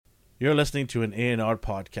You're listening to an A&R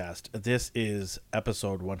podcast. This is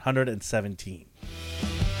episode 117.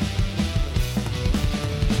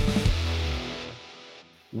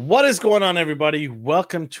 What is going on, everybody?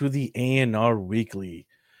 Welcome to the A&R Weekly.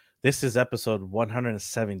 This is episode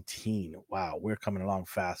 117. Wow, we're coming along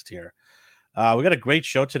fast here. We got a great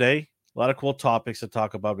show today. A lot of cool topics to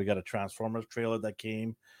talk about. We got a Transformers trailer that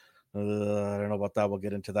came. I don't know about that. We'll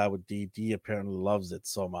get into that with Dee. Dee apparently loves it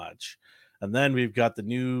so much. And then we've got the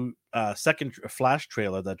new second Flash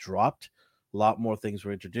trailer that dropped. A lot more things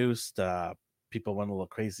were introduced. People went a little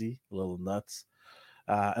crazy, a little nuts.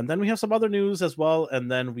 And then we have some other news as well. And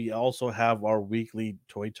then we also have our weekly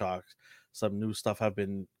toy talks. Some new stuff have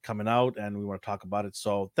been coming out, and we want to talk about it.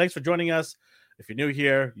 So thanks for joining us. If you're new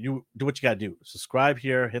here, you do what you got to do. Subscribe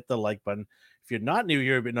here, hit the like button. If you're not new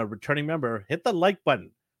here, but a returning member, hit the like button.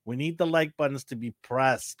 We need the like buttons to be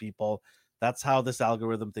pressed, people. That's how this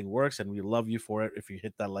algorithm thing works, and we love you for it. If you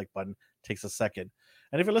hit that like button, it takes a second.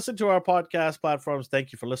 And if you listen to our podcast platforms,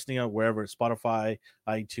 thank you for listening on wherever, Spotify,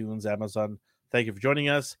 iTunes, Amazon. Thank you for joining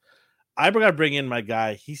us. I got to bring in my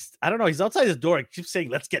guy. He's outside his door. He keeps saying,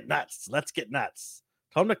 let's get nuts. Let's get nuts.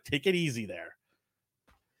 Tell him to take it easy there.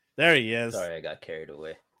 There he is. Sorry, I got carried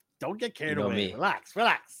away. Don't get carried away. Me. Relax.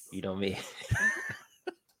 You know me.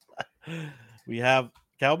 We have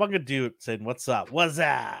Cowabunga Dude saying, what's up? What's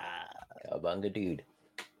up? Cowabunga Dude.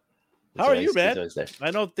 How are you, man?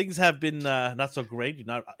 I know things have been not so great.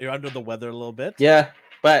 You're under the weather a little bit. Yeah,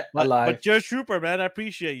 but alive. But you're a trooper, man. I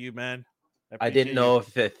appreciate you, man. I didn't know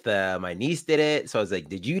if my niece did it, so I was like,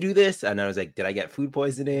 "Did you do this?" And I was like, "Did I get food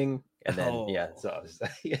poisoning?" And then so I was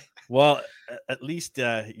like, well, at least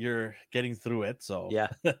you're getting through it. So yeah,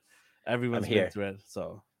 everyone's been through it.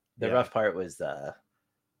 So the rough part was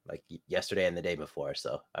like yesterday and the day before.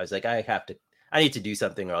 So I was like, I need to do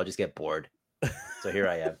something, or I'll just get bored. So here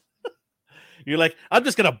I am. You're like, I'm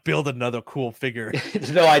just gonna build another cool figure.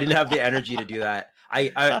 No, I didn't have the energy to do that.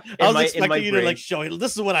 I was expecting you to like show you.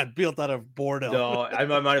 This is what I built out of boredom. No, in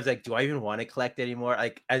my mind I was like, do I even want to collect anymore?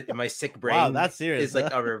 Like, my sick brain, wow, that's serious. Is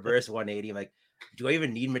like a reverse 180. I'm like, do I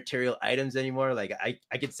even need material items anymore? Like,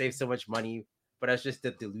 I could save so much money, but that's just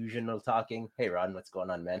the delusional talking. Hey, Ron, what's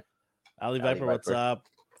going on, man? Ali Viper, what's up?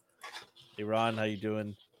 Hey, Ron, how you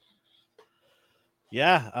doing?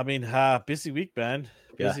 Yeah, I mean, busy week, man.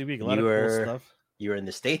 Busy week. A lot of cool stuff. You were in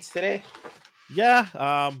the States today? Yeah.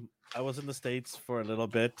 I was in the States for a little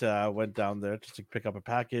bit. Went down there just to pick up a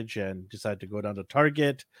package and decided to go down to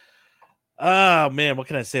Target. Oh, man, what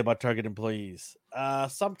can I say about Target employees?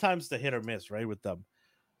 Sometimes the hit or miss, right, with them.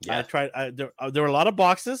 Yeah. I tried. There were a lot of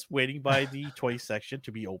boxes waiting by the toy section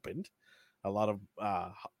to be opened. A lot of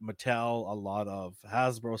Mattel, a lot of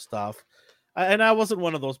Hasbro stuff. And I wasn't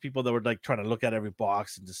one of those people that were like trying to look at every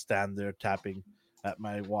box and just stand there tapping at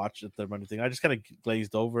my watch at them or anything. I just kind of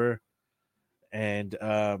glazed over. And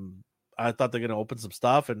I thought they're going to open some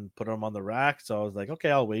stuff and put them on the rack. So I was like,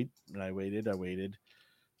 okay, I'll wait. And I waited.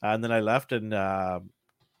 And then I left and, did a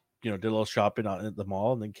little shopping at the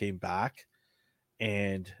mall and then came back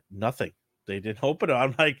and nothing. They didn't open it.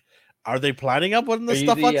 I'm like, are they planning on putting the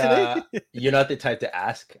stuff on today? You're not the type to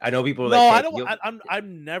ask. I know people are no, like, I don't.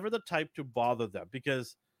 I'm never the type to bother them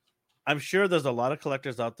because I'm sure there's a lot of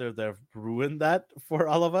collectors out there that have ruined that for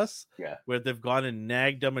all of us. Yeah. Where they've gone and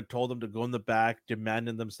nagged them and told them to go in the back,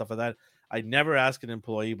 demanding them stuff like that. I never ask an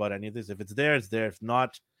employee about any of this. If it's there, it's there. If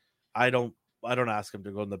not, I don't ask them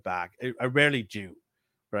to go in the back. I rarely do.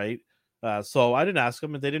 Right. So I didn't ask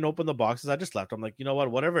them and they didn't open the boxes. I just left. I'm like, you know what?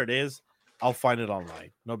 Whatever it is, I'll find it online.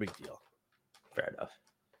 No big deal. Fair enough.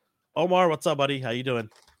 Omar, what's up, buddy? How you doing?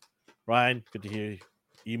 Ryan, good to hear you.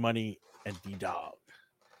 E-Money and D-Dog.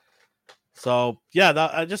 So, yeah,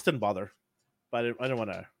 I just didn't bother. But I didn't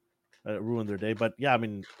want to ruin their day. But, yeah, I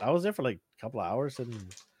mean, I was there for like a couple of hours and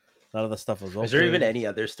none of the stuff was open. Is there even any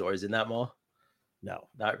other stores in that mall? No.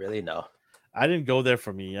 Not really, no. I didn't go there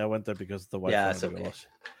for me. I went there because the wife wanted to go.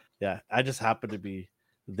 Yeah, I just happened to be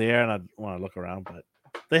there and I want to look around. But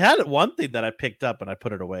they had one thing that I picked up and I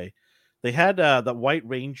put it away. They had the White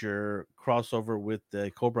Ranger crossover with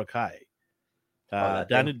the Cobra Kai.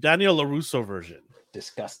 Daniel LaRusso version.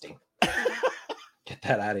 Disgusting. Get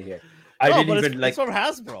that out of here. It's from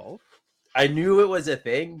Hasbro. I knew it was a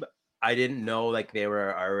thing, but I didn't know like they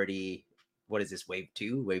were already. What is this? Wave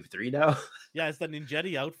 2, Wave 3 now? Yeah, it's the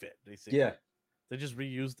Ninjetti outfit. They say. Yeah, they just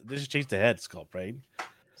changed the head sculpt, right?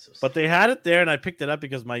 But they had it there, and I picked it up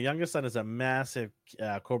because my youngest son is a massive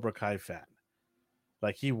Cobra Kai fan.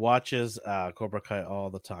 Like he watches Cobra Kai all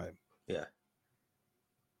the time. Yeah.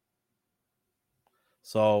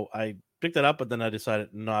 So I picked it up, but then I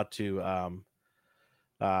decided not to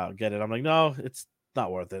get it. I'm like, no, it's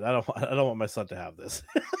not worth it. I don't want my son to have this.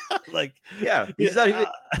 Like, Yeah, he's not even.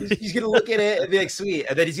 He's gonna look at it and be like, "Sweet,"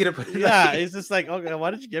 and then he's gonna put it. Yeah, it's just like, okay,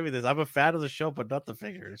 why did you give me this? I'm a fan of the show, but not the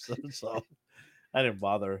figures, so I didn't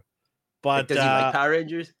bother. But Like, does he like Power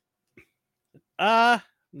Rangers?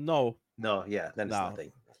 no, No, yeah, then it's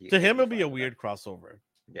nothing. To him, it'll be a weird crossover.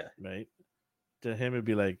 Yeah, right. To him, it'd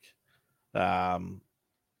be like, just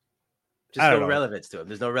no relevance to him.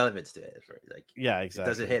 There's no relevance to it. Like, yeah, exactly.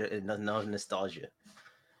 It doesn't hit it. No nostalgia.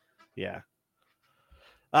 Yeah.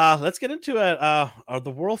 Let's get into it.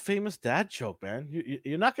 The world famous dad joke, man.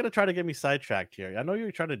 You're not gonna try to get me sidetracked here. I know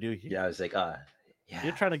you're trying to do here. Yeah, I was like, yeah.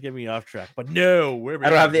 You're trying to get me off track, but no, I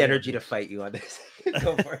don't have the energy to fight you on this.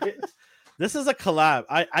 Go for it. This is a collab.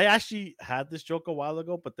 I actually had this joke a while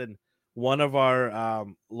ago, but then one of our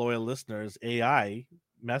loyal listeners, AI,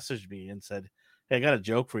 messaged me and said, "Hey, I got a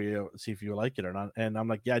joke for you. See if you like it or not." And I'm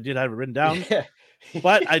like, "Yeah, I did have it written down,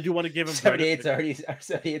 but I do want to give him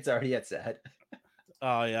 78's already at sad."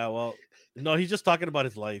 Oh yeah, well, no, he's just talking about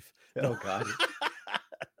his life. Oh god.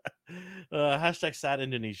 Hashtag sad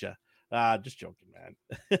Indonesia. Just joking, man.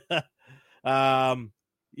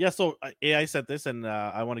 Yeah, so AI said this, and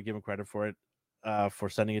I want to give him credit for it, for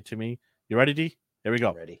sending it to me. You ready, D? Here we go.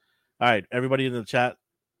 I'm ready. All right, everybody in the chat,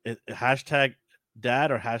 hashtag dad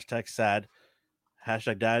or hashtag sad.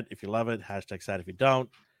 Hashtag dad if you love it. Hashtag sad if you don't.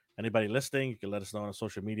 Anybody listening, you can let us know on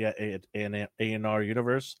social media at ANR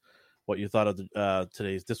Universe what you thought of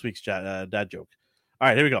this week's dad joke. All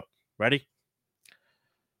right, here we go. Ready?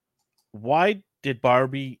 Why did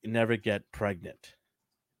Barbie never get pregnant?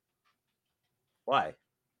 Why?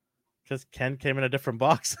 Because Ken came in a different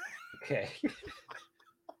box. Okay.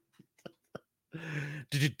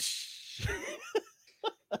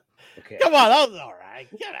 Okay. Come on, that was all right.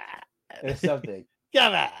 Come on. There's something.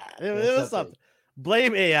 Come on. It was something.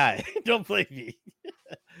 Blame AI. Don't blame me.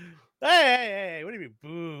 Hey, what do you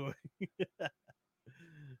mean?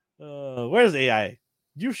 Boo. Where's AI?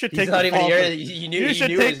 You should take the fall. You should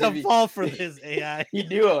take the fall for this AI. You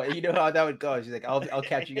knew how that would go. She's like, I'll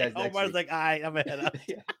catch you guys next Omar's week. like, I'm ahead up.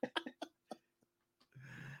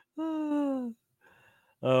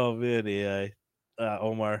 Oh man, AI.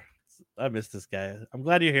 Omar, I miss this guy. I'm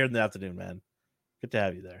glad you're here in the afternoon, man. Good to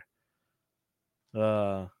have you there.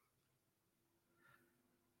 Well,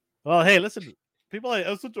 hey, listen, people, like,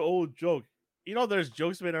 that's such an old joke. You know, there's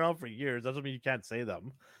jokes been around for years. Doesn't mean you can't say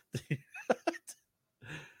them.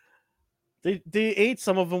 They ate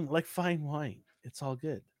some of them like fine wine. It's all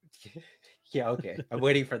good. Yeah, okay. I'm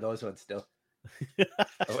waiting for those ones still.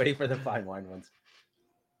 I'm waiting for the fine wine ones.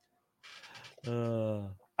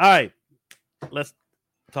 All right, let's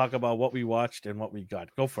talk about what we watched and what we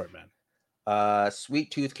got. Go for it, man.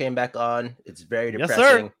 Sweet Tooth came back on. It's very depressing.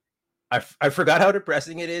 Yes, sir. I forgot how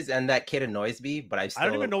depressing it is, and that kid annoys me. But I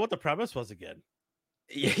don't even know what the premise was again.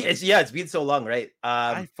 It's been so long, right?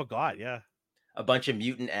 I forgot. Yeah, a bunch of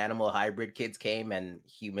mutant animal hybrid kids came, and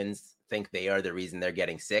humans think they are the reason they're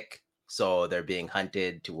getting sick, so they're being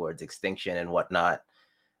hunted towards extinction and whatnot.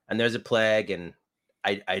 And there's a plague, and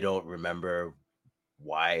I don't remember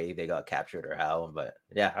why they got captured or how, but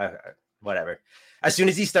yeah, whatever. As soon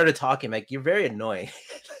as he started talking, like, you're very annoying.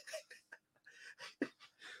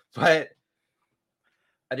 But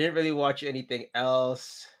I didn't really watch anything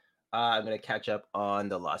else. I'm gonna catch up on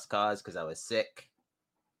The Lost Cause because I was sick.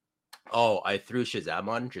 Oh, I threw Shazam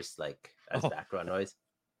on just like as background noise.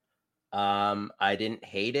 I didn't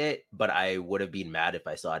hate it, but I would have been mad if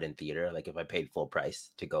I saw it in theater, like if I paid full price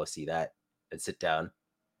to go see that and sit down,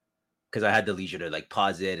 because I had the leisure to like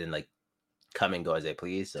pause it and like come and go as I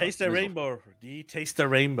please. So taste the rainbow. Taste the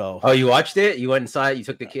rainbow. Oh, you watched it? You went and saw it? You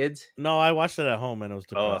took the kids? No, I watched it at home and it was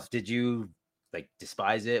depressed. Oh, did you like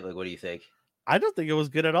despise it? Like, what do you think? I don't think it was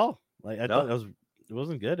good at all. Like, I thought it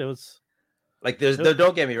wasn't good. It was like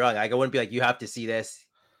don't get me wrong. Like, I wouldn't be like, you have to see this.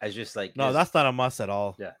 As just like, no, that's not a must at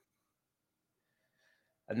all. Yeah.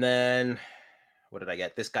 And then what did I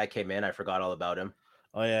get? This guy came in. I forgot all about him.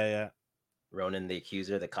 Oh yeah. Ronan the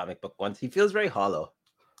Accuser, the comic book ones. He feels very hollow.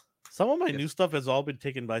 Some of my new stuff has all been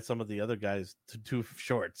taken by some of the other guys to do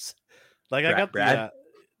shorts. Like I got Brad?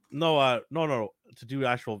 No, to do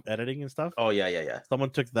actual editing and stuff. Oh yeah. Someone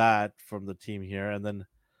took that from the team here, and then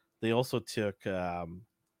they also took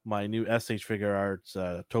my new SH figure arts,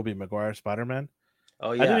 Tobey Maguire Spider-Man.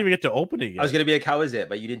 Oh yeah. I didn't even get to open it yet. I was gonna be like, how is it?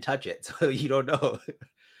 But you didn't touch it, so you don't know.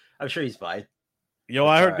 I'm sure he's fine. Yo,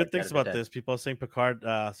 I heard good things about this. People are saying Picard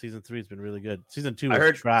season 3 has been really good. Season 2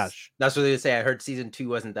 was trash. That's what they say. I heard season 2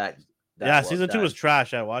 wasn't that season 2 was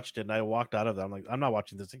trash. I watched it and I walked out of it. I'm like, I'm not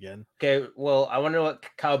watching this again. Okay, well, I wonder what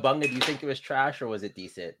Cowabunga, do you think it was trash or was it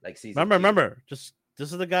decent? Like season Remember, just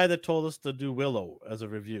This is the guy that told us to do Willow as a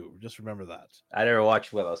review. Just remember that. I never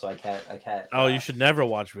watched Willow, so I can't. Oh, you should never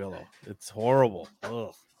watch Willow. It's horrible.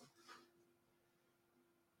 Ugh.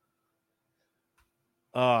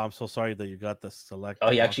 Oh, I'm so sorry that you got the select.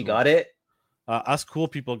 Oh, you actually got it? Us cool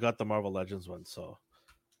people got the Marvel Legends one, so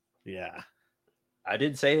yeah. I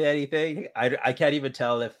didn't say anything. I can't even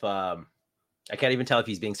tell if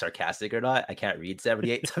he's being sarcastic or not. I can't read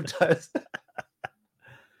 78 sometimes.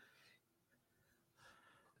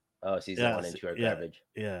 Oh, season 1 and 2 are garbage.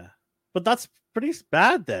 Yeah. But that's pretty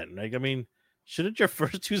bad then. Like, I mean, shouldn't your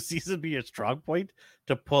first 2 seasons be your strong point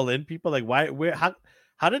to pull in people? Like,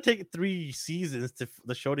 how did it take 3 seasons to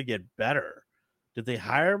the show to get better? Did they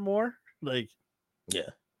hire more? Like,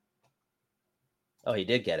 yeah. Oh, he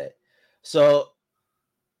did get it. So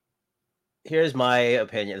here's my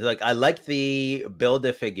opinion. Like, I like the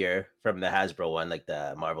Build-A-Figure from the Hasbro one, like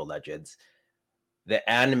the Marvel Legends. The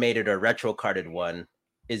animated or retro carded one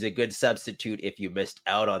is a good substitute if you missed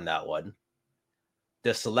out on that one.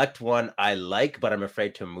 The select one I like, but I'm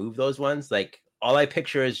afraid to move those ones. Like, all I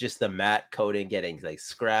picture is just the matte coating getting like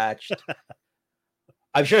scratched.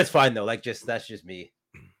 I'm sure it's fine though. Like, that's just me.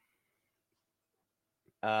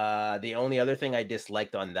 The only other thing I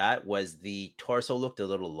disliked on that was the torso looked a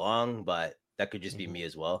little long, but that could just be me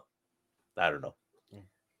as well. I don't know.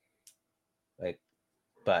 Like,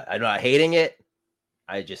 but I'm not hating it.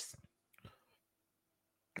 I just.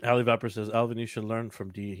 Ali Vapor says, Alvin, you should learn from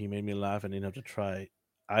D. He made me laugh and didn't have to try.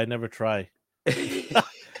 I never try.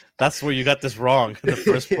 That's where you got this wrong in the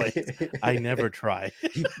first place. I never try.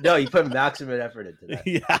 No, you put maximum effort into that.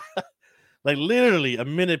 Yeah. Like literally a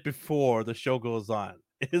minute before the show goes on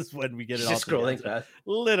is when we get it all scrolling fast.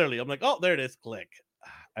 Literally. I'm like, oh, there it is. Click.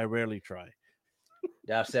 I rarely try.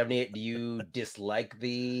 Now, 78, do you dislike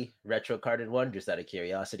the retro carded one just out of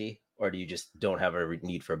curiosity? Or do you just don't have a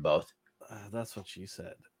need for both? That's what she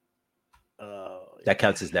said. That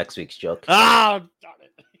counts as next week's joke. Oh, darn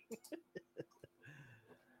it.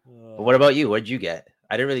 But what about you? What did you get?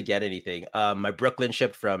 I didn't really get anything. My Brooklyn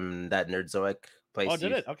ship from that Nerdzoic place. Oh,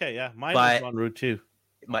 did it? Okay, yeah. Mine was on route too.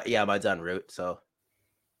 Mine's on route. So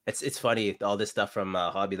it's funny. All this stuff from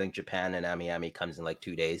Hobby Link Japan and Ami comes in like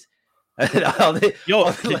 2 days.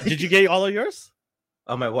 Did you get all of yours?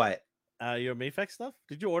 Oh, my what? Your Mayfex stuff?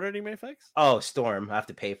 Did you order any Mayfex? Oh, Storm. I have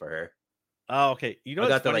to pay for her. Oh, okay. You know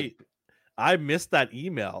what's funny? I missed that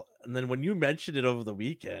email. And then when you mentioned it over the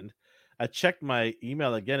weekend, I checked my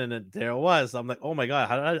email again and there it was. I'm like, oh my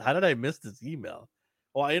God, how did I miss this email?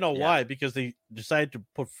 Well, you know why? Because they decided to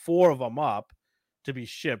put 4 of them up to be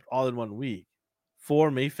shipped all in 1 week.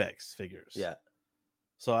 4 Mayfex figures. Yeah.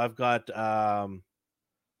 So I've got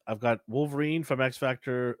Wolverine from X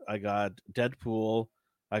Factor, I got Deadpool,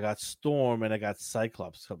 I got Storm, and I got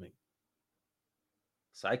Cyclops coming.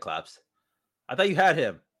 Cyclops? I thought you had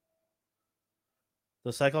him.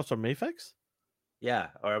 The Cyclops from Mayfex? Yeah,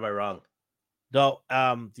 or am I wrong? No,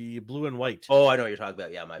 the blue and white. Oh, I know what you're talking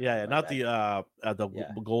about. Yeah, not bad.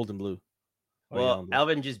 the gold and blue. Well,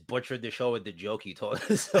 Elvin just butchered the show with the joke he told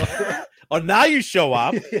us. So. Oh, now you show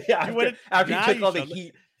up. after you took all the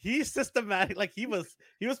heat. He's systematic. Like he was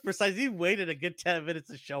precise. He waited a good 10 minutes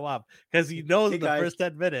to show up because he knows first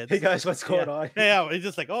 10 minutes. Hey guys, what's going on? Yeah, he's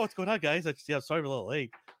just like, oh, what's going on, guys? Sorry, I'm a little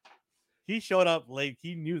late. He showed up late.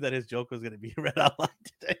 He knew that his joke was going to be read out loud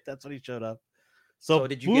today. That's when he showed up. So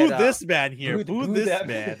did you boo this man here? Boo this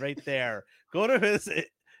man right there. Go to his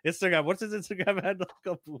Instagram. What's his Instagram handle?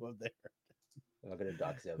 Go boo him there. I'm gonna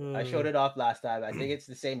dox him. I showed it off last time. I think it's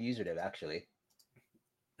the same username actually.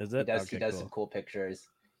 Is it? He does some cool pictures.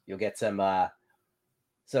 You'll get some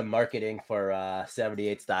marketing for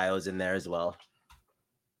 78 styles in there as well.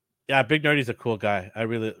 Yeah, Big Nerdy's a cool guy. I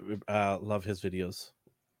really love his videos.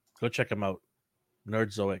 Go check him out.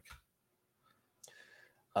 Nerdzoic.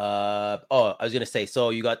 I was gonna say, so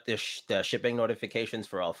you got the shipping notifications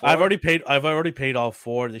for all 4? I've already paid all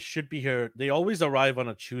 4. They should be here. They always arrive on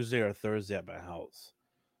a Tuesday or Thursday at my house.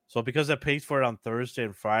 So because I paid for it on Thursday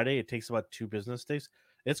and Friday, it takes about 2 business days.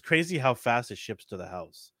 It's crazy how fast it ships to the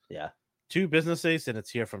house. Yeah, 2 business days and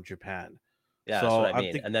it's here from Japan. Yeah, so that's what I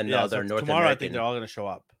mean. And then North tomorrow, American, I think they're all gonna show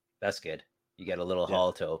up. That's good. You get a little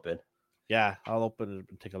haul to open. Yeah, I'll open it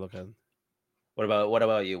and take a look at it. What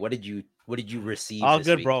about you? What did you receive? All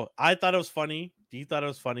good, week? Bro. I thought it was funny. Dee thought it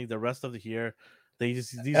was funny. The rest of the year,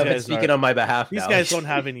 these guys speaking on my behalf. These guys don't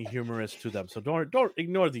have any humorous to them, so don't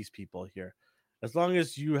ignore these people here. As long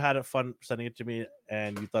as you had it fun sending it to me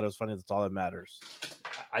and you thought it was funny, that's all that matters.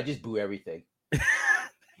 I just boo everything.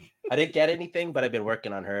 I didn't get anything, but I've been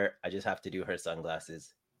working on her. I just have to do her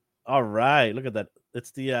sunglasses. All right, look at that.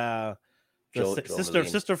 It's the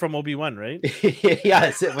sister from Obi-Wan, right?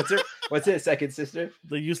 Yeah. What's her second sister?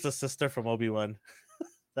 They used the sister from Obi-Wan.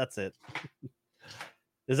 That's it.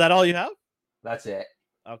 Is that all you have? That's it.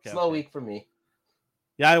 Okay. Slow week for me.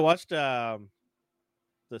 Yeah, I watched the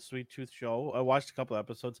Sweet Tooth show. I watched a couple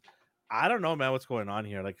episodes. I don't know, man, what's going on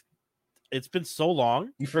here. Like, it's been so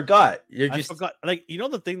long. You forgot. I forgot. Like,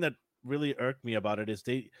 the thing that really irked me about it is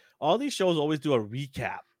all these shows always do a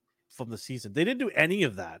recap from the season. They didn't do any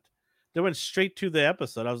of that. They went straight to the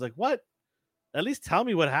episode. I was like, what? At least tell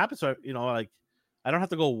me what happened. So, like, I don't have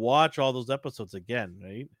to go watch all those episodes again,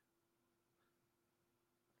 right?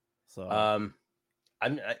 So,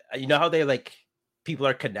 you know how they like people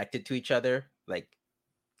are connected to each other. Like,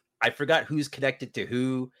 I forgot who's connected to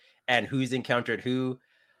who and who's encountered who.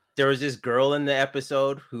 There was this girl in the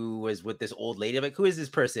episode who was with this old lady. I'm like, who is this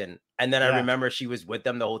person? And then I remember she was with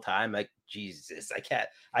them the whole time. Like, Jesus, I can't.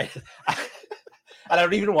 I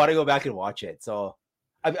don't even want to go back and watch it. So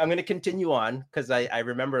I'm going to continue on because I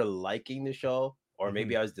remember liking the show, or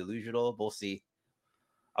maybe I was delusional. We'll see.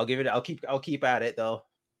 I'll keep at it though.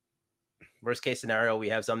 Worst case scenario, we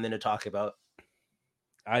have something to talk about.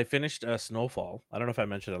 I finished Snowfall. I don't know if I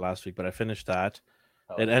mentioned it last week, but I finished that.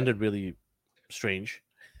 It ended really strange.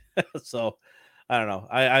 So I don't know.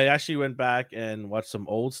 I actually went back and watched some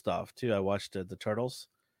old stuff too. I watched the Turtles,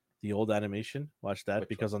 the old animation. Watched that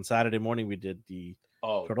because on Saturday morning we did the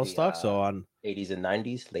Turtle stuff. So on 80s and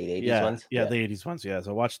 90s, late 80s ones. Yeah, the 80s ones. Yeah.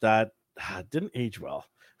 So I watched that. Didn't age well.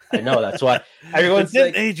 I know, that's why everyone's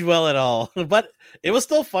didn't age well at all. But it was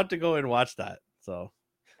still fun to go and watch that. So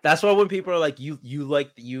that's why when people are like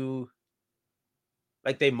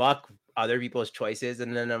they mock other people's choices,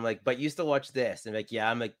 and then I'm like, but you still watch this, and like,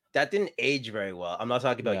 yeah, I'm like, that didn't age very well. I'm not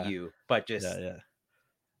talking about you, but just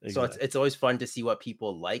Exactly. So it's always fun to see what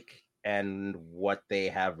people like and what they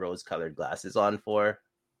have rose-colored glasses on for.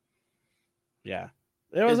 Yeah,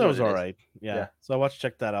 it was all right. Yeah. So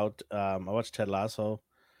check that out. I watched Ted Lasso.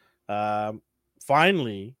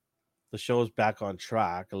 Finally, the show's back on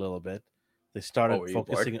track a little bit. They started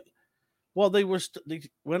focusing. Well, they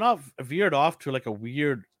veered off to like a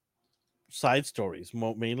weird side stories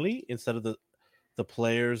mainly instead of the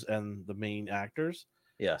players and the main actors.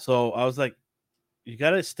 Yeah. So I was like, you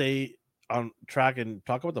got to stay on track and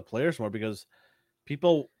talk about the players more, because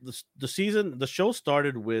the show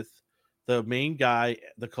started with the main guy,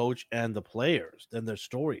 the coach, and the players and their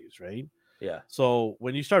stories, right? Yeah. So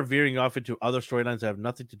when you start veering off into other storylines that have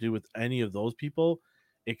nothing to do with any of those people,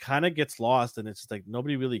 it kind of gets lost, and it's like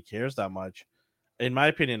nobody really cares that much, in my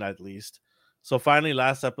opinion, at least. So finally,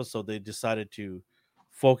 last episode, they decided to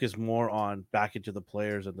focus more on back into the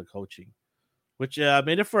players and the coaching, which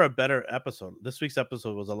made it for a better episode. This week's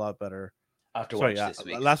episode was a lot better.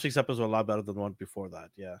 Last week's episode was a lot better than the one before that.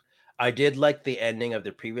 Yeah. I did like the ending of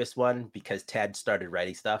the previous one because Ted started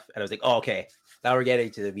writing stuff, and I was like, oh, okay, now we're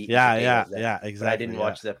getting to the meat. Yeah, exactly. But I didn't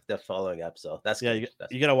watch the following episode. That's good.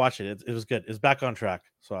 You got to watch it. It was good. It's back on track,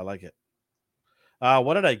 so I like it.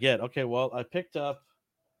 What did I get? Okay, well, I picked up.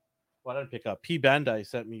 What did I pick up? P. Bandai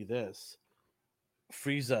sent me this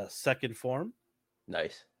Frieza second form.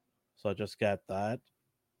 Nice. So I just got that.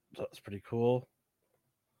 So it's pretty cool.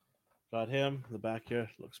 Got him in the back here.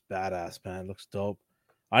 Looks badass, man. Looks dope.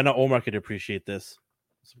 I know Omar could appreciate this.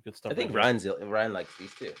 Some good stuff. I think Ryan likes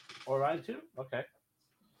these too. Or Ryan too? Okay.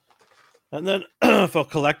 And then for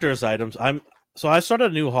collector's items, I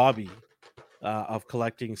started a new hobby of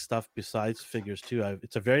collecting stuff besides figures too.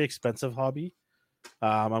 It's a very expensive hobby.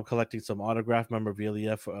 I'm collecting some autograph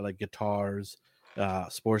memorabilia for like guitars,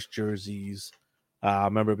 sports jerseys,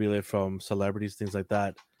 memorabilia from celebrities, things like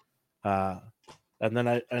that. And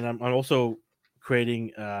then I'm also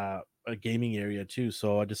creating a gaming area too.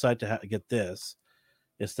 So I decided to get this.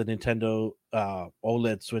 It's the Nintendo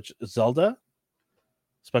OLED Switch Zelda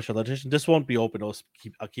Special Edition. This won't be open.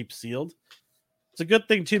 I'll keep sealed. It's a good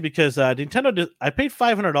thing too, because Nintendo. I paid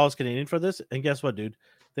 $500 Canadian for this, and guess what, dude?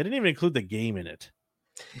 They didn't even include the game in it.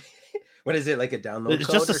 What is it, like a download it's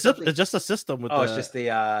code? It's just a system with it's just the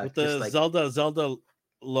like Zelda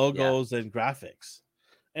logos and graphics,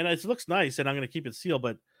 and it looks nice. And I'm gonna keep it sealed,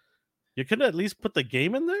 but you could at least put the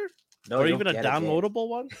game in there, or even a downloadable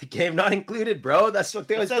one. Game not included, bro. That's what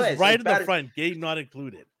they always say. Right in the front, game not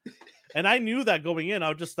included. And I knew that going in. I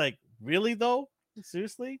was just like, really though?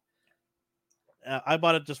 Seriously? I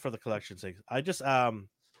bought it just for the collection sake. I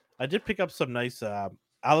did pick up some nice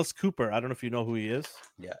Alice Cooper. I don't know if you know who he is.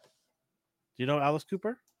 Yeah. Do you know Alice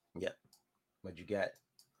Cooper? Yeah. What'd you get?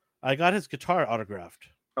 I got his guitar autographed.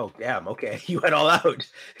 Oh, damn. Okay. You went all out.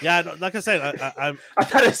 Yeah. Like I said, I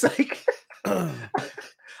thought it's like, I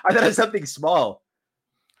thought it was something small.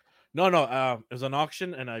 No, it was an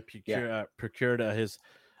auction, and I procured his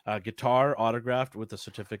guitar autographed with the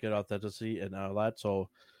certificate of authenticity and all that. So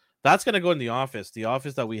that's gonna go in the office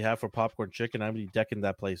that we have for Popcorn Chicken. I'm gonna be decking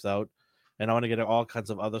that place out, and I want to get all kinds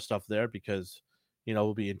of other stuff there because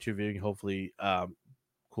we'll be interviewing hopefully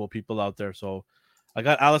cool people out there. So I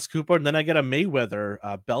got Alice Cooper, and then I get a Mayweather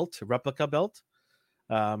replica belt.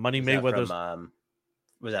 Money Was that Mayweather's. from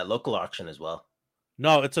was that local auction as well?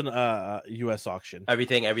 No, it's an U.S. auction.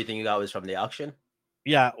 Everything you got was from the auction?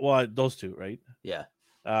 Yeah, well, those two, right? Yeah.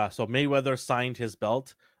 So Mayweather signed his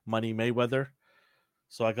belt, Money Mayweather.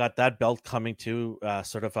 So I got that belt coming to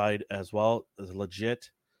certified as well as legit.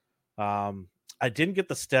 I didn't get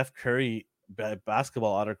the Steph Curry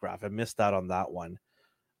basketball autograph. I missed out on that one.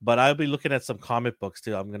 But I'll be looking at some comic books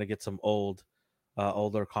too. I'm gonna get some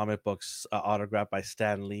older comic books autographed by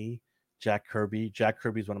Stan Lee, Jack Kirby. Jack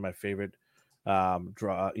Kirby is one of my favorite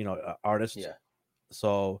artists. Yeah.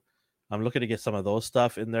 So I'm looking to get some of those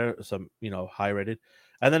stuff in there, some high rated,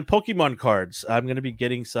 and then Pokemon cards. I'm gonna be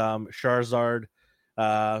getting some Charizard,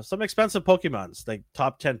 some expensive Pokemons, like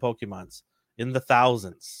top 10 Pokemons in the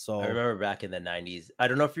thousands. So I remember back in the 90s. I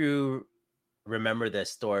don't know if you remember the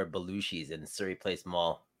store Belushi's in Surrey Place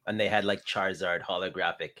Mall, and they had like Charizard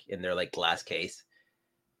holographic in their like glass case.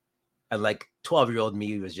 And like 12-year-old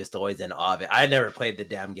me was just always in awe of it. I never played the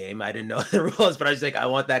damn game. I didn't know the rules, but I was like, I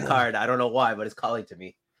want that card. I don't know why, but it's calling to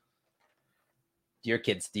me. Do your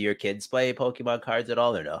kids play Pokemon cards at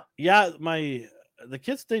all or no? Yeah, the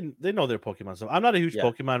kids they know their Pokemon stuff. I'm not a huge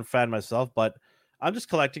Pokemon fan myself, but I'm just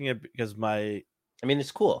collecting it because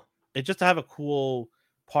it's cool. It's just to have a cool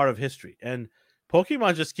part of history. And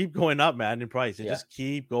Pokemon just keep going up, man, in price. They just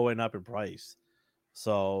keep going up in price.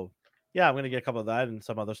 So yeah, I'm gonna get a couple of that and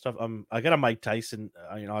some other stuff. I got a Mike Tyson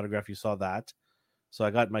autograph. You saw that, so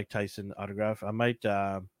I got Mike Tyson autograph. I might.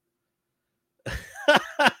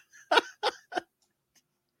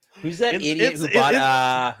 Who's that idiot who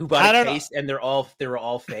bought a case and they were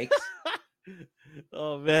all fakes?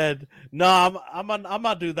 Oh man, no, I'm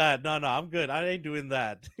not doing that. No, I'm good. I ain't doing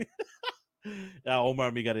that. Yeah, Omar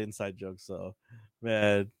and me got an inside joke. So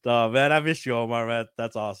man, I miss you, Omar. Man,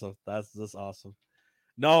 that's awesome. That's just awesome.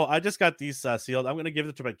 No, I just got these sealed. I'm gonna give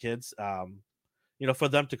it to my kids. For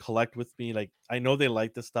them to collect with me. Like I know they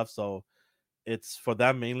like this stuff, so it's for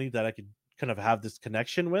them mainly that I could kind of have this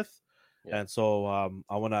connection with. Yeah. And so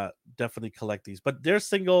I want to definitely collect these. But they're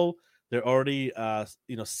single. They're already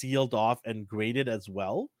sealed off and graded as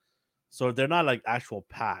well. So they're not like actual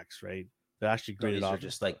packs, right? They're actually graded off. These are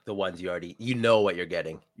just like the ones you know what you're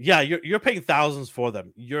getting. Yeah, you're paying thousands for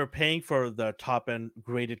them. You're paying for the top end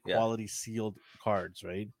graded quality sealed cards,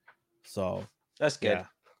 right? So that's good. Yeah.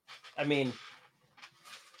 I mean,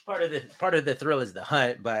 part of the thrill is the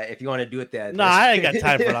hunt, but if you want to do it that, I ain't got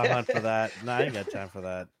time for the hunt for that. I ain't got time for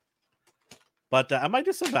that. But I might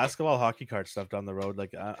do some basketball, hockey card stuff down the road.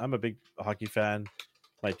 Like I'm a big hockey fan.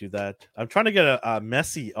 Might do that. I'm trying to get a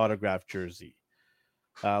Messi autographed jersey.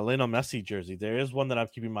 Lionel Messi jersey. There is one that I'm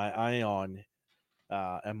keeping my eye on,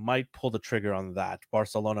 and might pull the trigger on that.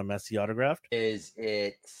 Barcelona Messi autographed. Is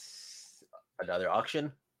it another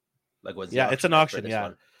auction? Like what's it's an auction. Yeah,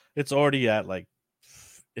 one? It's already at like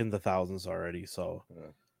in the thousands already. So,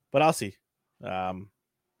 but I'll see.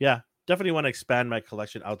 Definitely want to expand my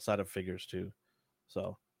collection outside of figures too.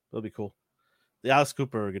 So it'll be cool. The Alice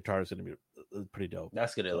Cooper guitar is going to be pretty dope.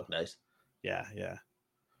 That's going to look nice. Yeah.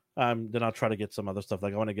 Then I'll try to get some other stuff.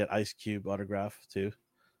 Like I want to get Ice Cube autograph too.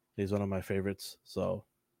 He's one of my favorites. So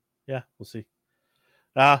yeah, we'll see.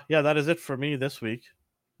 That is it for me this week.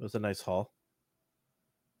 It was a nice haul.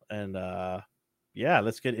 And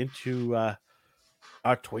let's get into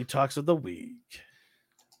our toy talks of the week.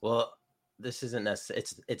 Well, this isn't necessarily.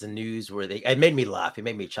 It's a newsworthy. It made me laugh. It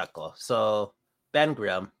made me chuckle. So Ben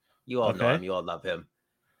Grimm, you all know him. You all love him.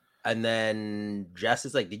 And then Jess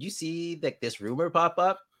is like, "Did you see this rumor pop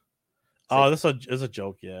up?" This is a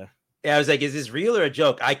joke. Yeah. Yeah, I was like, "Is this real or a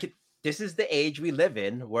joke?" This is the age we live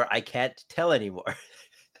in where I can't tell anymore.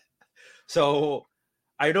 So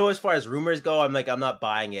I know as far as rumors go, I'm not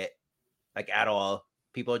buying it like at all.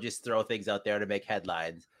 People just throw things out there to make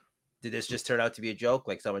headlines. Did this just turn out to be a joke?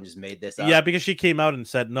 Like someone just made this up? Yeah, because she came out and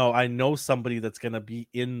said, "No, I know somebody that's going to be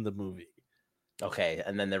in the movie." Okay,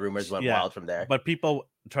 and then the rumors went wild from there. But people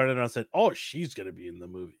turned around and said, "Oh, she's going to be in the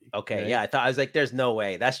movie." Okay, right? I was like, "There's no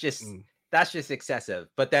way. That's just excessive."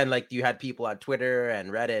 But then, you had people on Twitter and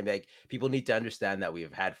Reddit, like, people need to understand that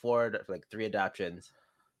we've had 3 adoptions.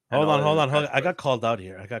 Hold on. I got called out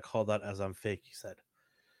here. I got called out as I'm fake. He said.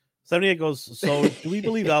 78 goes, so do we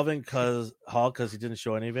believe Elvin because he didn't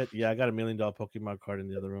show any of it? Yeah, I got $1 million Pokemon card in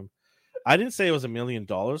the other room. I didn't say it was $1 million,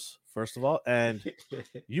 first of all, and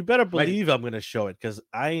you better My- believe I'm gonna show it because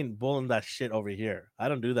I ain't bulling that shit over here. I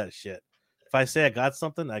don't do that shit. If I say I got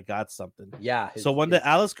something, I got something. yeah. So when the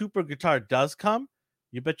Alice Cooper guitar does come,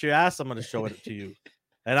 you bet your ass I'm gonna show it to you.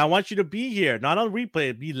 And I want you to be here, not on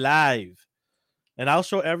replay, be live. And I'll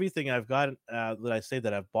show everything I've got that I say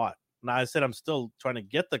that I've bought. Now I said I'm still trying to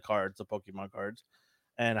get the cards, the Pokemon cards,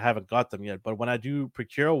 and I haven't got them yet. But when I do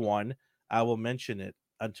procure one, I will mention it.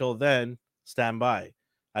 Until then, stand by.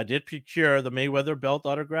 I did procure the Mayweather belt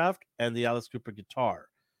autographed and the Alice Cooper guitar.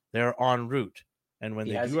 They're en route. And when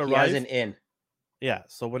he they has, do he has an arrive, in. yeah.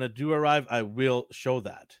 So when it do arrive, I will show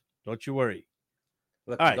that. Don't you worry.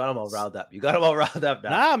 Look, All you right. got him all riled up. You got him all riled up now.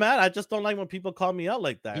 Nah, man. I just don't like when people call me out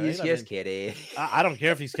like that. He's right? just kidding. I don't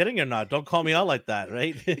care if he's kidding or not. Don't call me out like that,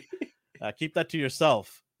 right? Keep that to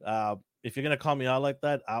yourself. If you're gonna call me out like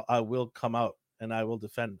that, I will come out and I will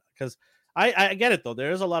defend, because I get it though.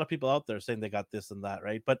 There is a lot of people out there saying they got this and that,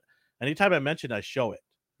 right? But anytime I mention, I show it,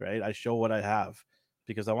 right? I show what I have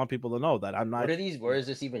because I want people to know that I'm not. What are these? Where is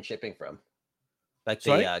this even shipping from? Like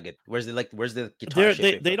Sorry? where's the guitar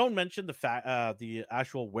shipping They from? don't mention the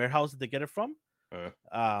actual warehouse that they get it from,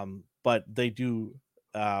 but they do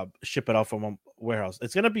ship it out from a warehouse.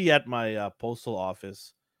 It's gonna be at my postal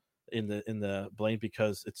office in the Blaine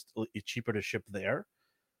because it's cheaper to ship there.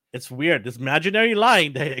 It's weird. This imaginary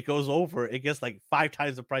line that it goes over, it gets like 5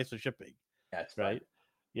 times the price of shipping. That's right. fun.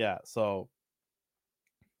 Yeah. So,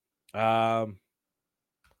 Omar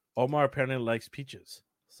apparently likes peaches.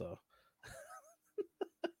 So,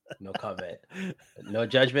 No comment. No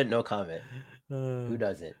judgment. No comment. Who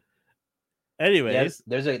doesn't? Anyways, yes,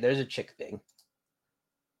 there's a chick thing,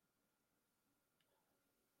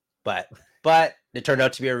 but it turned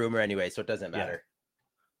out to be a rumor anyway, so it doesn't matter.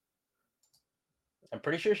 I'm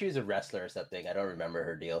pretty sure she was a wrestler or something. I don't remember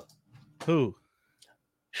her deal. Who?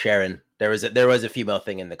 Sharon. There was a female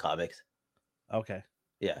thing in the comics. Okay.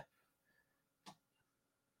 Yeah.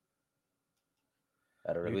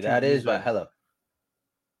 I don't know who that is, but hello.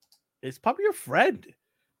 It's probably your friend.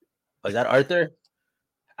 Was that Arthur?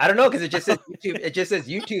 I don't know, because it just says YouTube. It just says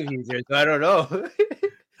YouTube user, so I don't know.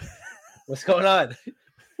 What's going on?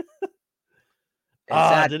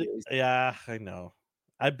 Yeah, I know.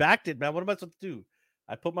 I backed it, man. What am I supposed to do?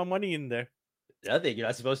 I put my money in there. Nothing. You're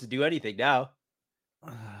not supposed to do anything now.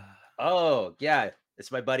 Oh yeah,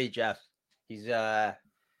 it's my buddy Jeff. He's a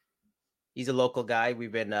local guy.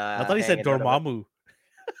 We've been. I thought he said Dormammu.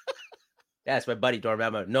 Yeah, it's my buddy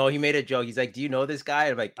Dormammu. No, he made a joke. He's like, "Do you know this guy?"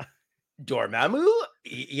 And I'm like, "Dormammu?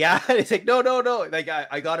 Yeah." He's like, "No." Like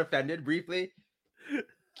I got offended briefly.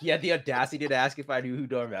 He had the audacity to ask if I knew who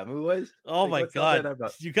Dormammu was. Oh like, my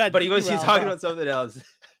god! You got. But he's talking about something else.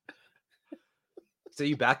 So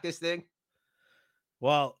you backed this thing?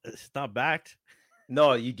 Well, it's not backed.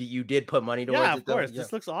 No, you did put money towards it. Yeah, of course.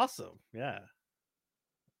 This looks awesome. Yeah.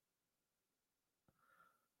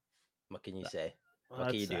 What can you say?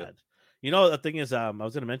 What can you do? You know, the thing is, I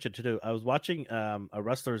was going to mention too. I was watching a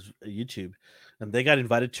wrestler's YouTube, and they got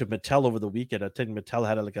invited to Mattel over the weekend. I think Mattel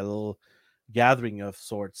had like a little gathering of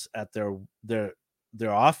sorts at their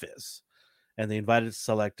office, and they invited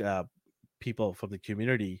select people from the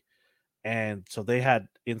community, and so they had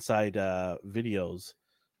inside videos.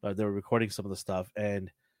 They were recording some of the stuff,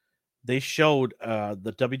 and they showed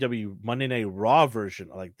the WWE Monday Night Raw version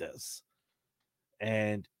like this,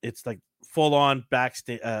 and it's like full on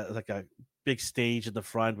backstage, like a big stage in the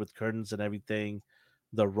front with curtains and everything.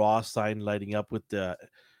 The Raw sign lighting up with the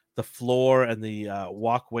floor and the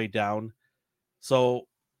walkway down. So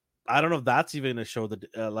I don't know if that's even going to show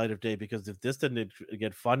the light of day, because if this didn't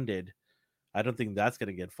get funded, I don't think that's going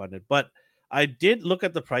to get funded. But I did look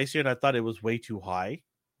at the price here, and I thought it was way too high.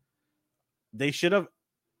 They should have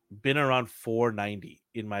been around $490,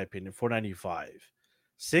 in my opinion, $495.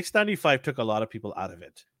 $695 took a lot of people out of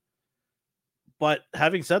it. But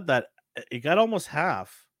having said that, it got almost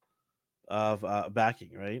half of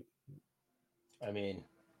backing, right? I mean,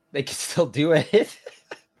 they can still do it.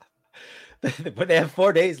 But they have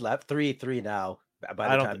 4 days left. Three now.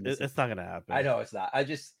 By the time it's not gonna happen. I know it's not.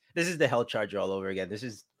 This is the hell charger all over again. This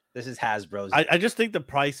is Hasbro's. I just think the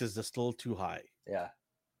price is just a little too high. Yeah.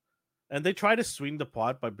 And they try to swing the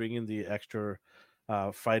pot by bringing the extra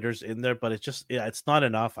fighters in there, but it's not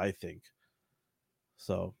enough, I think.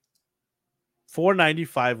 So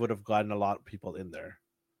 $495 would have gotten a lot of people in there.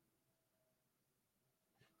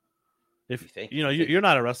 If you're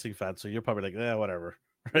not a wrestling fan, so you're probably like, whatever.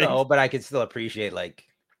 Right? No, but I can still appreciate, like,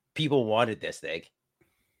 people wanted this thing,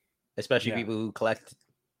 especially people who collect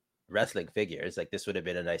wrestling figures. Like, this would have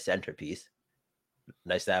been a nice centerpiece,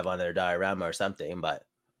 nice to have on their diorama or something. But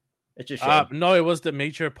It's a shame. No, it was the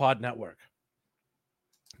Major Pod Network.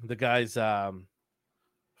 The guys from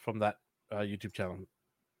that YouTube channel.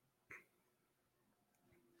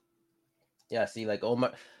 Yeah, see, like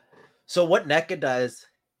Omar. So what NECA does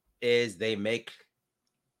is they make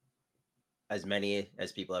as many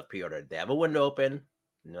as people have pre-ordered. They have a window open,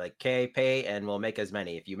 and they're like, "Okay, pay, and we'll make as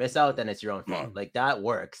many. If you miss out, then it's your own fault." Like that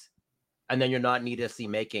works, and then you're not needlessly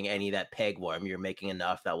making any that peg warm. You're making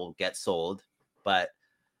enough that will get sold, but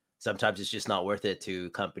sometimes it's just not worth it to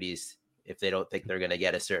companies if they don't think they're going to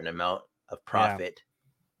get a certain amount of profit.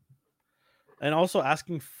 Yeah. And also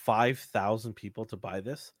asking 5,000 people to buy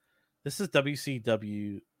this. This is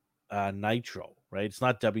WCW Nitro, right? It's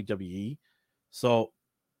not WWE. So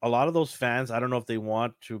a lot of those fans, I don't know if they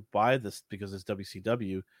want to buy this because it's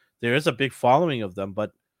WCW. There is a big following of them,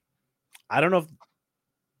 but I don't know if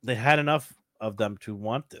they had enough of them to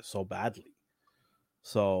want this so badly.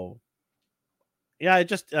 So yeah, I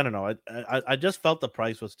don't know. I just felt the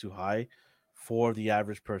price was too high for the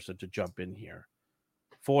average person to jump in here.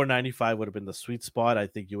 $4.95 would have been the sweet spot. I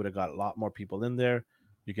think you would have got a lot more people in there.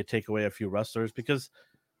 You could take away a few wrestlers because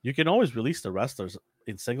you can always release the wrestlers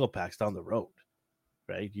in single packs down the road,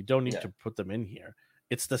 right? You don't need to put them in here.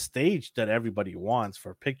 It's the stage that everybody wants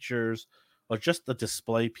for pictures or just the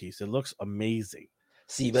display piece. It looks amazing.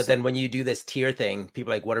 See, but then when you do this tier thing,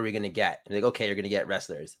 people are like, what are we going to get? And they're like, okay, you're going to get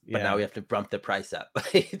wrestlers. But now we have to bump the price up.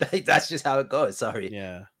 That's just how it goes. Sorry.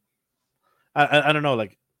 Yeah. I don't know,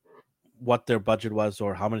 like, what their budget was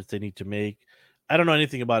or how much they need to make. I don't know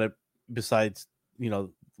anything about it besides,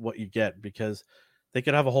 what you get, because they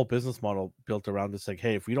could have a whole business model built around this. Like,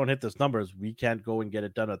 hey, if we don't hit these numbers, we can't go and get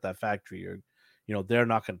it done at that factory, or, they're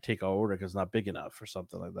not going to take our order because it's not big enough or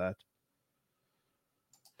something like that.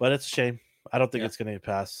 But it's a shame. I don't think it's going to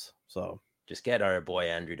pass. So just get our boy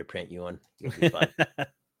Andrew to print you one. It'll be fun.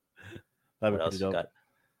 What else you got?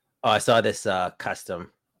 Oh, I saw this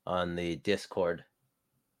custom on the Discord.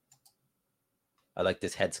 I like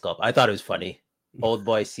this head sculpt. I thought it was funny. Old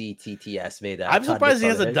boy CTTS made that. I'm surprised he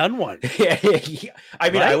hasn't done one. I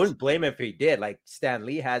mean, I wouldn't blame him if he did. Like Stan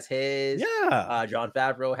Lee has his. Yeah. Jon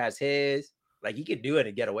Favreau has his. Like he could do it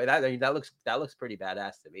and get away. That looks pretty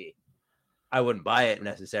badass to me. I wouldn't buy it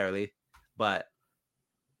necessarily, but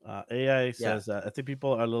AI says I think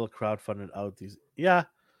people are a little crowdfunded out these. Yeah.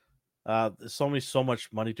 There's only so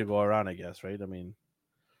much money to go around, I guess, right? I mean,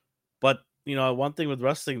 but one thing with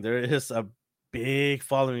wrestling, there is a big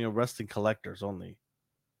following of wrestling collectors only.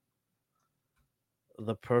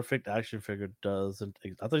 The perfect action figure doesn't. I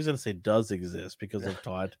thought he was gonna say does exist because of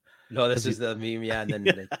Todd. No, this is the meme, and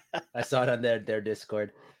then I saw it on their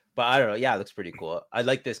Discord. But I don't know. Yeah, it looks pretty cool. I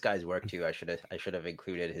like this guy's work too. I should have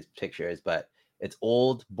included his pictures, but it's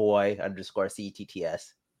old boy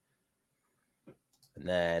 _CTTS. And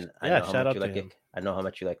then I know how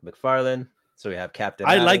much you like McFarlane. So we have Captain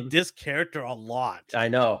Adam. like this character a lot. I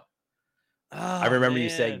know. I remember you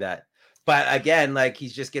saying that. But again, like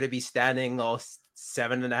he's just gonna be standing all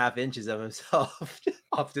 7.5 inches of himself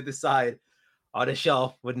off to the side on a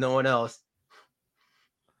shelf with no one else.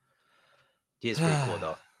 He is pretty cool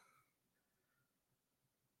though.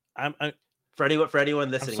 For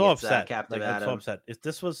anyone listening, I'm so upset. Captain Adam. I'm so upset. If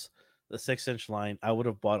this was the 6-inch line, I would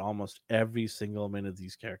have bought almost every single minute of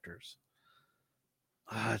these characters.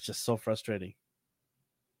 It's just so frustrating.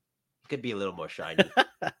 It could be a little more shiny.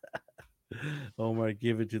 Omar,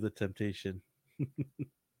 give it to the temptation.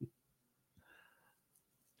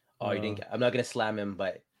 Oh, you didn't. I'm not gonna slam him,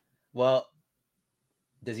 but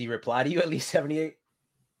does he reply to you at least 78?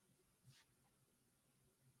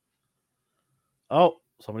 Oh,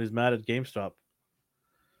 somebody's mad at GameStop.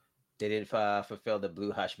 They didn't fulfill the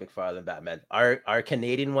Blue Hush McFarlane Batman. Our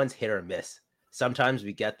Canadian ones hit or miss. Sometimes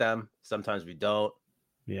we get them, sometimes we don't.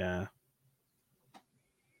 Yeah.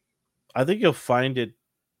 I think you'll find it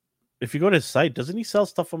if you go to his site. Doesn't he sell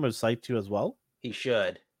stuff from his site too as well? He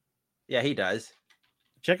should. Yeah, he does.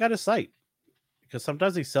 Check out his site, because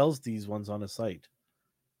sometimes he sells these ones on his site.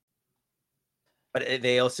 But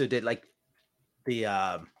they also did like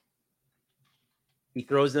the he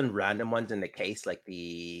throws in random ones in the case, like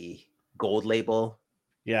the gold label.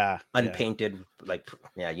 Yeah. Unpainted,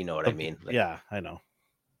 you know what I mean. Yeah, I know.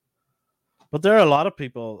 But there are a lot of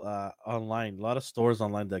people online, a lot of stores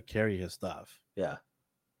online that carry his stuff. Yeah.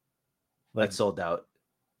 That's sold out.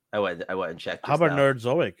 I went and checked. How about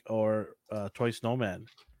Nerdzoic or Toy Snowman?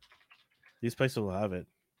 These places will have it.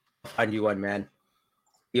 Find you one, man.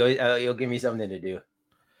 You'll give me something to do.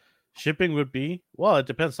 Shipping would be, well, it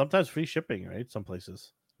depends. Sometimes free shipping, right? Some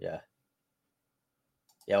places. Yeah.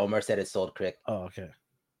 Yeah, Omar said it's sold quick. Oh, okay.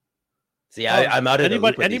 So yeah, I'm out of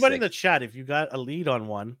anybody in the chat, if you got a lead on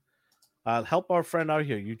one, Help our friend out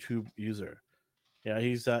here, YouTube user. Yeah,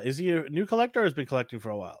 he's is he a new collector or has been collecting for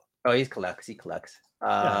a while? Oh, he collects. Yeah, so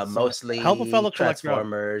help a Mostly fellow collector out.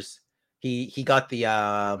 Transformers. He got the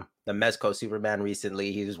Mezco Superman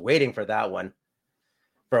recently. He was waiting for that one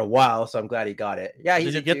for a while, so I'm glad he got it. Yeah,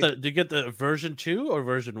 Did you get the version 2 or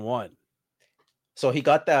version 1? So he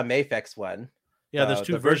got the Mayfix one. Yeah, there's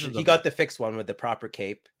two versions. He got the fixed one with the proper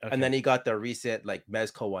cape, Okay. and then he got the recent like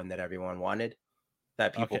Mezco one that everyone wanted,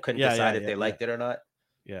 that people couldn't decide if they liked it or not.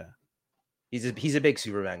 Yeah, he's a big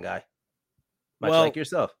Superman guy, much like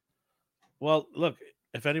yourself. Well, look,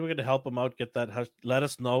 if anyone can help him out, get that, let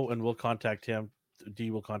us know, and we'll contact him.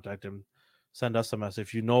 D will contact him. Send us a message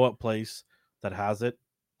if you know what place that has it.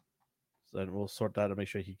 Then we'll sort that and make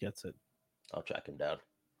sure he gets it. I'll track him down.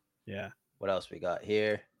 Yeah. What else we got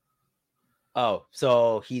here? Oh,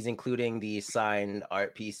 so he's including the signed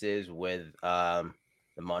art pieces with the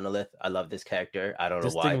Monolith. I love this character. I don't know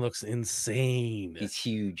why. This thing looks insane. He's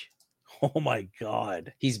huge. Oh my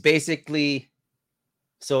god. He's basically,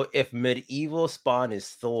 so if medieval Spawn is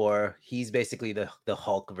Thor, he's basically the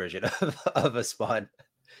Hulk version of a Spawn.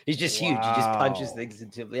 He's just huge. He just punches things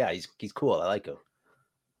into. Yeah, he's cool. I like him.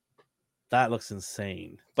 That looks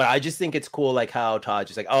insane. But I just think it's cool, like how Todd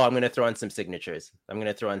just like, oh, I'm gonna throw in some signatures. I'm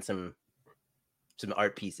gonna throw in some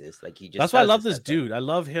art pieces. Like he just. That's why I love this dude. I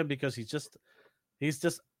love him because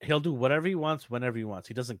he'll do whatever he wants whenever he wants.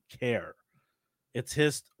 He doesn't care. It's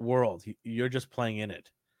his world. You're just playing in it,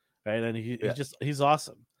 right? And he's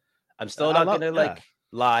awesome. I'm still not gonna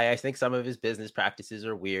lie. I think some of his business practices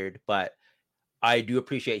are weird, but I do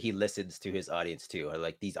appreciate he listens to his audience too.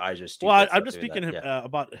 Like these eyes are stupid. Well, I'm just speaking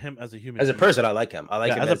about him as a human. As a person, I like him. I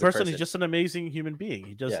like him as a person. He's just an amazing human being.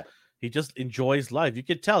 He just enjoys life. You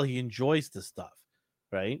could tell he enjoys this stuff,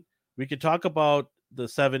 right? We could talk about the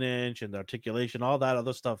 7-inch and the articulation, all that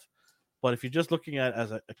other stuff. But if you're just looking at as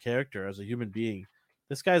a character, as a human being,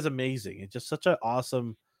 this guy's amazing. He's just such an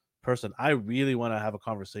awesome person. I really want to have a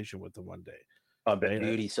conversation with him one day. Oh, right?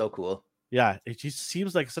 Dude, he's so cool. Yeah, it just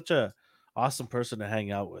seems like such a awesome person to hang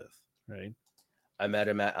out with, right? I met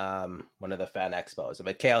him at one of the fan expos. I'm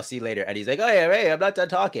like, okay, I'll see you later. And he's like, oh yeah, hey, I'm not done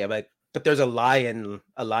talking. I'm like, but there's a line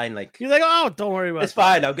like he's like, oh, don't worry about it. It's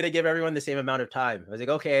fine. I'm gonna give everyone the same amount of time. I was like,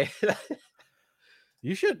 okay.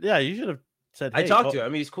 you should have said, hey, I talked to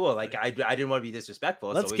him. He's cool. Like I didn't want to be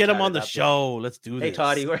disrespectful. Let's get him on the show. Let's do this. Hey,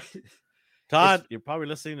 Toddy. Todd, you're probably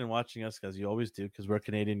listening and watching us because you always do, because we're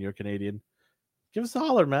Canadian, you're Canadian. Give us a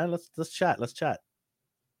holler, man. Let's chat. Let's chat.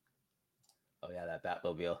 Oh yeah, that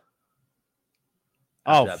Batmobile.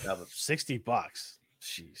 Oh, $60.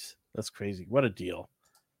 Jeez, that's crazy. What a deal.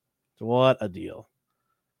 What a deal.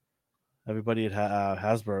 Everybody at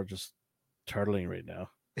Hasbro just turtling right now.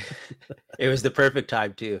 It was the perfect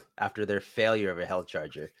time too, after their failure of a Hell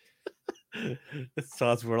Charger. It's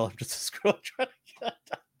Todd's world. I'm just a scroll trying to get.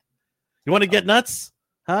 You want to get nuts?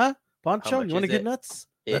 Huh? Poncho, you want to get nuts?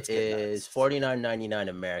 It is $49.99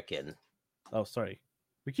 American. Oh, sorry.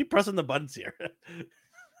 We keep pressing the buttons here.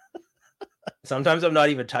 Sometimes I'm not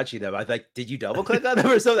even touching them. I'm like, did you double click on them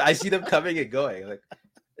or something? I see them coming and going. Like,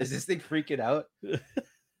 is this thing freaking out?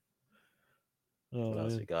 What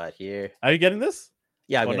else we got here? Are you getting this?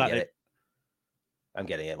 Yeah, I'm gonna get it. I'm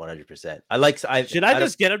getting it 100%. Should I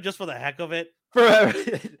just get him just for the heck of it? For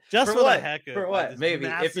the heck of it. For what? Maybe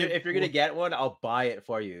if you're gonna get one, I'll buy it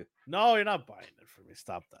for you. No, you're not buying it for me.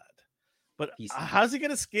 Stop that. But how's he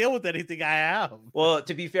gonna scale with anything I have? Well,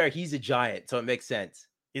 to be fair, he's a giant, so it makes sense.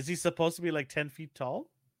 Is he supposed to be like 10 feet tall?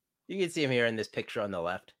 You can see him here in this picture on the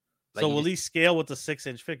left. Like, so will he scale with the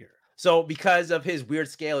 6-inch figure? So because of his weird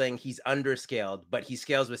scaling, he's underscaled, but he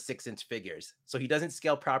scales with 6-inch figures. So he doesn't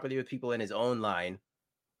scale properly with people in his own line.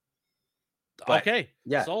 But, okay.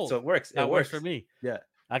 Yeah. Sold. So it works. That works for me. Yeah.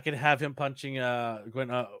 I can have him punching,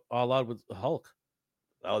 going all out with Hulk.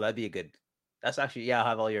 Oh, that'd be a good. That's actually, I'll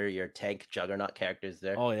have all your tank juggernaut characters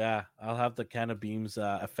there. Oh yeah. I'll have the Can of Beams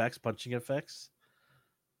effects, punching effects.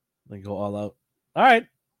 Then go all out. All right.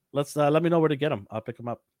 Let's let me know where to get them. I'll pick them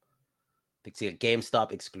up. It's a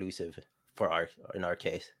GameStop exclusive in our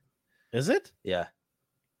case. Is it? Yeah.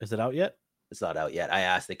 Is it out yet? It's not out yet. I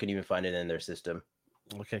asked. They couldn't even find it in their system.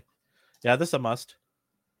 Okay. Yeah, this is a must.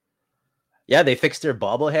 Yeah, they fixed her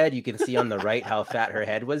bobblehead. You can see on the right how fat her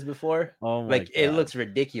head was before. Oh my God. It looks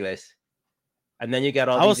ridiculous. And then you got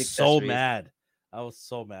all these accessories. I was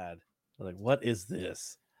so mad. I was like, what is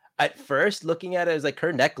this? At first, looking at it, it was like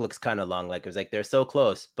her neck looks kind of long. Like it was like they're so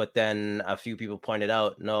close. But then a few people pointed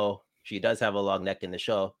out, no, she does have a long neck in the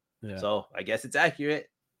show. Yeah. So I guess it's accurate.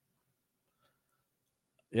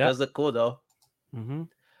 Yeah. It does look cool though. Mm-hmm.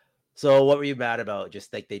 So what were you mad about?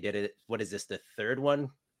 Just like they did it. What is this? The third one?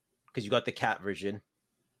 Because you got the cat version.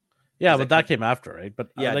 Yeah, Does but that that come? came after, right? But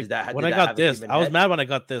Yeah. like when Did I that got have a this, human I was head? mad when I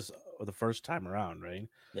got this the first time around, right?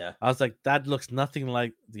 Yeah. I was like, that looks nothing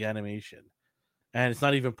like the animation, and it's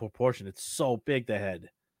not even proportioned. It's so big, the head.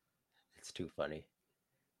 It's too funny.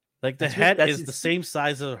 Like the That's really, head that's is the it's, same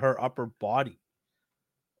size as her upper body.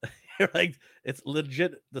 You're like, it's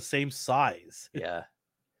legit the same size. yeah.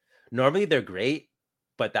 Normally they're great,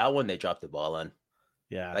 but that one they dropped the ball on.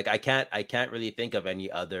 Yeah. Like I can't really think of any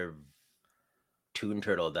other Toon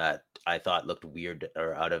Turtle that I thought looked weird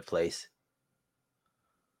or out of place.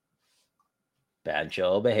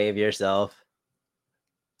 Bancho, behave yourself.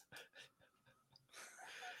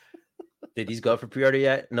 Did these go for pre-order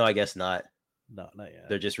yet? No, I guess not. No, not yet.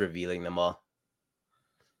 They're just revealing them all.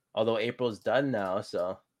 Although April's done now,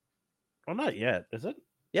 so Well, not yet, is it?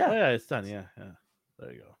 yeah. Oh yeah, it's done. Yeah, yeah.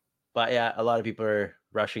 There you go. But yeah, a lot of people are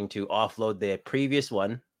rushing to offload the previous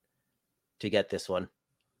one to get this one.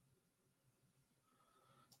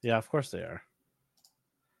 Yeah, of course they are.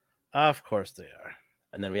 Of course they are.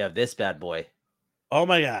 And then we have this bad boy. Oh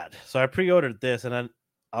my god! So I pre-ordered this, and then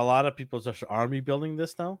a lot of people just army building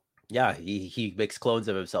this now. Yeah, he makes clones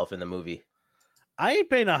of himself in the movie. I ain't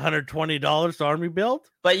paying $120 to army build.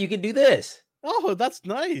 But you can do this. Oh, that's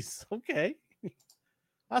nice. Okay.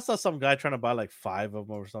 I saw some guy trying to buy like 5 of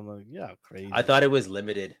them or something. Yeah, crazy. I thought it was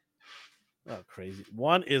limited. Oh, crazy.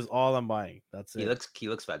 One is all I'm buying. That's it. He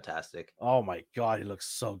looks fantastic. Oh my god, he looks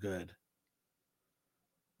so good.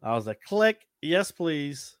 I was like, click, yes,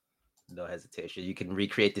 please. No hesitation. You can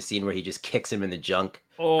recreate the scene where he just kicks him in the junk.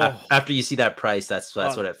 Oh, After you see that price, that's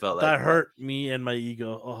what it felt like. That hurt me and my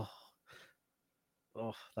ego.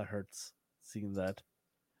 Oh, that hurts seeing that.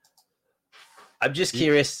 I'm just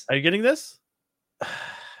curious. Are you getting this?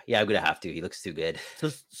 Yeah, I'm gonna have to. He looks too good.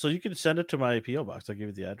 So you can send it to my PO box. I'll give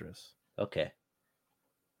you the address. Okay.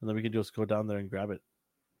 And then we can just go down there and grab it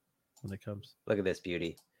when it comes. Look at this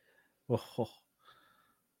beauty. Oh.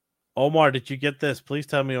 Omar, did you get this? Please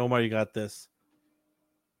tell me, Omar, you got this.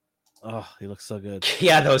 Oh, he looks so good.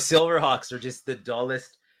 Yeah, those Silverhawks are just the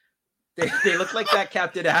dullest. They look like that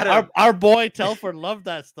Captain Adam. Our boy Telford loved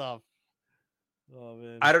that stuff. Oh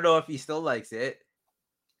man. I don't know if he still likes it.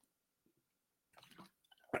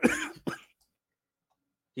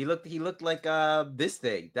 He looked like this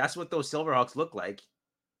thing. That's what those Silverhawks look like.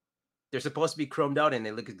 They're supposed to be chromed out and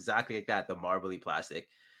they look exactly like that, the marbly plastic.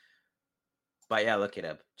 But yeah, look at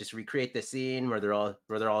him. Just recreate the scene where they're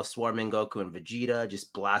all swarming Goku and Vegeta,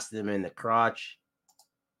 just blasting them in the crotch.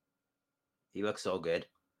 He looks so good.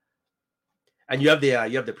 And you have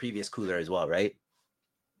the previous cooler as well, right?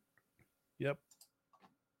 Yep.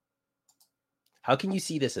 How can you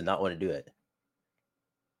see this and not want to do it?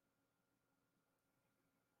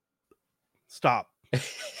 Stop.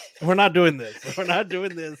 We're not doing this. We're not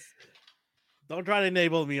doing this. Don't try to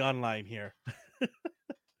enable me online here.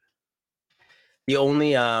 The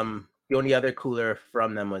only other cooler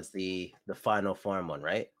from them was the final form one,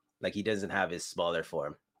 right? Like he doesn't have his smaller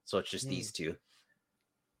form. So it's just these two.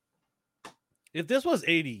 If this was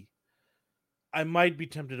 80, I might be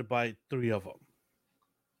tempted to buy 3 of them.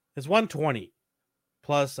 It's 120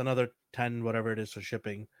 plus another 10, whatever it is for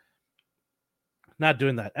shipping. Not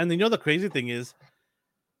doing that. And the crazy thing is,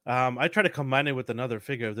 I tried to combine it with another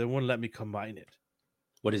figure. They wouldn't let me combine it.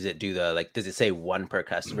 What does it do though? Like, does it say one per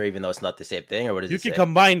customer, even though it's not the same thing, or what does you it say? You can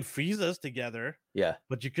combine Friezas together. Yeah,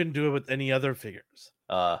 but you couldn't do it with any other figures.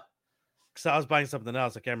 Because I was buying something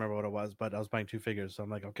else. I can't remember what it was, but I was buying 2 figures. So I'm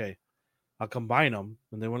like, okay, I'll combine them,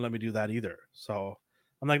 and they wouldn't let me do that either. So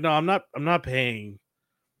I'm like, no, I'm not paying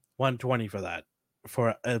 $120 for that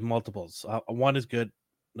for multiples. One is good.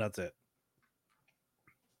 That's it.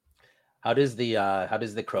 How does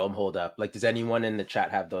the Chrome hold up? Like, does anyone in the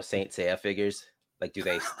chat have those Saint Seiya figures? Like, do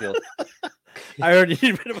they still? I already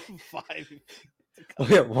need rid of 5.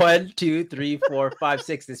 Okay, 1, 2, 3, 4, 5,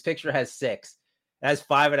 6. This picture has 6. It has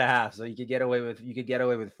 5.5, so you could get away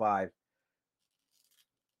with 5.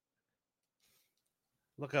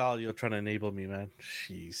 Look at all you're trying to enable me, man.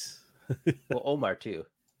 Jeez. Well, Omar too.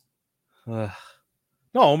 No,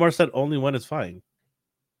 Omar said only one is fine.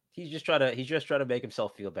 He's just trying to make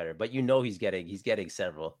himself feel better, but he's getting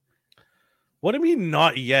several. What do you mean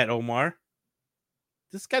not yet, Omar?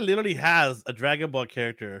 This guy literally has a Dragon Ball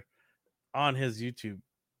character on his YouTube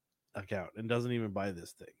account and doesn't even buy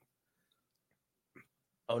this thing.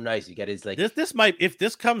 Oh, nice! You get his like this might, if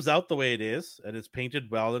this comes out the way it is and it's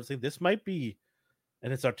painted well, this might be,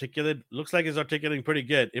 and it's articulate. Looks like it's articulating pretty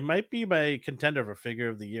good. It might be my contender for figure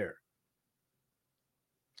of the year.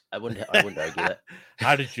 I wouldn't argue that.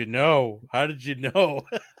 How did you know? How did you know?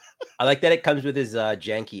 I like that it comes with his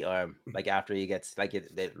janky arm. Like after he gets like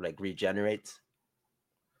it like regenerates.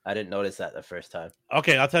 I didn't notice that the first time.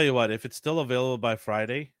 Okay, I'll tell you what. If it's still available by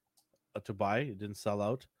Friday to buy, it didn't sell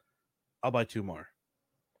out. I'll buy 2 more.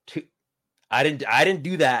 I didn't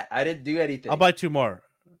do that. I didn't do anything. I'll buy 2 more.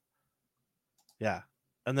 Yeah,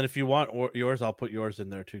 and then if you want yours, I'll put yours in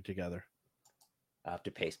there too together. I have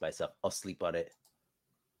to pace myself. I'll sleep on it.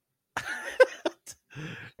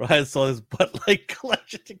 Ryan saw his butt like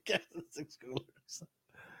collection to get 6 coolers.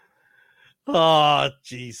 Oh,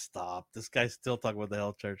 geez, stop. This guy's still talking about the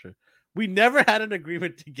health charger. We never had an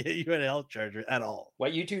agreement to get you an health charger at all.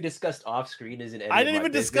 What you two discussed off screen isn't any I didn't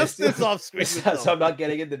even discuss this off screen. So I'm not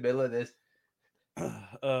getting in the middle of this.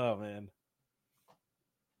 Oh, man.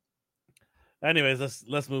 Anyways,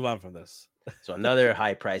 let's move on from this. So another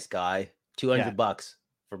high price guy, $200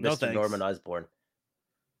 for No Mr. thanks. Norman Osborn.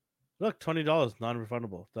 Look, $20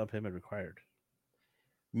 non-refundable, down payment required.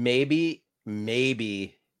 Maybe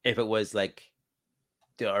if it was like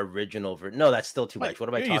the original version. No, that's still too much. What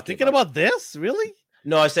am I talking about? You thinking about this? Really?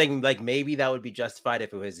 No, I was saying like maybe that would be justified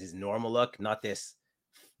if it was his normal look, not this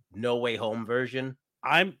No Way Home version.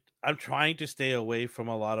 I'm trying to stay away from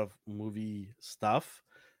a lot of movie stuff.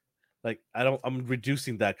 Like I'm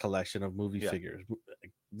reducing that collection of movie figures.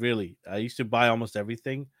 Really, I used to buy almost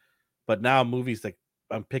everything, but now movies, like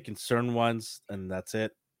I'm picking certain ones and that's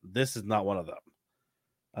it. This is not one of them.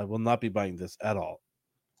 I will not be buying this at all.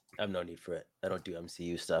 I have no need for it. I don't do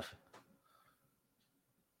MCU stuff.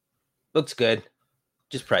 Looks good,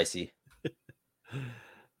 just pricey.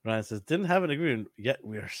 Ryan says, didn't have an agreement yet.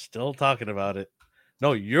 We are still talking about it.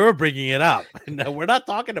 No, you're bringing it up. No, we're not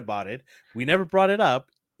talking about it. We never brought it up.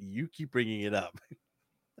 You keep bringing it up.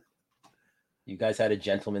 You guys had a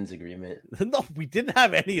gentleman's agreement. No, we didn't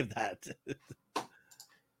have any of that.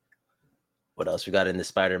 What else we got in the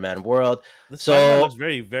Spider-Man world? Spider-Man looks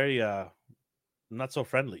very, very not so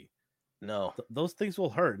friendly. No. Those things will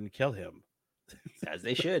hurt and kill him. As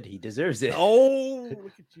they should. He deserves it. Oh,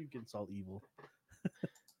 look at you getting all evil.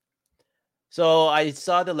 So I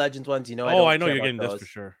saw the Legends ones, I know you're getting this for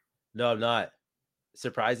sure. No, I'm not.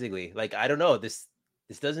 Surprisingly. Like, I don't know. This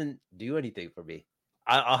doesn't do anything for me.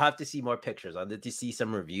 I'll have to see more pictures. I'll need to see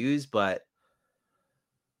some reviews, but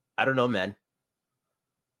I don't know, man.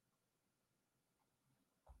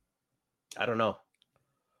 I don't know.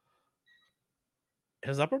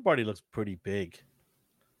 His upper body looks pretty big.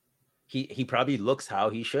 He probably looks how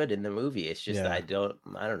he should in the movie. It's just I don't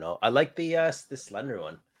know. I like the slender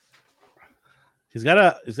one. He's got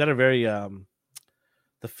a very you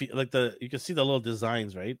can see the little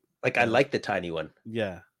designs, right? Like I like the tiny one.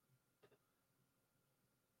 Yeah.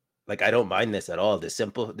 Like I don't mind this at all. The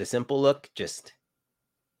simple look, just.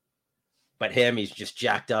 But he's just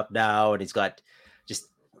jacked up now, and he's got just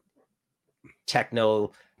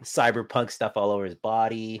techno cyberpunk stuff all over his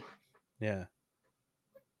body. Yeah.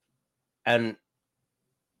 And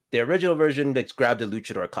the original version that's grabbed a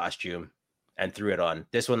luchador costume and threw it on.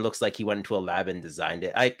 This one looks like he went into a lab and designed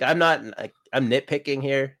it. I'm nitpicking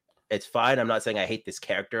here. It's fine. I'm not saying I hate this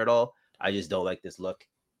character at all. I just don't like this look.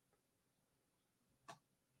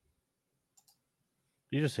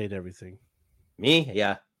 You just hate everything. Me?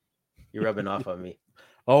 Yeah. You're rubbing off on me.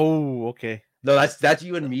 Oh, okay. No, that's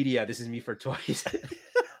you in media. This is me for toys.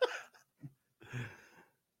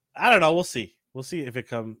 I don't know. We'll see. We'll see if it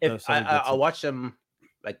comes. I'll watch them.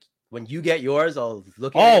 Like when you get yours, I'll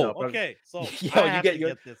look at it. Oh, okay. So when you get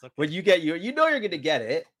yours, when you get your, you're gonna get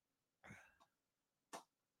it.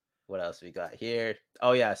 What else we got here?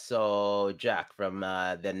 Oh yeah, so Jack from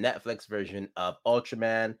the Netflix version of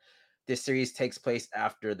Ultraman. This series takes place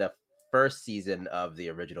after the first season of the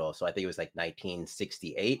original, so I think it was like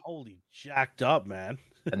 1968. Holy jacked up, man!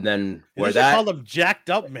 And then where that called him jacked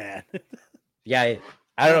up, man. Yeah,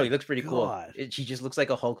 I don't know. He looks pretty cool. He just looks like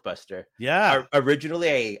a Hulkbuster. Yeah.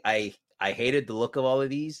 Originally, I hated the look of all of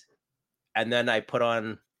these, and then I put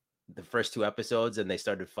on the first 2 episodes, and they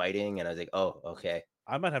started fighting, and I was like, oh, okay.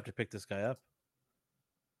 I might have to pick this guy up.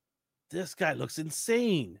 This guy looks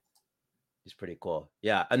insane. He's pretty cool.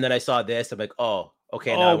 Yeah. And then I saw this. I'm like, oh,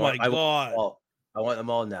 okay. Oh my God. I want them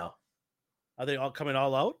all now. Are they all coming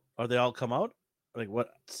all out? Are they all come out? Like what?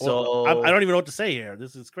 So I don't even know what to say here.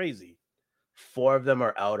 This is crazy. 4 of them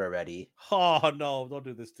are out already. Oh no, don't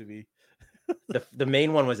do this to me. the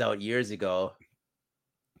main one was out years ago.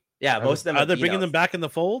 Yeah, most of them are they bringing them back in the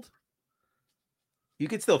fold? You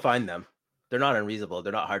could still find them. They're not unreasonable.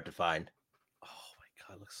 They're not hard to find. Oh my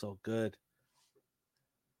God, looks so good.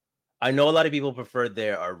 I know a lot of people prefer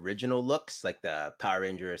their original looks, like the Power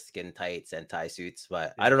Ranger skin tights and tie suits,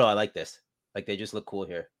 but I don't know. I like this. Like they just look cool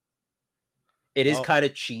here. It is kind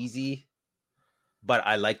of cheesy, but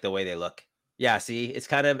I like the way they look. Yeah, see, it's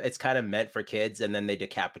kind of meant for kids, and then they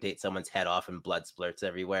decapitate someone's head off and blood splurts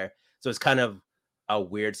everywhere. So it's kind of a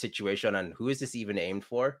weird situation on who is this even aimed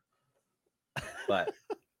for? But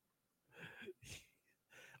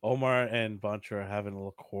Omar and Bancho are having a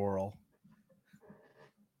little quarrel.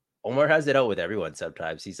 Omar has it out with everyone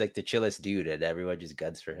sometimes. He's like the chillest dude, and everyone just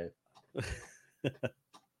guns for him.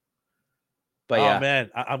 But Oh yeah, man,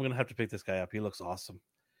 I'm gonna have to pick this guy up. He looks awesome.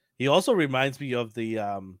 He also reminds me of the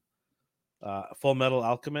Full Metal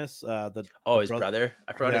Alchemist. his brother.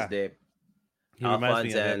 I forgot his Yeah, name. he reminds me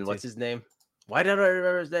Alphonse of him and too. what's his name? Why don't I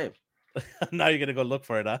remember his name? Now you're gonna go look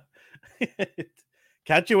for it, huh?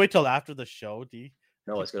 Can't you wait till after the show, D?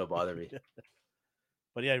 No, it's gonna bother me.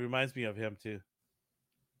 But yeah, it reminds me of him too.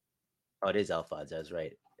 Oh, it is Alphonse. I was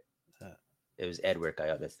right. Yeah. It was Edward. I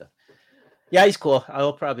got mixed up. Yeah, he's cool.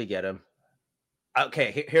 I'll probably get him.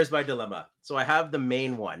 Okay, here's my dilemma. So I have the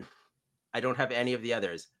main one. I don't have any of the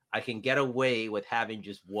others. I can get away with having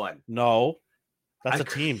just one. No, that's a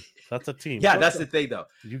team. That's a team. Yeah, that's the thing, though.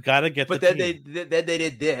 You gotta get. But then team. They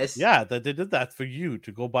did this. Yeah, they did that for you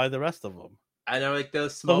to go buy the rest of them. And I'm like the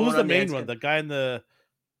small. So who's the main one? The guy in the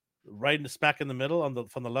right in the smack in the middle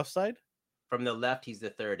from the left side. From the left, he's the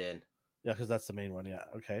third in. Yeah, because that's the main one. Yeah,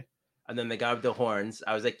 okay. And then the guy with the horns,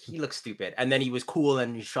 I was like, he looks stupid. And then he was cool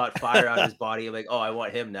and he shot fire out of his body. I'm like, oh, I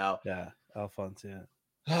want him now. Yeah, Alphonse,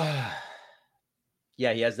 yeah.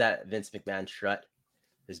 Yeah, he has that Vince McMahon strut.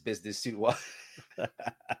 His business suit.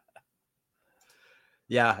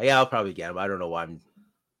 Yeah, I'll probably get him. I don't know why I'm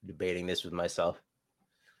debating this with myself.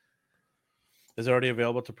 Is it already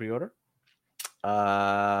available to pre-order?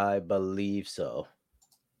 I believe so.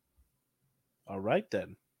 All right,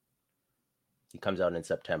 then. He comes out in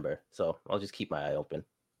September, so I'll just keep my eye open.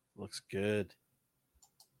 Looks good.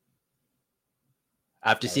 I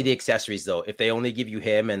have to see the accessories, though. If they only give you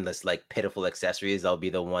him and this like pitiful accessories, that'll be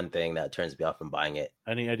the one thing that turns me off from buying it.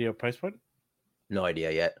 Any idea of price point? No idea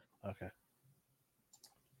yet. Okay.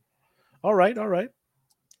 All right.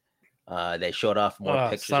 They showed off more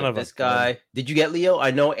pictures of this guy. Gun. Did you get Leo?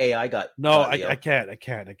 I know AI got. No, I can't. I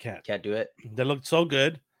can't. Can't do it. They look so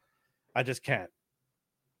good. I just can't.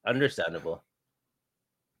 Understandable.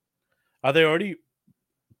 Are they already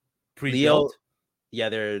pre-built? Leo, yeah,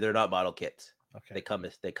 they're not model kits. Okay.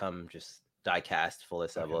 They come just die cast, full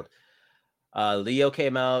assembled. Okay. Leo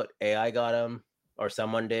came out. AI got him, or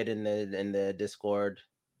someone did in the Discord.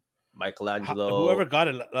 Michelangelo. Whoever got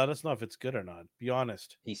it, let us know if it's good or not. Be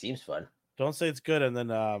honest. He seems fun. Don't say it's good and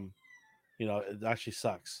then it actually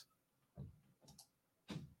sucks.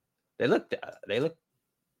 They look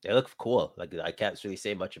cool. Like I can't really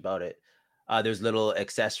say much about it. There's little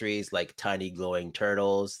accessories like tiny glowing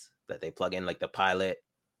turtles that they plug in, like the pilot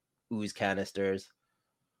ooze canisters.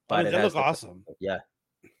 But they look awesome. Yeah.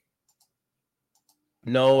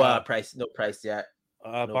 No price yet.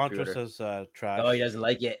 Boncho says trash. Oh, he doesn't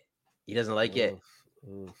like it. He doesn't like it.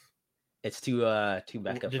 Oof. It's too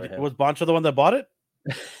back up for him. Was Boncho the one that bought it?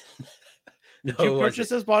 No, Did you purchase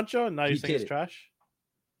this, Boncho, and now you're saying it's trash?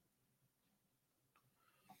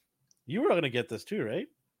 You were going to get this too, right?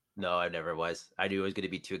 No, I never was. I knew it was going to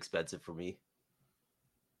be too expensive for me.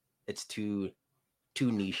 It's too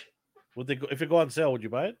niche. Would they go if it go on sale? Would you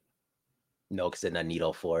buy it? No, because then I need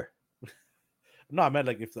all four. No, I meant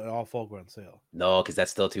like if all four go on sale. No, because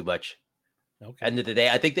that's still too much. Okay. End of the day,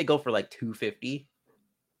 I think they go for like $250.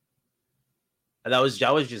 And that was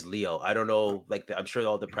just Leo. I don't know. Like I'm sure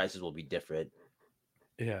all the prices will be different.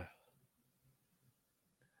 Yeah.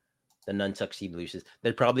 The nunchuck seem loose.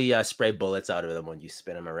 They'd probably spray bullets out of them when you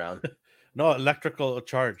spin them around. No, electrical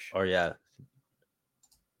charge. Or yeah.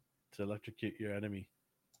 To electrocute your enemy.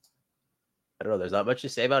 I don't know. There's not much to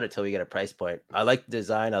say about it until we get a price point. I like the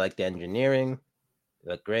design. I like the engineering.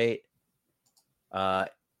 They look great.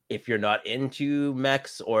 If you're not into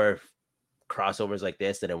mechs or crossovers like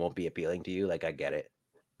this, then it won't be appealing to you. Like I get it.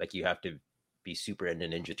 Like you have to be super into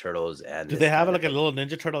Ninja Turtles. And do they have like a little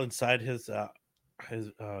Ninja Turtle inside his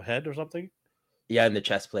head or something? Yeah, in the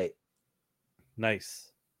chest plate.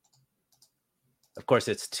 Nice. Of course,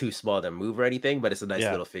 it's too small to move or anything, but it's a nice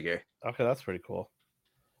little figure. Okay, that's pretty cool.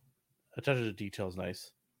 Attention to detail is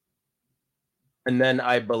nice. And then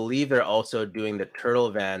I believe they're also doing the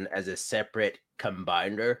turtle van as a separate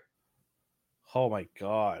combiner. Oh my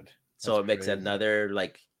god. So it makes another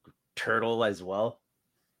like turtle as well.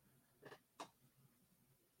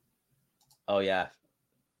 Oh yeah.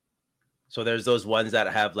 So there's those ones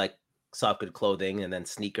that have like soft good clothing and then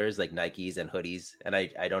sneakers like Nikes and hoodies. And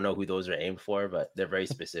I don't know who those are aimed for, but they're very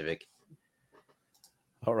specific.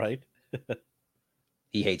 All right.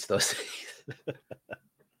 He hates those things.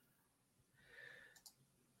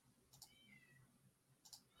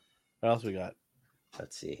 What else we got?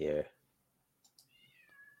 Let's see here.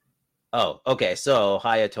 Oh, okay. So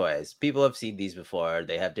Haya toys. People have seen these before.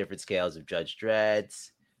 They have different scales of Judge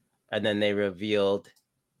Dredd's, and then they revealed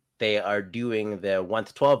they are doing the 1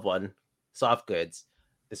 to 12 one, soft goods.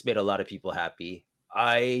 This made a lot of people happy.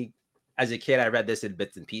 As a kid, I read this in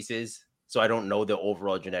bits and pieces, so I don't know the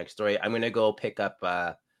overall generic story. I'm gonna go pick up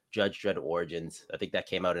Judge Dredd Origins. I think that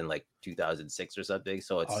came out in like 2006 or something.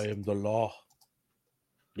 So I am the law.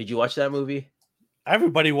 Did you watch that movie?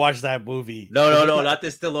 Everybody watched that movie. No, not the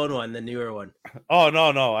Stallone one, the newer one. Oh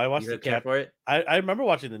no, I watched You care for it. I remember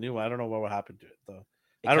watching the new one. I don't know what happened to it though.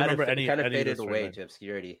 I don't remember any. It kind of any faded away to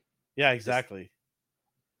obscurity. Yeah, exactly.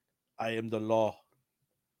 I am the law.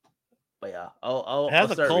 But yeah, I'll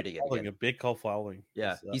start cult reading it again. A big cult following.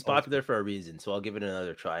 Yeah, he's popular for a reason, so I'll give it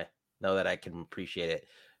another try. Now that I can appreciate it,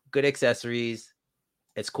 good accessories.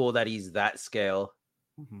 It's cool that he's that scale.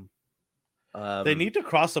 Mm-hmm. They need to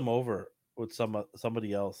cross him over with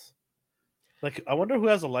somebody else. Like, I wonder who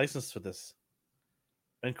has a license for this,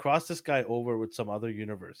 and cross this guy over with some other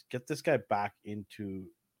universe. Get this guy back into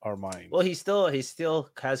our mind. Well, he still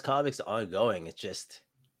has comics ongoing. It's just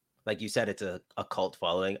like you said, it's a cult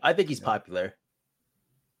following. I think he's popular,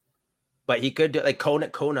 but he could do like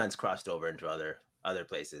Conan's crossed over into other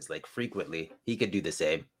places like frequently. He could do the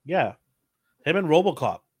same. Yeah, him and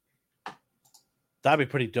RoboCop. That'd be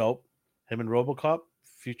pretty dope. Him and RoboCop,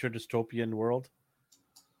 future dystopian world.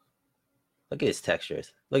 Look at his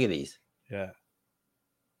textures. Look at these. Yeah.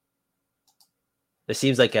 This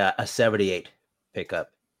seems like a 78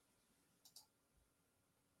 pickup.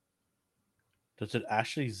 Does it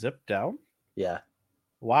actually zip down? Yeah.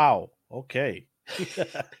 Wow. Okay.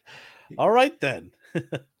 All right then.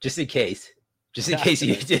 Just in case. Just in case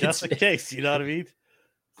you did. Just in case, you know what I mean?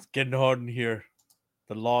 It's getting hard in here.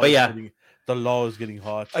 The law is getting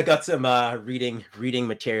hot. I got some reading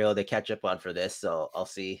material to catch up on for this, so I'll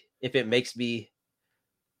see if it makes me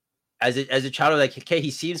as a child like, okay,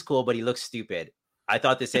 he seems cool, but he looks stupid. I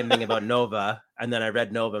thought the same thing about Nova, and then I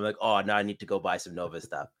read Nova. I'm like, oh, now I need to go buy some Nova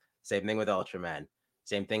stuff. Same thing with Ultraman.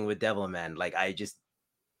 Same thing with Devilman. Like, I just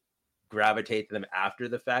gravitate to them after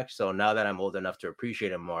the fact. So now that I'm old enough to appreciate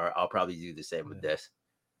them more, I'll probably do the same with this.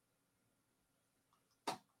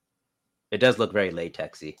 It does look very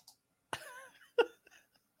latexy.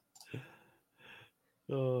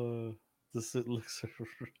 Oh, this it looks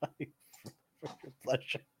right for your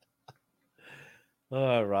pleasure.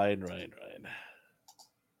 Oh, Ryan.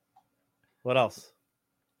 What else?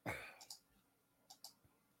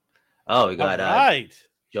 Oh, we got right.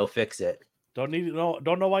 Joe Fix-It. Don't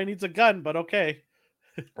know why he needs a gun, but okay.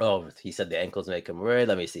 Oh, he said the ankles make him worried.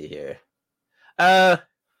 Let me see here.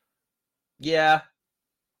 Yeah.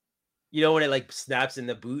 You know when it like snaps in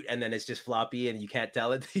the boot and then it's just floppy and you can't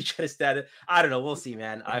tell it? You try to stand it. I don't know. We'll see,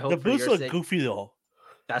 man. I hope the boots look goofy though.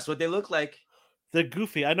 That's what they look like. They're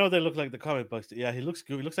goofy. I know they look like the comic books. Yeah, he looks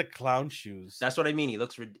goofy. He looks like clown shoes. That's what I mean. He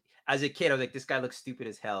looks as a kid, I was like, this guy looks stupid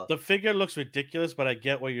as hell. The figure looks ridiculous, but I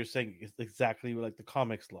get what you're saying. It's exactly like the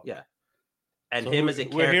comics look. Yeah. And so him as a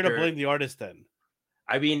character. We're here to blame the artist then.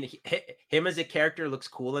 I mean, him as a character looks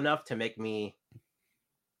cool enough to make me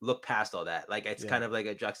look past all that. Like, it's kind of like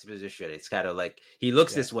a juxtaposition. It's kind of like he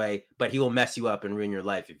looks this way, but he will mess you up and ruin your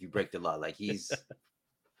life if you break the law. Like, he's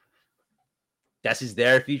that's his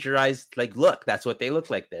their futurized like look. That's what they look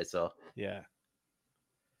like there. So yeah.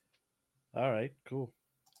 All right, cool.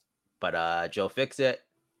 But Joe Fix-It.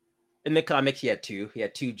 In the comics, he had two. He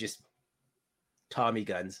had two just Tommy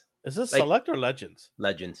guns. Is this like, Select or Legends?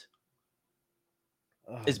 Legends.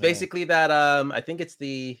 Oh, it's basically that. I think it's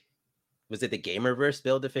was it the Gamerverse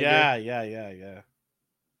build a figure? Yeah.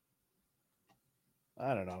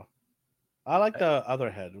 I don't know. I like the other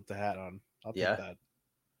head with the hat on. I'll take that.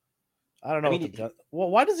 I don't know. Gun. Well,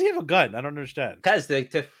 why does he have a gun? I don't understand. Because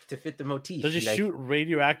to fit the motif. Does he shoot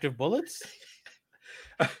radioactive bullets?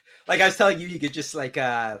 Like I was telling you, you could just like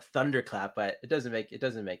thunderclap, but it doesn't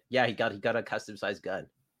make. Yeah, he got a custom sized gun.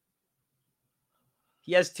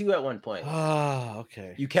 He has two at one point. Ah,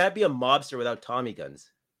 okay. You can't be a mobster without Tommy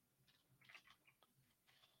guns.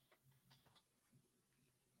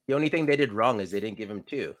 The only thing they did wrong is they didn't give him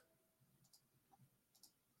two.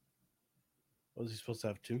 Was he supposed to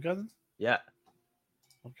have two guns? Yeah.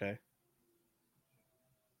 Okay.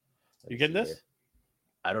 You getting this? Here.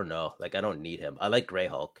 I don't know. Like, I don't need him. I like Grey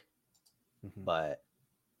Hulk. Mm-hmm. But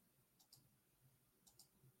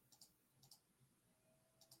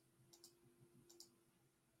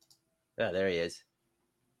yeah, there he is.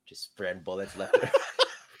 Just spraying bullets left.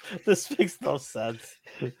 This makes no sense.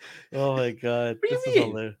 Oh my god. What do you mean?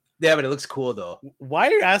 Hilarious. Yeah, but it looks cool though. Why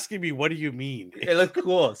are you asking me what do you mean? It looks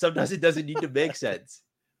cool. Sometimes it doesn't need to make sense.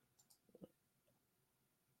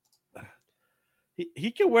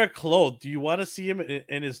 He can wear clothes. Do you want to see him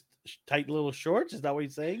in his tight little shorts? Is that what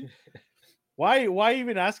he's saying? Why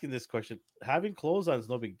even asking this question? Having clothes on is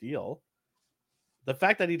no big deal. The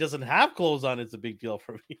fact that he doesn't have clothes on is a big deal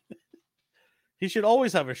for me. He should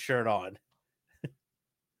always have a shirt on.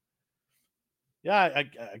 Yeah,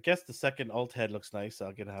 I guess the second alt head looks nice.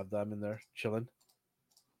 I'm gonna have them in there chilling.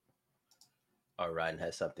 Oh, Ryan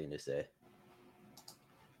has something to say.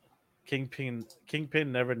 Kingpin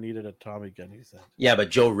never needed a Tommy gun, he said. Yeah, but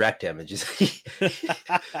Joe wrecked him. It just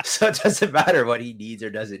so it doesn't matter what he needs or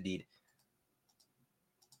doesn't need.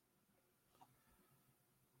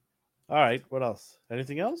 All right, what else?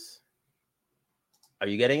 Anything else? Are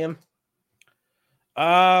you getting him?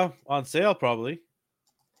 On sale probably.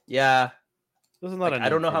 Yeah. This is not. I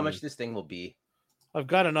don't know how much this thing will be. I've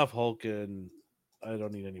got enough Hulk, and I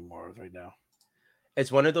don't need any more right now.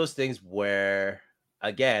 It's one of those things where,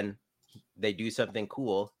 again, they do something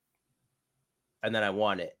cool, and then I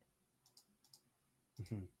want it.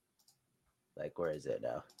 Mm-hmm. Like, where is it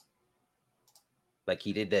now? Like,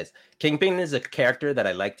 he did this. Kingpin is a character that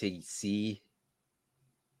I like to see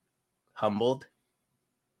humbled.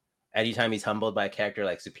 Anytime he's humbled by a character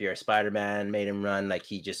like Superior Spider-Man made him run, like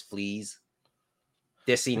he just flees.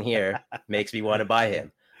 This scene here makes me want to buy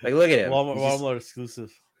him. Like, look at him. Walmart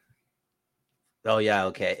exclusive. Oh, yeah,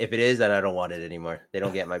 okay. If it is, then I don't want it anymore. They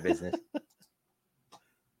don't get my business.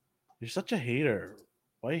 You're such a hater.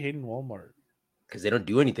 Why are you hating Walmart? Because they don't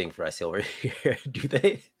do anything for us over here, do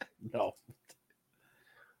they? No.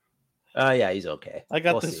 Yeah, he's okay. I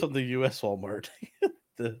got this from the U.S. Walmart.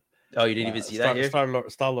 Oh, you didn't even see that here?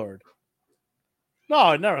 Star-Lord. No,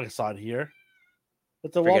 I never saw it here.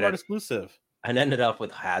 It's a Walmart exclusive. I ended up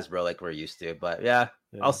with Hasbro like we're used to, but yeah,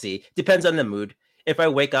 I'll see. Depends on the mood. If I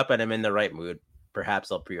wake up and I'm in the right mood,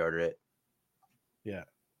 perhaps I'll pre-order it. Yeah.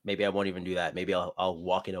 Maybe I won't even do that. Maybe I'll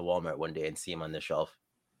walk into Walmart one day and see him on the shelf.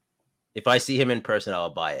 If I see him in person,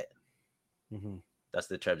 I'll buy it. Mm-hmm. That's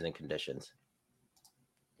the terms and conditions.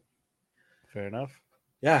 Fair enough.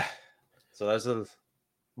 Yeah. So there's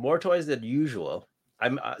more toys than usual.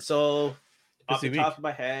 I'm so off the top of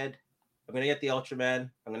my head, I'm gonna get the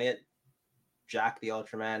Ultraman. I'm gonna get Jack the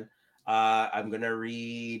Ultraman. I'm gonna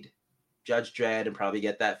read Judge Dredd and probably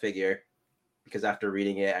get that figure because after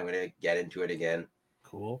reading it, I'm gonna get into it again.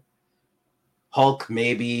 Cool. Hulk,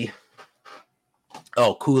 maybe.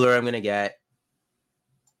 Oh, Cooler, I'm gonna get.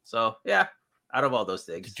 So yeah, out of all those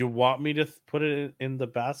things. Did you want me to put it in the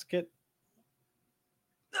basket?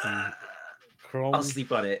 Chrome. I'll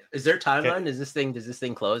sleep on it. Is there a timeline? Okay. Does this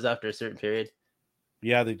thing close after a certain period?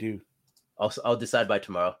 Yeah, they do. I'll decide by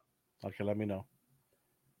tomorrow. Okay, let me know.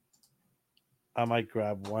 I might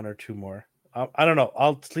grab one or two more. I don't know.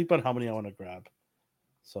 I'll sleep on how many I want to grab.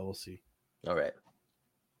 So we'll see. All right.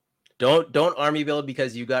 Don't army build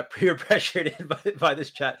because you got peer pressured in by this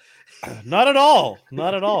chat. Not at all.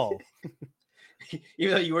 Not at all.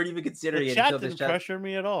 Even though you weren't even considering the it. Chat didn't pressure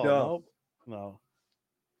me at all. No. Nope.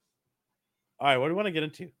 All right, what do you want to get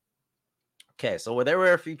into? Okay, so there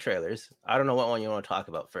were a few trailers. I don't know what one you want to talk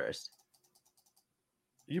about first.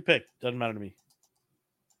 You pick. Doesn't matter to me.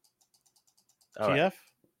 All TF? Right.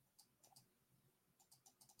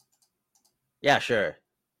 Yeah, sure.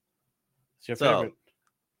 It's your favorite.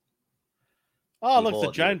 Oh, look, it's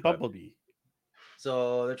a giant bumblebee.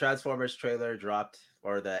 So the Transformers trailer dropped,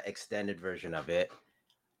 or the extended version of it.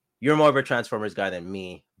 You're more of a Transformers guy than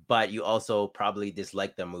me, but you also probably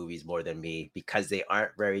dislike the movies more than me because they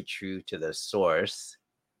aren't very true to the source.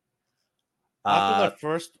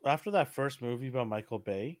 After that first movie by Michael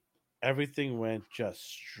Bay, everything went just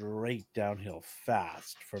straight downhill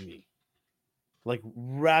fast for me. Like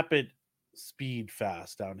rapid speed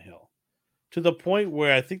fast downhill. To the point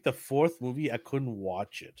where I think the fourth movie, I couldn't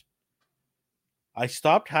watch it. I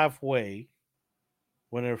stopped halfway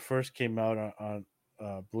when it first came out on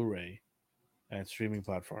Blu-ray and streaming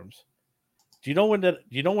platforms. Do you know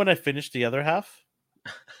when I finished the other half?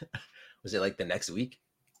 Was it like the next week?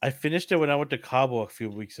 I finished it when I went to Cabo a few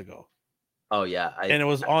weeks ago. Oh yeah, and it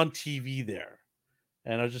was on TV there,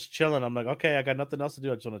 and I was just chilling. I'm like, okay, I got nothing else to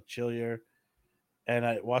do. I just want to chill here, and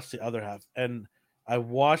I watched the other half, and I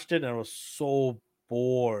watched it, and I was so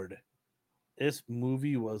bored. This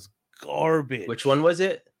movie was garbage. Which one was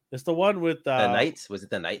it? It's the one with the Knights. Was it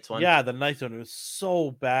the Knights one? Yeah, the Knights one. It was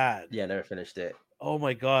so bad. Yeah, I never finished it. Oh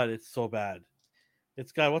my god, it's so bad.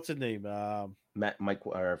 It's got what's his name? Mark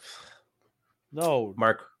Wahlberg.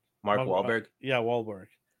 Yeah, Wahlberg.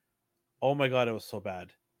 Oh my god, it was so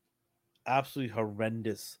bad. Absolutely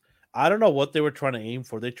horrendous. I don't know what they were trying to aim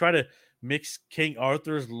for. They try to mix King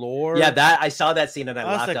Arthur's lore. Yeah, that I saw that scene and I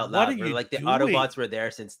laughed was like, out what are loud. Where you like the doing? Autobots were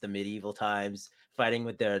there since the medieval times, fighting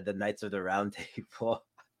with the Knights of the Round Table.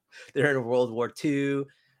 They're in World War II.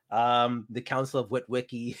 The Council of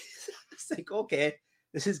Witwicky. It's like, okay,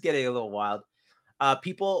 this is getting a little wild.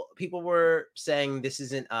 People were saying this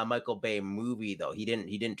isn't a Michael Bay movie though. He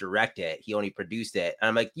didn't direct it. He only produced it. And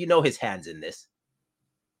I'm like, his hands in this.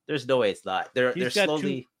 There's no way it's not. They're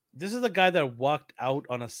slowly. This is the guy that walked out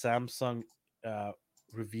on a Samsung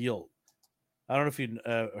reveal. I don't know if you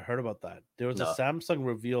heard about that. There was a Samsung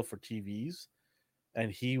reveal for TVs,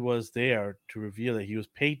 and he was there to reveal it. He was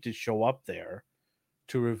paid to show up there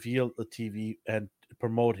to reveal the TV and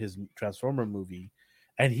promote his Transformer movie,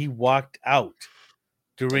 and he walked out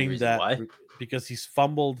during that because he's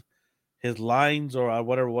fumbled his lines or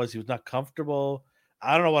whatever it was. He was not comfortable.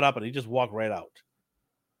 I don't know what happened. He just walked right out.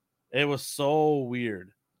 It was so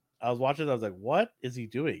weird. I was watching it. I was like, what is he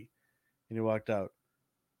doing? And he walked out.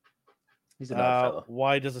 He's an odd fellow.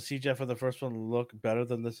 Why does the CGI for the first one look better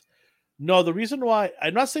than this? No, the reason why,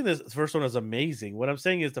 I'm not saying this first one is amazing. What I'm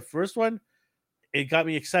saying is the first one, it got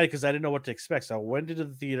me excited because I didn't know what to expect. So I went into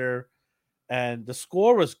the theater and the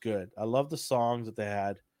score was good. I love the songs that they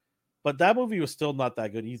had. But that movie was still not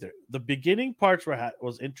that good either. The beginning parts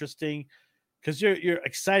was interesting because you're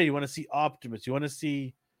excited. You want to see Optimus. You want to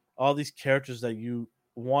see all these characters that you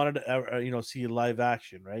wanted to see live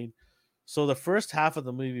action, right? So the first half of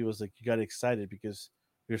the movie was like you got excited because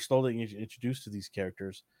you're slowly introduced to these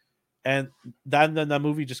characters, and then that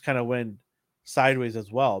movie just kind of went sideways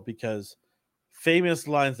as well because famous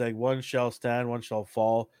lines like "one shall stand, one shall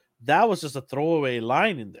fall," that was just a throwaway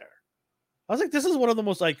line in there. I was like, this is one of the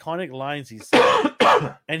most iconic lines he said,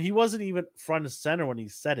 and he wasn't even front and center when he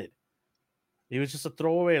said it. It was just a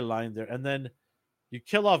throwaway line there, and then you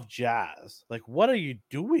kill off Jazz. Like, what are you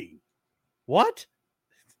doing? What?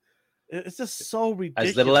 It's just so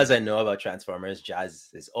ridiculous. As little as I know about Transformers, Jazz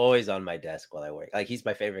is always on my desk while I work. Like, he's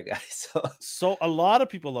my favorite guy. So a lot of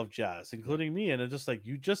people love Jazz, including me. And it's just like,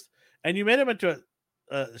 and you made him into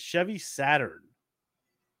a Chevy Saturn,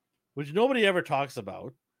 which nobody ever talks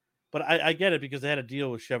about. But I get it because they had a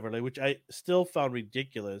deal with Chevrolet, which I still found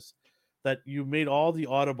ridiculous that you made all the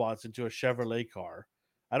Autobots into a Chevrolet car.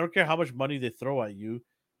 I don't care how much money they throw at you.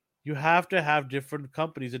 You have to have different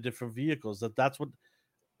companies and different vehicles. That's what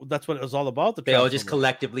it was all about. They all just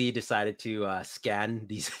collectively decided to scan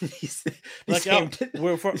these like,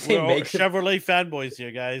 we're Chevrolet fanboys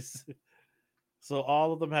here, guys. So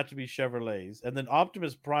all of them had to be Chevrolets. And then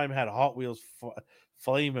Optimus Prime had Hot Wheels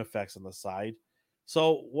flame effects on the side.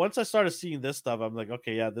 So once I started seeing this stuff, I'm like,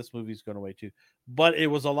 okay, yeah, this movie's going away too. But it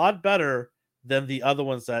was a lot better than the other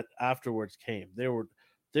ones that afterwards came. They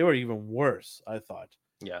were even worse, I thought.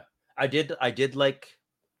 Yeah. I did like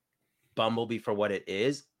Bumblebee for what it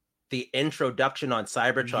is. The introduction on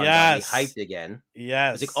Cybertron got me hyped again.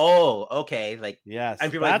 Yes. It's like, oh, okay. Like, yes. And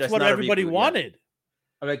people that's what everybody wanted.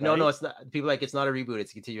 I'm like, no, it's not. People like, it's not a reboot.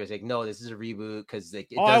 It's continuous. Like, no, this is a reboot because like,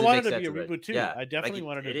 I wanted it to be a reboot too. Yeah, I definitely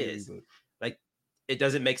wanted it to be a reboot. Like, it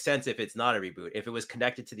doesn't make sense if it's not a reboot. If it was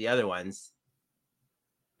connected to the other ones,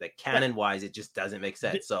 like canon-wise, it just doesn't make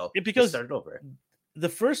sense. So because started over. The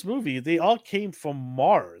first movie, they all came from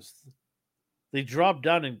Mars. They dropped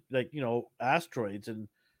down in asteroids and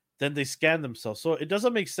then they scanned themselves. So it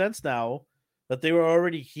doesn't make sense now that they were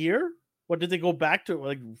already here. What did they go back to?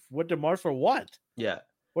 Like, what to Mars for? What? Yeah.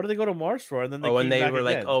 What did they go to Mars for? And then when they were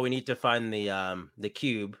like, "Oh, we need to find the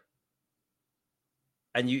cube,"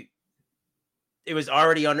 and it was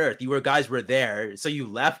already on Earth. Guys were there, so you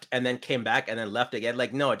left and then came back and then left again.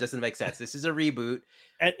 Like, no, it doesn't make sense. This is a reboot.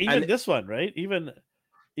 And even this one, right? Even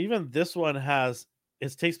this one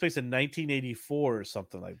takes place in 1984 or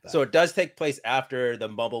something like that. So it does take place after the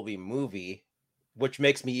Bumblebee movie, which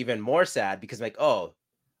makes me even more sad because like, oh,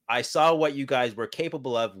 I saw what you guys were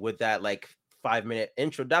capable of with that like 5-minute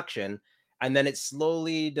introduction, and then it's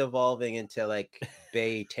slowly devolving into like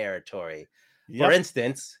Bay territory. Yep. For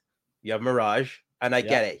instance, you have Mirage, and I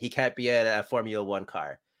get it. He can't be a Formula One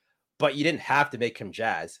car, but you didn't have to make him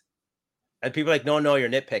Jazz. And people are like, no, you're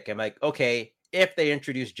nitpicking. I'm like, okay, if they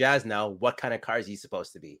introduce Jazz now, what kind of car is he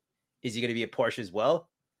supposed to be? Is he going to be a Porsche as well?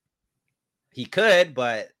 He could,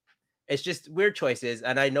 but it's just weird choices.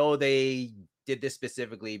 And I know they did this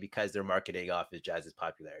specifically because they're marketing off of Jazz's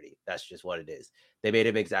popularity. That's just what it is. They made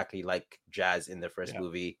him exactly like Jazz in the first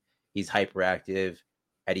movie. He's hyperactive,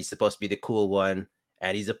 and he's supposed to be the cool one,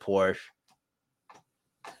 and he's a Porsche.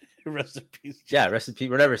 Rest in peace. Yeah, rest in peace.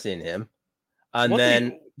 We're never seeing him. And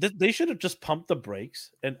then they should have just pumped the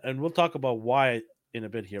brakes, and we'll talk about why in a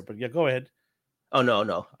bit here. But yeah, go ahead. Oh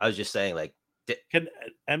no, I was just saying, like, Can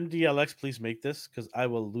MDLX please make this? Because I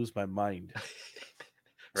will lose my mind.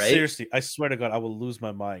 Right? Seriously, I swear to God, I will lose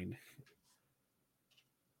my mind.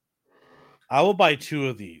 I will buy 2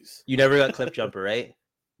 of these. You never got Cliff Jumper, right?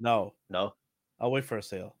 No, No? I'll wait for a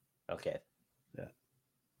sale. Okay. Yeah.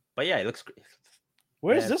 But yeah, it looks great.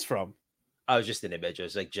 Where is Man, this from? I was just an image. It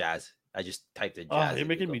was like jazz. I just typed in Oh, jazz you're in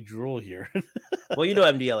making Google. me drool here. Well, you know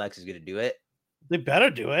MDLX is going to do it. They better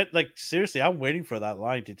do it. Like, seriously, I'm waiting for that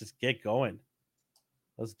line to just get going.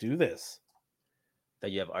 Let's do this.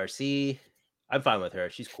 Then you have RC. I'm fine with her.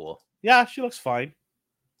 She's cool. Yeah, she looks fine.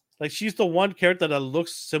 Like, she's the one character that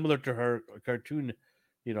looks similar to her cartoon,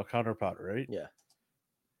 counterpart, right? Yeah.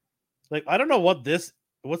 Like, I don't know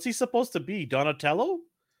what's he supposed to be? Donatello?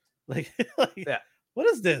 Like, Yeah. what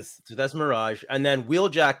is this? So that's Mirage. And then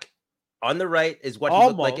Wheeljack on the right is what he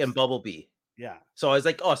looked like in Almost. Bumblebee. Yeah. So I was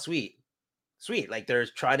like, oh, sweet. Sweet. Like they're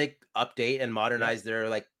trying to update and modernize their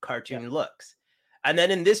like cartoon looks. And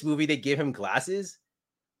then in this movie, they give him glasses.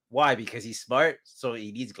 Why? Because he's smart, so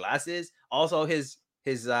he needs glasses. Also, his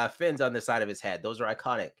fins on the side of his head. Those are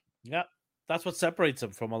iconic. Yeah. That's what separates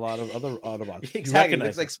him from a lot of other Autobots. Exactly.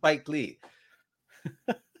 Looks like Spike Lee.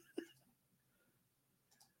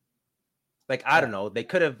 Like, I don't know. They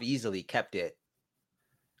could have easily kept it.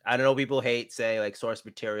 I don't know. People hate say like source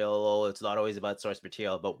material. Oh, it's not always about source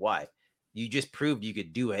material, but why? You just proved you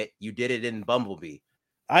could do it. You did it in Bumblebee.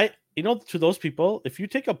 To those people, if you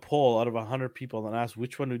take a poll out of 100 people and ask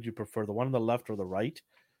which one would you prefer, the one on the left or the right,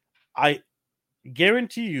 I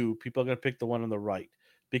guarantee you people are going to pick the one on the right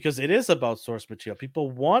because it is about source material.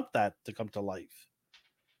 People want that to come to life.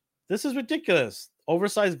 This is ridiculous.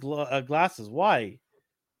 Oversized glasses. Why?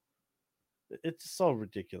 It's so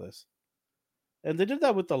ridiculous. And they did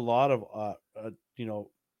that with a lot of,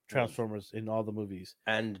 Transformers in all the movies.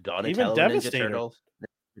 And Donatello, even Devastator. Ninja Turtles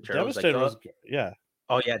Devastator like, was, yeah.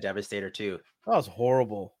 Oh yeah, Devastator too. That was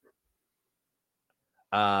horrible.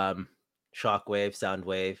 Shockwave,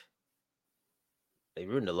 Soundwave. They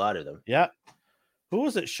ruined a lot of them. Yeah. Who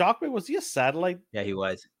was it? Shockwave? Was he a satellite? Yeah, he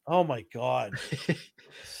was. Oh my God.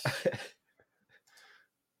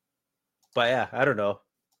 But yeah, I don't know.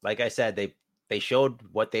 Like I said, they showed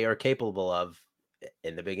what they are capable of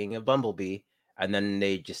in the beginning of Bumblebee, and then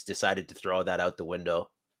they just decided to throw that out the window.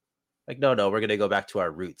 Like, no, we're gonna go back to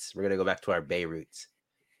our roots. We're gonna go back to our Bay roots.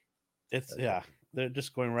 They're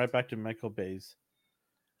just going right back to Michael Bay's.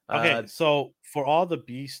 Okay, so for all the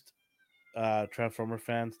Beast Transformer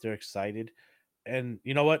fans, they're excited. And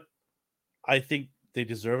you know what? I think they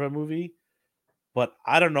deserve a movie, but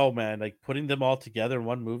I don't know, man. Like putting them all together in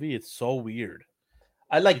one movie, it's so weird.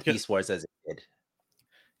 I liked Beast Wars as a kid.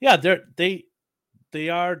 Yeah, they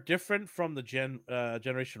are different from the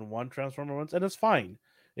Generation 1 Transformer ones, and it's fine.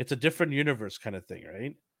 It's a different universe kind of thing,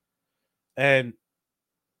 right? And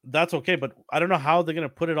that's okay, but I don't know how they're going to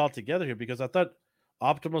put it all together here because I thought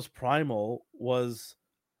Optimus Primal was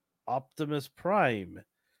Optimus Prime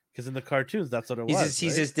because in the cartoons that's what it was.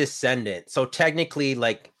 He's his descendant. So technically,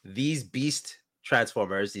 like these Beast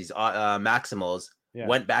Transformers, these Maximals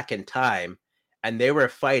went back in time, and they were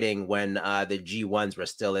fighting when the G1s were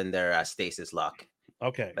still in their stasis lock.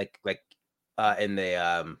 Okay, like in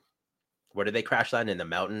the where did they crash land? In the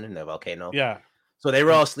mountain, in the volcano. Yeah. So they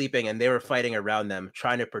were all sleeping and they were fighting around them,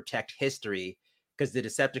 trying to protect history because the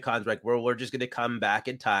Decepticons were like, we're just going to come back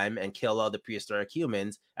in time and kill all the prehistoric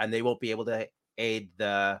humans, and they won't be able to aid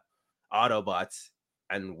the Autobots,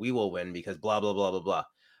 and we will win because blah, blah, blah, blah, blah.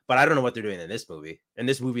 But I don't know what they're doing in this movie. In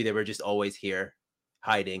this movie, they were just always here,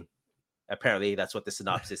 hiding. Apparently, that's what the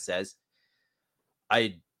synopsis says.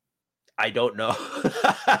 I don't know.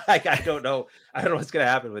 I don't know. I don't know what's going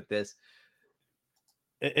to happen with this.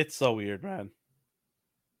 It's so weird, man.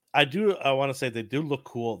 I want to say they do look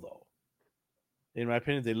cool, though. In my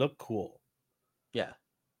opinion, they look cool. Yeah.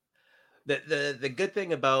 The good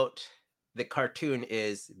thing about the cartoon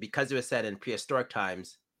is because it was set in prehistoric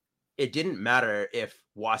times, it didn't matter if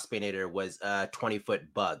Waspinator was a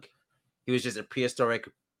 20-foot bug. He was just a prehistoric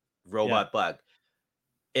robot bug.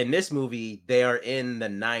 In this movie, they are in the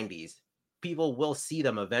 90s. People will see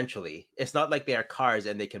them eventually. It's not like they are cars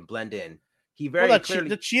and they can blend in. He very clearly...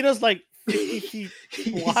 the cheetah's like 50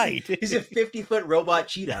 feet wide. He's a 50-foot robot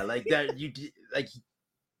cheetah. Like that,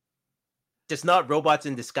 it's not robots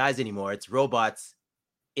in disguise anymore. It's robots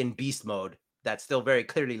in beast mode that still very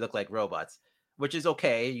clearly look like robots, which is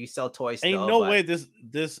okay. You sell toys still. Ain't no way this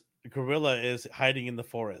gorilla is hiding in the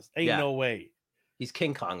forest. Ain't no way. He's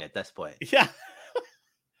King Kong at this point. Yeah.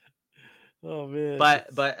 Oh man. But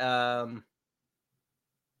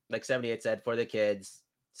like 78 said, for the kids,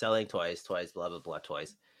 selling toys, blah blah blah,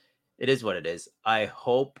 toys. It is what it is. I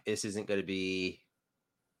hope this isn't going to be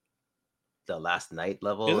the last night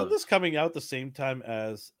level. Isn't this coming out the same time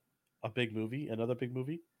as another big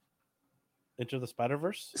movie? Into the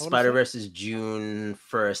Spider-Verse? Spider-Verse is June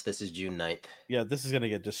 1st. This is June 9th. Yeah, this is gonna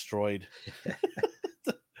get destroyed.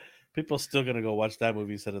 People are still gonna go watch that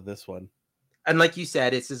movie instead of this one. And like you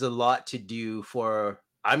said, this is a lot to do for.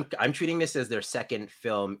 I'm treating this as their second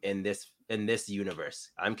film in this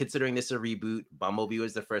universe. I'm considering this a reboot. Bumblebee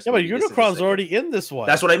was the first. Yeah, but Unicron's already in this one.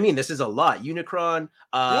 That's what I mean. This is a lot. Unicron,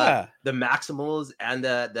 the Maximals, and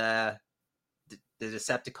the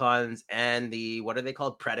Decepticons, and the what are they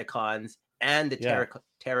called? Predacons, and the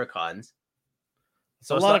Terracons.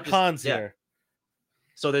 So a lot of cons here.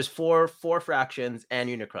 So there's four fractions and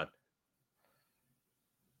Unicron.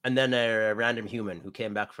 And then a random human who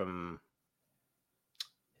came back from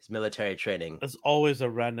his military training. There's always a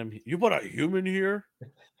random. You put a human here?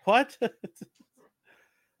 What?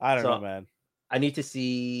 I don't know, man. I need to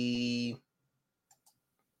see.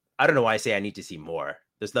 I don't know why I say I need to see more.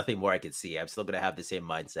 There's nothing more I can see. I'm still going to have the same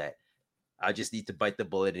mindset. I just need to bite the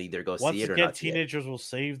bullet and either go see it or not. Once again, teenagers will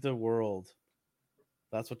save the world.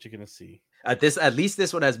 That's what you're going to see. At least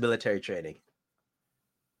this one has military training.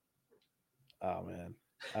 Oh, man.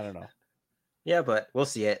 I don't know. Yeah, but we'll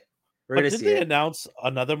see it. We're going to see it. Did they announce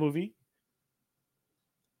another movie?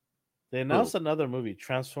 They announced another movie,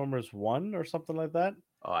 Transformers 1 or something like that.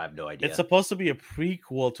 Oh, I have no idea. It's supposed to be a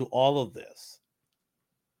prequel to all of this.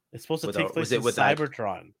 It's supposed to take place in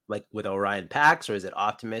Cybertron. Like with Orion Pax, or is it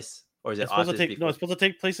Optimus? Or is it Optimus? It's supposed to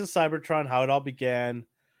take place in Cybertron, how it all began.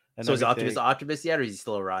 And so is Optimus yet, or is he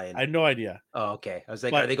still Orion? I have no idea. Oh, okay. I was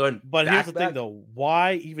like, are they going But here's the thing, though.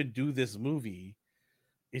 Why even do this movie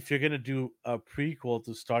if you're going to do a prequel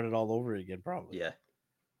to start it all over again, probably? Yeah.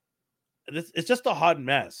 It's just a hot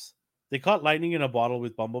mess. They caught lightning in a bottle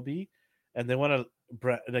with Bumblebee, and they want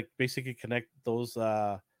to basically connect those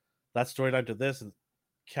that storyline to this and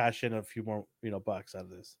cash in a few more bucks out of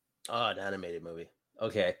this. Oh, an animated movie.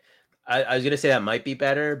 Okay. I was going to say that might be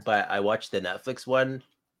better, but I watched the Netflix one,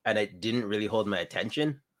 and it didn't really hold my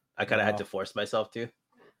attention. I kind of had to force myself to.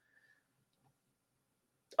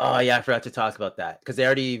 Oh yeah, I forgot to talk about that because we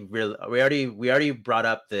already brought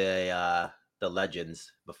up the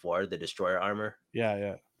Legends before, the Destroyer armor.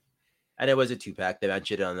 Yeah. And it was a 2-pack. They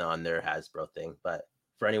mentioned it on their Hasbro thing, but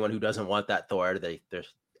for anyone who doesn't want that Thor, they're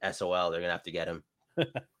SOL. They're gonna have to get him.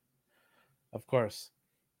 Of course.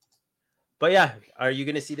 But yeah, are you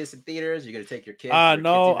gonna see this in theaters? Are you gonna take your kids?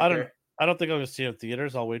 No, I don't think I'm gonna see it in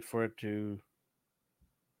theaters. I'll wait for it to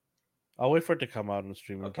come out on the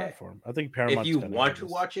streaming platform. I think Paramount's. If you want to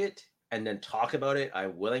watch it and then talk about it,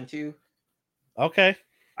 I'm willing to. Okay.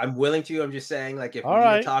 I'm willing to. I'm just saying, like, if we need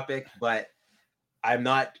a topic, but I'm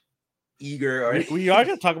not eager. Or we are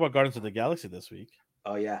going to talk about Guardians of the Galaxy this week.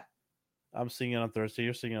 Oh yeah, I'm seeing it on Thursday.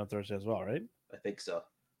 You're seeing it on Thursday as well, right? I think so.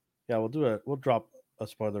 Yeah, we'll drop a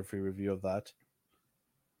spoiler-free review of that.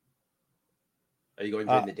 Are you going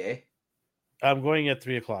during the day? I'm going at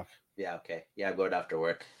 3:00. Yeah. Okay. Yeah, I'm going after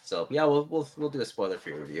work. So yeah, we'll do a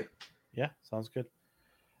spoiler-free review. Yeah, sounds good.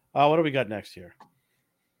 What do we got next here?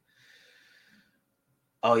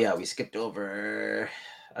 Oh yeah, we skipped over.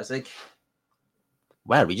 I was like,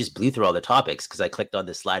 wow, we just blew through all the topics because I clicked on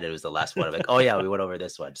this slide. It was the last one. I'm like, oh yeah, we went over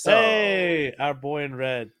this one. So hey, our boy in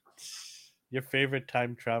red, your favorite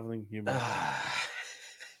time traveling human.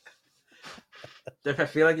 I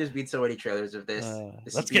feel like there's been so many trailers of this.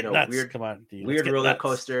 Let's get nuts. Weird, come on, Dee. Weird roller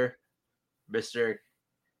coaster. Mr.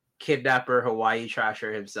 Kidnapper, Hawaii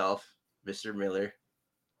Trasher himself, Mr. Miller.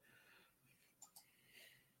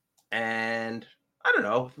 And I don't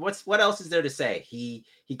know what else is there to say. He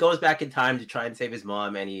goes back in time to try and save his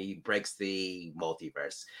mom, and he breaks the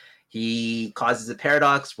multiverse. He causes a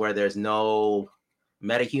paradox where there's no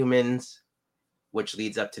metahumans, which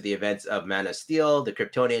leads up to the events of Man of Steel. The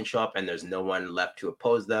Kryptonians show up, and there's no one left to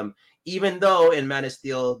oppose them. Even though in Man of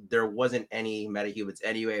Steel there wasn't any metahumans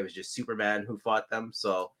anyway, it was just Superman who fought them.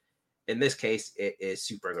 So in this case, it is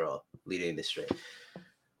Supergirl leading the string.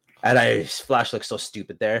 And Flash looks so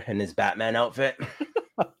stupid there in his Batman outfit.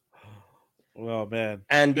 Oh man!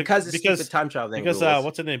 And because stupid time traveling. Because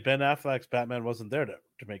what's his name? Ben Affleck's Batman wasn't there to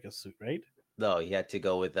make a suit, right? No, he had to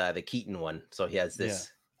go with the Keaton one. So he has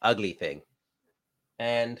this ugly thing.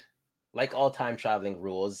 And like all time traveling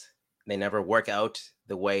rules, they never work out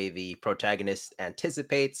the way the protagonist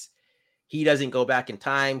anticipates. He doesn't go back in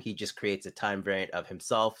time. He just creates a time variant of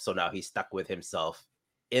himself. So now he's stuck with himself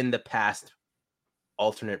in the past,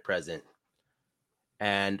 alternate present.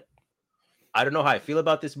 And I don't know how I feel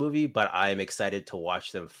about this movie, but I'm excited to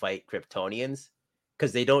watch them fight Kryptonians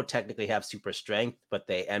because they don't technically have super strength, but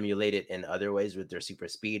they emulate it in other ways with their super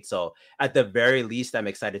speed. So at the very least, I'm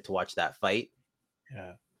excited to watch that fight.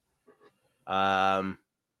 Yeah. Um,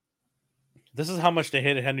 This is how much they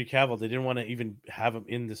hated Henry Cavill. They didn't want to even have him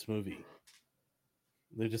in this movie.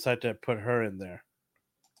 They decided to put her in there.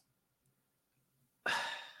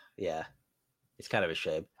 yeah, it's kind of a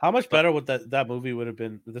shame. How much better would that movie would have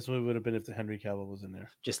been? This movie would have been if the Henry Cavill was in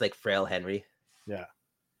there. Just like frail Henry. Yeah,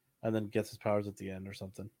 and then gets his powers at the end or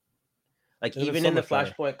something. Like It'd even so in the much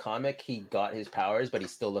better. Flashpoint comic, he got his powers, but he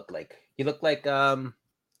still looked like Steve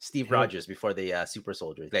He looked- Rogers before the super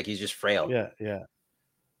soldiers. Like he's just frail. Yeah.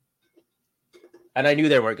 And I knew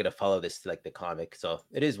they weren't gonna follow this like the comic, so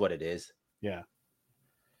it is what it is. Yeah.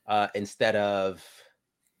 Instead of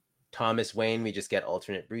Thomas Wayne, we just get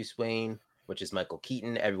alternate Bruce Wayne, which is Michael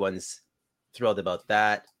Keaton. Everyone's thrilled about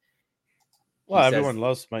that. Well, everyone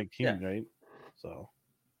loves Mike Keaton, right? So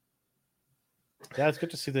yeah, it's good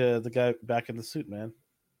to see the guy back in the suit, man.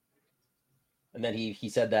 And then he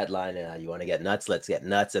said that line, you want to get nuts, let's get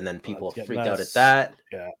nuts. And then people freaked out nuts. at that.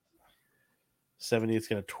 Yeah. 70 is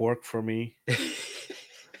going to twerk for me.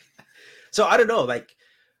 So I don't know, like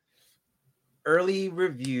early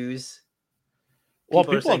reviews,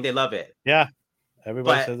 people are saying they love it. Yeah.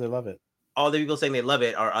 Everybody says they love it. All the people saying they love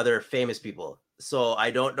it are other famous people. So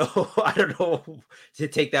I don't know. I don't know to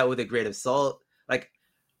take that with a grain of salt. Like,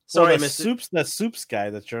 sorry, Mr. That Soups guy,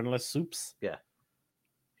 the journalist Soups. Yeah.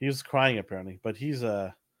 He was crying apparently, but he's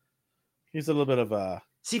a little bit of a.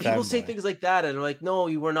 See, people say things like that, and I'm like, no,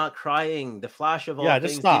 you were not crying. The Flash of all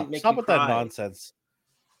things stop. didn't make Stop you with cry. that nonsense.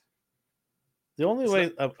 The only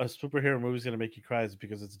way a superhero movie is going to make you cry is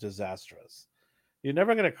because it's disastrous. You're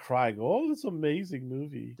never going to cry. Go, oh, it's an amazing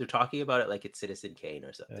movie. They're talking about it like it's Citizen Kane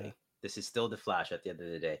or something. Yeah. This is still the Flash at the end of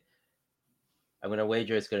the day. I'm going to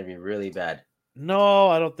wager it's going to be really bad. No,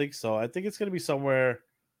 I don't think so. I think it's going to be somewhere.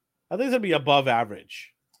 I think it's going to be above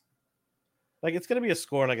average. Like, it's going to be a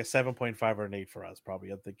score like a 7.5 or an 8 for us, probably.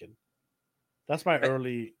 I'm thinking. That's my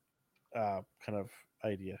early kind of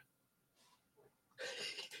idea.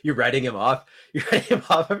 You're writing him off? You're writing him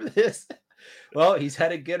off of this? Well, he's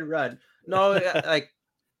had a good run. No, like,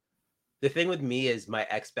 the thing with me is my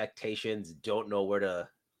expectations don't know where to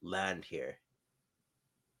land here.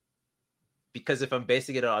 Because if I'm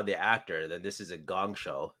basing it on the actor, then this is a gong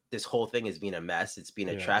show. This whole thing has been a mess. It's been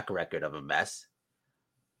a track record of a mess.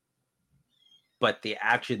 But the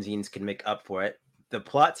action scenes can make up for it. The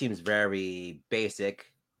plot seems very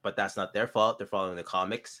basic, but that's not their fault. They're following the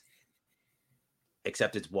comics.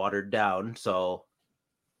 Except it's watered down. So,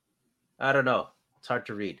 I don't know. It's hard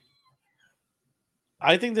to read.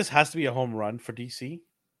 I think this has to be a home run for DC.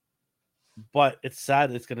 But it's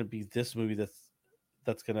sad it's going to be this movie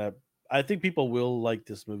that's going to... I think people will like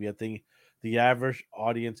this movie. I think the average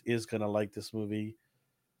audience is going to like this movie.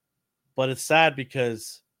 But it's sad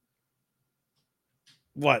because...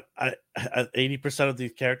 80% of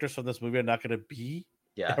these characters from this movie are not going to be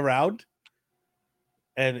around.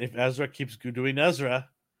 And if Ezra keeps doing Ezra,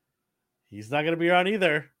 he's not going to be around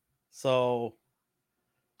either. So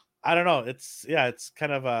I don't know. It's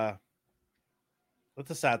kind of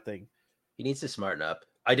it's a sad thing. He needs to smarten up.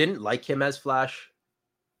 I didn't like him as Flash.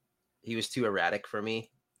 He was too erratic for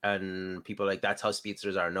me. And people are like, that's how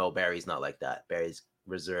speedsters are. No, Barry's not like that. Barry's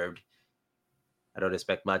reserved. I don't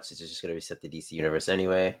expect much. It's just going to reset the DC universe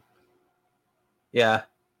anyway. Yeah.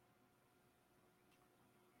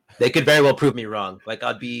 They could very well prove me wrong. Like,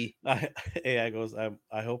 I'd be... AI goes, I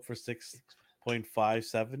hope for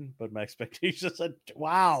 6.57, but my expectations are...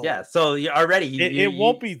 Wow. Yeah, so you're already... It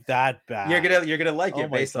won't be that bad. You're gonna like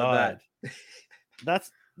it based on that.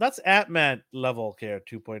 That's Ant-Man level care,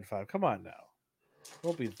 2.5. Come on now. It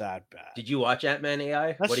won't be that bad. Did you watch Ant-Man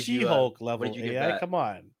AI? That's She-Hulk level AI. Come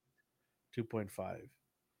on. 2.5.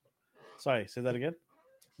 Sorry, say that again.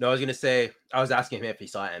 No, I was gonna say I was asking him if he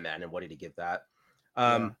saw Ant-Man and what did he give that.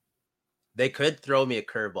 They could throw me a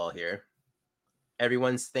curveball here.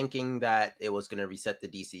 Everyone's thinking that it was gonna reset the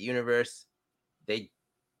DC universe. I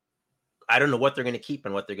don't know what they're gonna keep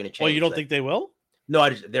and what they're gonna change. Well, you don't think they will? No,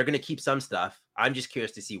 they're gonna keep some stuff. I'm just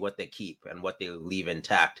curious to see what they keep and what they leave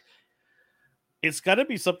intact. It's got to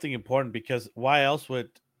be something important because why else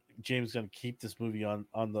would James Gunn keep this movie on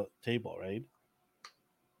the table, right?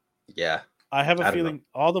 Yeah. I have a feeling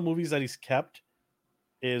all the movies that he's kept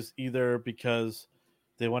is either because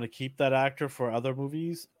they want to keep that actor for other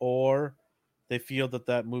movies or they feel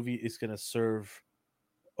that movie is going to serve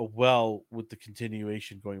well with the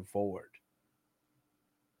continuation going forward.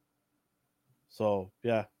 So,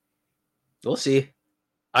 yeah. We'll see.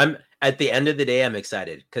 I'm at the end of the day, I'm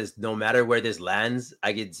excited because no matter where this lands,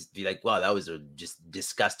 I could be like, wow, that was a just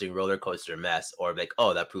disgusting roller coaster mess. Or like,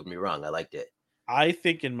 oh, that proved me wrong. I liked it. I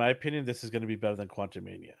think, in my opinion, this is going to be better than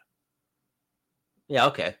Quantumania. Yeah,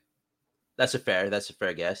 okay. That's a fair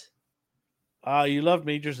guess. You love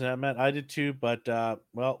Majors and Ant-Man. I did too, but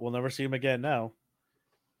well, we'll never see him again now.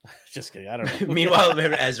 Just kidding. I don't know. Meanwhile,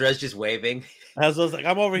 remember Ezra's just waving. As I was like,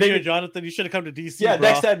 I'm over here, Jonathan. You should have come to DC. Yeah,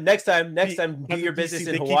 bro. next time, do your business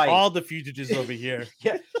in they Hawaii. Keep all the fugitives over here.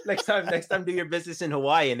 Yeah, next time, do your business in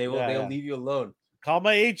Hawaii, and they'll leave you alone. Call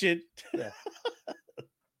my agent. Yeah.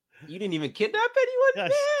 You didn't even kidnap anyone,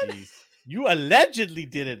 man. Geez. You allegedly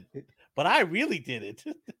did it, but I really did it,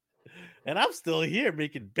 and I'm still here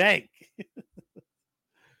making bank.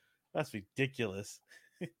 That's ridiculous.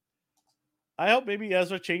 I hope maybe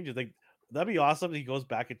Ezra changes. Like that'd be awesome. He goes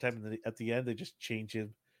back in time, and at the end they just change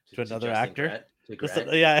him to another actor.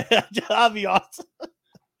 Yeah, that'd be awesome.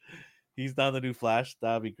 He's now the new Flash.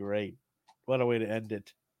 That'd be great. What a way to end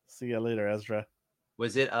it. See you later, Ezra.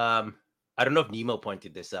 Was it? I don't know if Nemo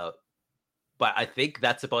pointed this out, but I think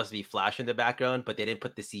that's supposed to be Flash in the background, but they didn't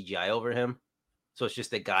put the CGI over him, so it's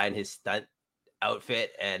just a guy in his stunt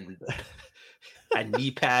outfit and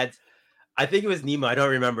knee pads. I think it was Nemo. I don't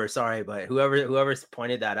remember. Sorry, but whoever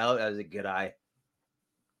pointed that out, that was a good eye.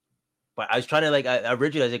 But I was trying to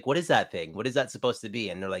originally I was like, what is that thing? What is that supposed to be?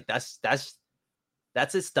 And they're like, that's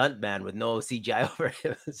a stunt man with no CGI over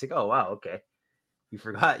him. It's like, oh wow, okay. You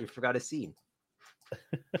forgot a scene.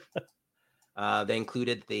 They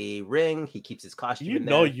included the ring. He keeps his costume. You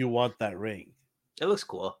know you want that ring. It looks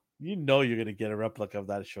cool. You know you're gonna get a replica of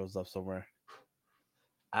that. It shows up somewhere.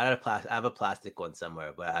 I have a plastic one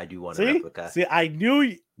somewhere, but I do want a replica. See, I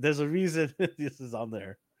knew there's a reason this is on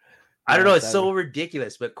there. I don't know. It's so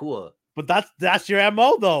ridiculous, but cool. But that's your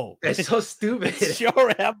MO though. It's so stupid. It's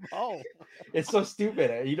your MO. It's so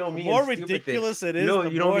stupid. You know me. The more ridiculous it is.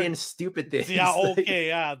 You know me in stupid things. Yeah. Okay.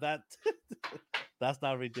 Yeah. That's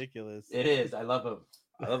not ridiculous. It is. I love them.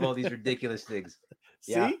 I love all these ridiculous things.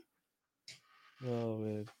 See? Yeah. Oh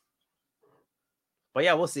man. But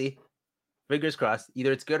yeah, we'll see. Fingers crossed.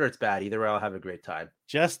 Either it's good or it's bad. Either way, I'll have a great time.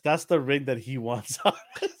 That's the ring that he wants.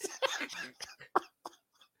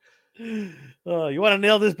 Oh, you want to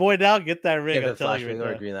nail this boy down? Get that ring. Get the Flash ring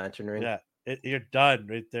or a Green Lantern ring. Yeah, you're done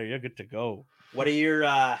right there. You're good to go. What are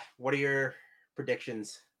your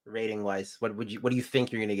predictions rating wise? What do you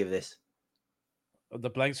think you're gonna give this? The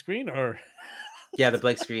blank screen or? Yeah, the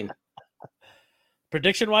blank screen.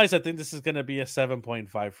 Prediction wise, I think this is gonna be a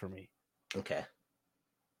 7.5 for me. Okay.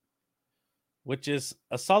 Which is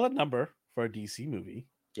a solid number for a DC movie.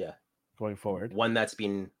 Yeah. Going forward. One that's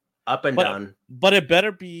been up and down. But it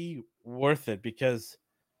better be worth it because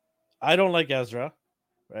I don't like Ezra,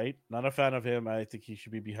 right? Not a fan of him. I think he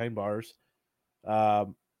should be behind bars.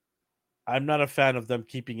 I'm not a fan of them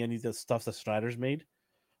keeping any of the stuff that Snyder's made.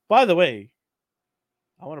 By the way,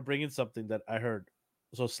 I want to bring in something that I heard.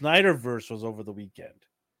 So Snyderverse was over the weekend.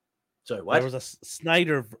 Sorry, what? There was a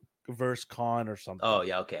Snyderverse con or something. Oh,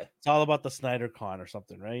 yeah, okay. It's all about the Snyder con or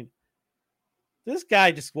something, right? This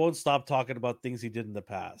guy just won't stop talking about things he did in the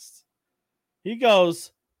past. He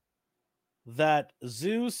goes that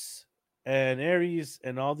Zeus and Ares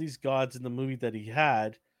and all these gods in the movie that he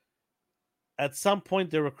had, at some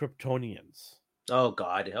point they were Kryptonians. Oh,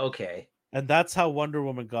 God. Okay. And that's how Wonder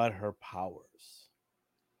Woman got her powers.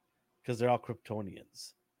 Because they're all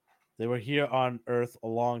Kryptonians. They were here on Earth a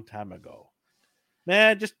long time ago.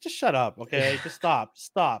 Man, just shut up, okay? Just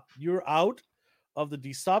stop. You're out of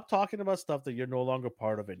the stop talking about stuff that you're no longer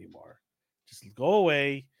part of anymore. Just go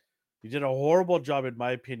away. You did a horrible job, in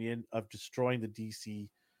my opinion, of destroying the DC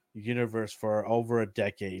universe for over a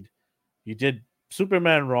decade. You did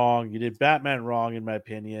Superman wrong. You did Batman wrong, in my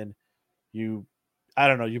opinion. You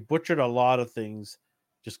butchered a lot of things.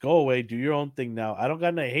 Just go away. Do your own thing now. I don't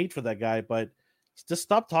got any hate for that guy, but just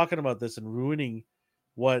stop talking about this and ruining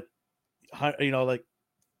what,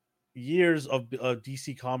 years of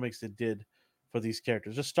DC Comics it did for these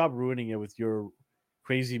characters. Just stop ruining it with your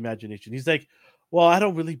crazy imagination. He's like, well, I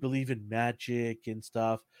don't really believe in magic and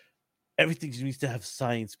stuff. Everything needs to have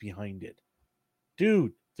science behind it.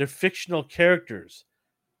 Dude, they're fictional characters.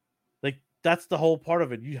 Like, that's the whole part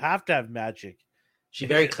of it. You have to have magic. She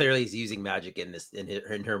very clearly is using magic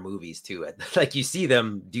in her movies too. Like, you see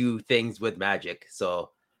them do things with magic.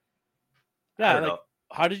 So yeah, I don't know.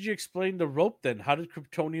 How did you explain the rope then? How did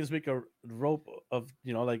Kryptonians make a rope of,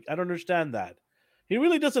 I don't understand that. He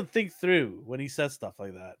really doesn't think through when he says stuff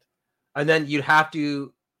like that. And then you'd have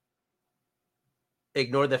to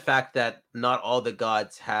ignore the fact that not all the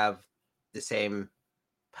gods have the same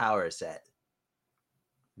power set.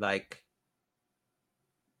 Like,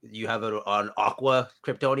 you have an Aqua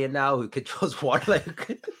Kryptonian now who controls water.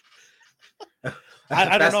 Like,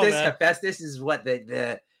 I don't know, man. Hephaestus is what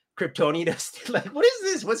the Kryptonian is. Like, what is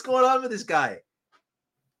this? What's going on with this guy?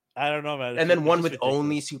 I don't know, man. And then one with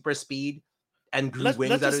only super speed, and grew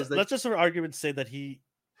wings out of his let's just for argument's say that he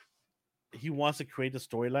wants to create a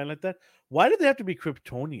storyline like that. Why do they have to be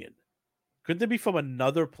Kryptonian? Couldn't they be from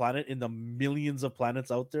another planet in the millions of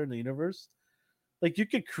planets out there in the universe? Like, you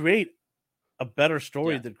could create a better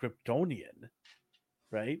story than Kryptonian,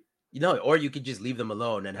 right? Or you could just leave them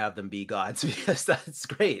alone and have them be gods, because that's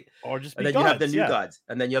great. Or just and be then gods, you have the new gods,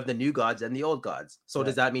 and then you have the new gods and the old gods. So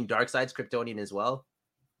does that mean Darkseid's Kryptonian as well?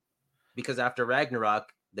 Because after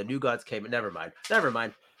Ragnarok, the new gods came. Never mind. There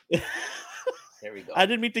we go. I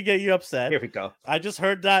didn't mean to get you upset. Here we go. I just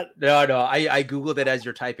heard that. No. I googled it as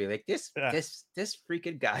you're typing. Like this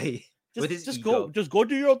freaking guy with his ego. Just go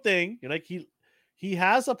do your own thing. You're like, he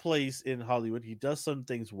has a place in Hollywood. He does some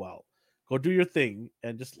things well. Go do your thing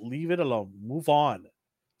and just leave it alone. Move on.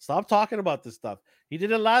 Stop talking about this stuff. He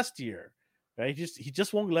did it last year, right? He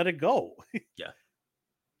just won't let it go. Yeah.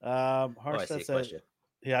 Harsh said,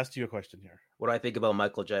 he asked you a question here. What do I think about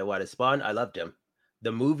Michael J. White as Spawn? I loved him.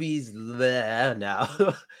 The movies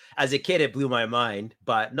now. As a kid, it blew my mind.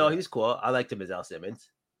 But no, he was cool. I liked him as Al Simmons.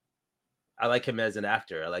 I like him as an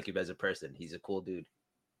actor. I like him as a person. He's a cool dude.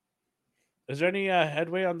 Is there any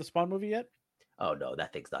headway on the Spawn movie yet? Oh, no,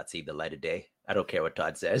 that thing's not seen the light of day. I don't care what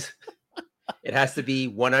Todd says. It has to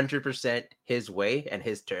be 100% his way and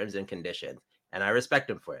his terms and conditions. And I respect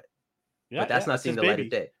him for it. Yeah, but that's not seeing the light of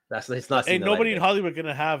day. It's not. Ain't nobody in Hollywood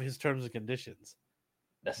gonna have his terms and conditions.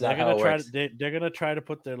 That's not how it works. They're gonna try to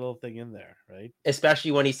put their little thing in there, right?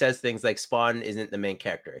 Especially when he says things like Spawn isn't the main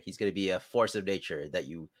character. He's gonna be a force of nature that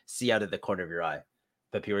you see out of the corner of your eye.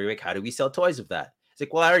 But people are like, how do we sell toys of that? It's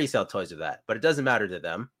like, well, I already sell toys of that, but it doesn't matter to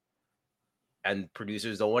them. And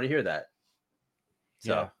producers don't want to hear that.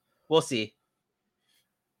 So we'll see.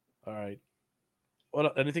 All right.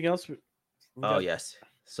 What? Anything else? Yes.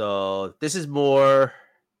 So this is more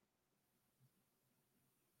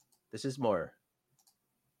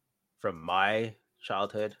from my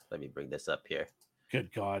childhood. Let me bring this up here.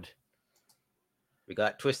 Good God. We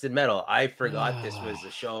got Twisted Metal. I forgot this was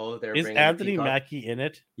a show. Is Anthony Mackie in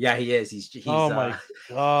it? Yeah, he is. He's oh my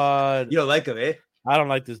God. You don't like him, eh? I don't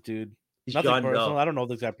like this dude. He's Nothing John personal. Doe. I don't know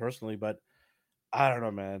this guy personally, but I don't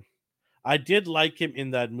know, man. I did like him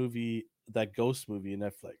in that movie, that Ghost movie in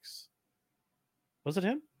Netflix. Was it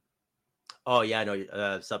him? Oh yeah,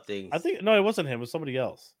 no, something. I think no, it wasn't him. It was somebody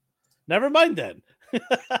else. Never mind then.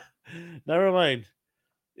 Never mind.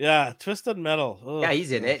 Yeah, Twisted Metal. Ugh. Yeah,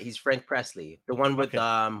 he's in it. He's Frank Presley, the one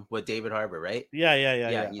with David Harbour, right?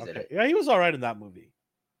 Yeah. He's in it. Yeah, he was all right in that movie.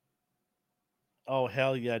 Oh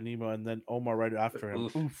hell yeah, Nemo, and then Omar right after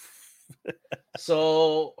him. Oof.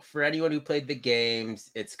 So for anyone who played the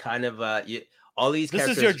games, it's kind of all these. This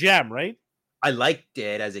is your jam, right? I liked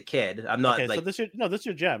it as a kid. I'm not like so this is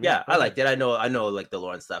your jam. Yeah, I liked it. I know like the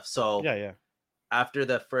lore and stuff. So yeah. After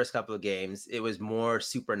the first couple of games, it was more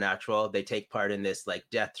supernatural. They take part in this like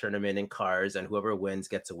death tournament in cars, and whoever wins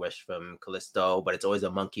gets a wish from Callisto, but it's always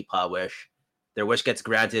a monkey paw wish. Their wish gets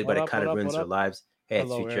granted, but it kind of ruins their lives. Hey,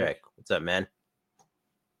 it's Future. What's up, man?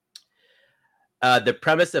 The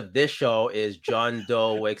premise of this show is John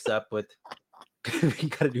Doe wakes up with you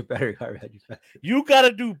gotta do better, car manufacturers. You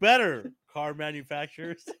gotta do better, car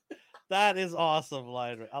manufacturers. That is awesome,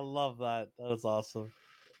 line. I love that. That is awesome.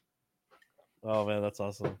 Oh man, that's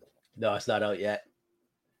awesome. No, it's not out yet.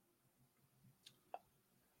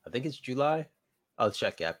 I think it's July. I'll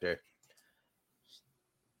check after.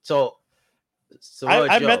 So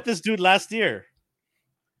I met this dude last year.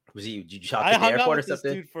 Was he? Did you shop at the airport or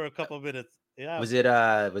something? This dude for a couple of minutes. Yeah. Was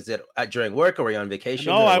it during work or were you on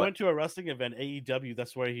vacation? No, I went to a wrestling event, AEW.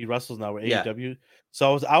 That's where he wrestles now. AEW.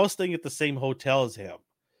 So I was staying at the same hotel as him.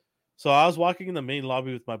 So I was walking in the main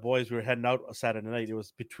lobby with my boys. We were heading out Saturday night. It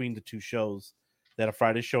was between the two shows. They had a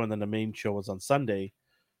Friday show, and then the main show was on Sunday.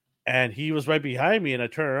 And he was right behind me, and I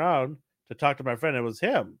turned around to talk to my friend. It was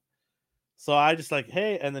him. So I just like,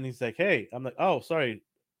 hey, and then he's like, hey. I'm like, oh, sorry,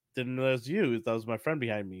 didn't know it was you. That was my friend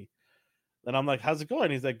behind me. And I'm like, how's it going?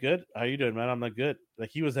 He's like, good. How you doing, man? I'm like, good. Like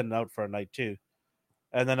he was heading out for a night too.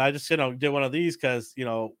 And then I just, did one of these because,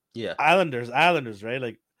 Islanders, right?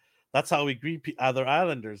 Like that's how we greet other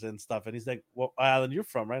Islanders and stuff. And he's like, what island you're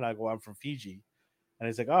from, right? And I go, I'm from Fiji. And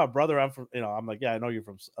he's like, oh, brother, I'm from, I'm like, yeah, I know you're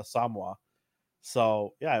from Samoa.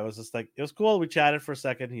 So yeah, it was just like, it was cool. We chatted for a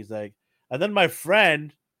second. He's like, and then my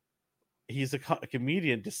friend, he's a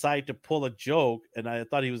comedian, decided to pull a joke. And I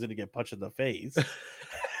thought he was going to get punched in the face.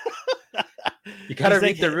 You gotta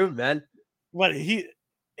read the room, man. What he's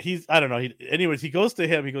I don't know. Anyways, he goes to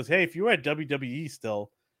him. He goes, hey, if you were at WWE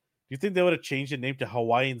still, do you think they would have changed the name to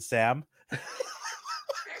Hawaiian Sam?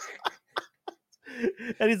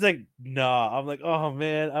 And he's like, "No." I'm like, "Oh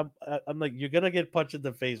man." I'm like, "You're gonna get punched in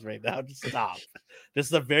the face right now. Just stop." This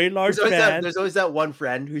is a very large fan. There's always that one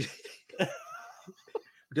friend who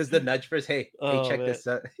does the nudge first. Hey, Oh check man. this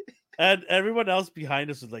out. And everyone else behind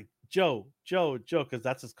us was like, "Joe, Joe, Joe," because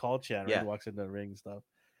that's his call chant, right? Yeah. He walks into the ring and stuff.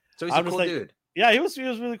 So he's a I'm just cool like, dude. yeah, he was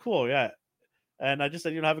really cool, yeah. And I just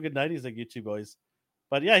said, have a good night. He's like, "You too, boys."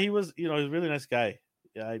 But yeah, he was, he was a really nice guy.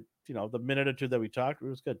 Yeah, the minute or two that we talked, it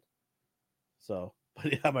was good. So,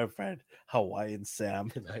 but yeah, my friend Hawaiian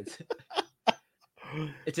Sam.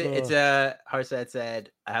 It's a Harsad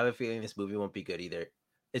said, I have a feeling this movie won't be good either.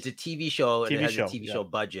 It's a TV show and it has a TV show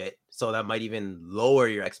budget, so that might even lower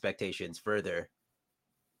your expectations further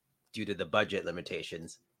due to the budget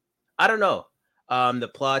limitations. I don't know.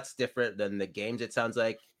 The plot's different than the games. It sounds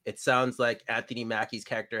like Anthony Mackie's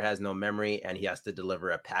character has no memory and he has to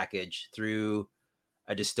deliver a package through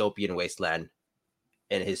a dystopian wasteland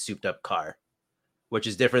in his souped up car, which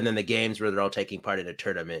is different than the games where they're all taking part in a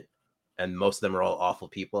tournament and most of them are all awful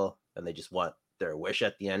people and they just want their wish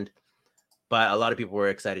at the end. But a lot of people were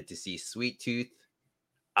excited to see Sweet Tooth.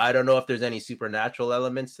 I don't know if there's any supernatural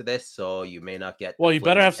elements to this, so you may not get. Well, you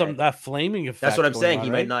better have that flaming effect. That's what I'm saying. On,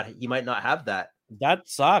 He might not have that. That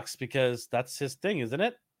sucks because that's his thing, isn't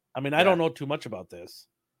it? I mean, I don't know too much about this.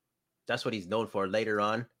 That's what he's known for later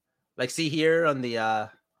on. Like, see here on the.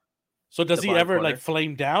 So does he ever like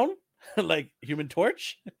flame down like Human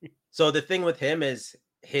Torch? So the thing with him is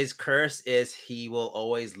his curse is he will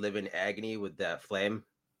always live in agony with that flame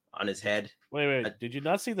on his head. Wait. Did you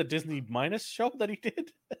not see the Disney Minus show that he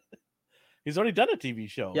did? He's already done a TV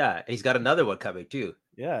show. Yeah, he's got another one coming too.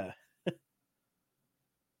 Yeah.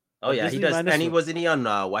 Oh yeah, Disney he does. Minus and wasn't he on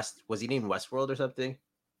was he in Westworld or something?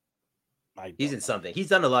 He's in something. He's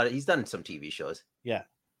done a lot. He's done some TV shows. Yeah.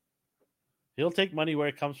 He'll take money where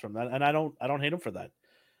it comes from. And I don't hate him for that.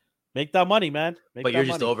 Make that money, man. But you're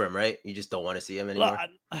just over him, right? You just don't want to see him anymore.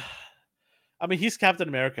 I mean, he's Captain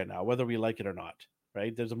America now, whether we like it or not,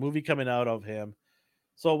 right? There's a movie coming out of him.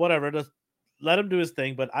 So whatever, just let him do his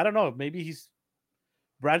thing. But I don't know. Maybe he's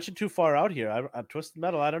branching too far out here. I Twisted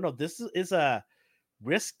Metal. I don't know. This is a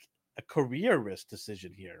career risk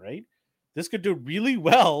decision here, right? This could do really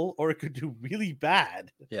well or it could do really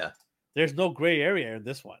bad. Yeah. There's no gray area in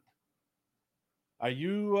this one. Are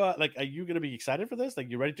you going to be excited for this? Like,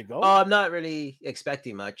 you ready to go? Oh, I'm not really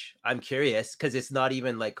expecting much. I'm curious because it's not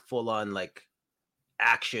even like full on like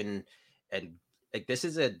action and like this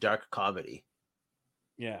is a dark comedy.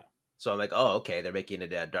 Yeah. So I'm like, oh, okay, they're making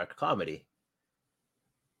it a dark comedy.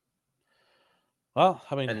 Well,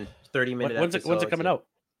 I mean, and 30-minute when's it coming out?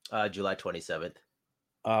 July 27th.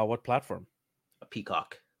 What platform? A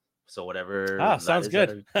Peacock. So whatever. Sounds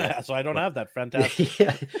good. So I don't have that. Fantastic.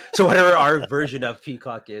 Yeah. So whatever our version of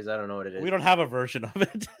Peacock is, I don't know what it is. We don't have a version of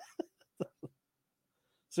it.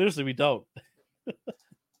 Seriously, we don't.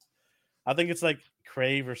 I think it's like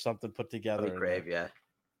Crave or something put together. Crave, yeah.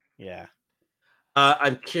 Yeah.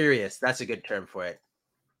 I'm curious. That's a good term for it.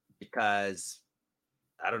 Because,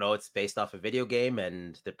 I don't know, it's based off a video game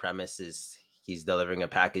and the premise is he's delivering a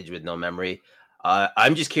package with no memory.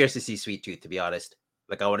 I'm just curious to see Sweet Tooth, to be honest.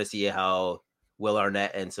 Like, I want to see how Will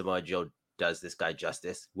Arnett and Samoa Joe does this guy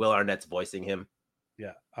justice. Will Arnett's voicing him.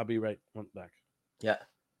 Yeah, I'll be right back. Yeah.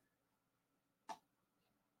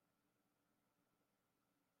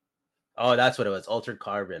 Oh, that's what it was. Altered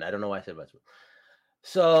Carbon. I don't know why I said that.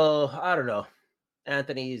 So, I don't know.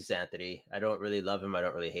 Anthony's Anthony. I don't really love him. I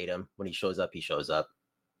don't really hate him. When he shows up, he shows up.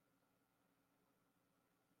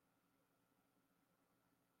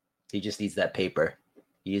 He just needs that paper.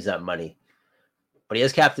 He needs that money. But he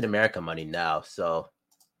has Captain America money now, so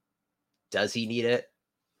does he need it?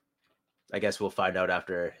 I guess we'll find out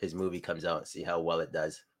after his movie comes out and see how well it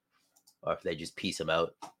does. Or if they just piece him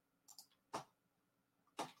out.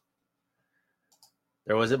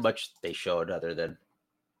 There wasn't much they showed other than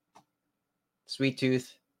Sweet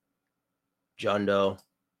Tooth, John Doe,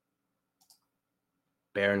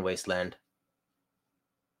 Barren Wasteland.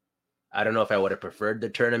 I don't know if I would have preferred the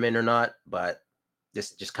tournament or not, but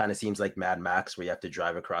this just kind of seems like Mad Max where you have to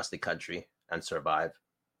drive across the country and survive.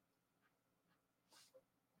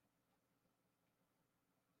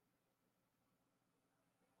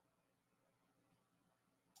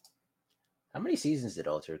 How many seasons did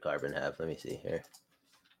Altered Carbon have? Let me see here.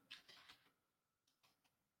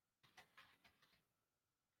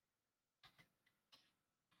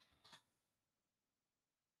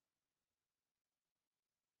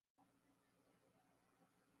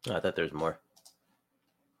 Oh, I thought there was more.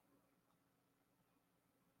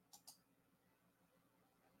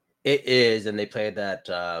 It is, and they played that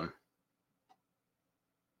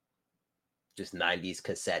just 90s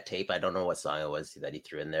cassette tape. I don't know what song it was that he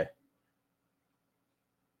threw in there.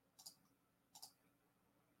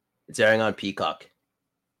 It's airing on Peacock.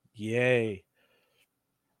 Yay.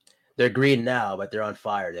 They're green now, but they're on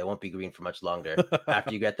fire. They won't be green for much longer.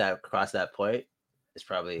 After you get that across that point, it's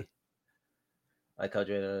probably like how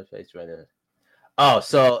Dwayne face right now. Oh,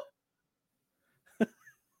 so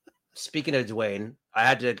speaking of Dwayne, I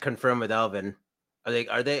had to confirm with Elvin.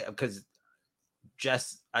 Are they because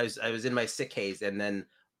I was in my sick haze, and then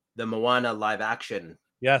the Moana live action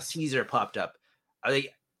teaser popped up. Are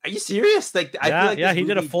you serious? Like I feel like yeah, he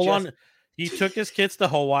did a full on. He took his kids to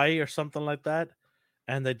Hawaii or something like that,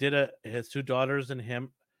 and they did his two daughters and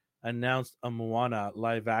him announced a Moana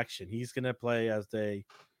live action. He's gonna play as the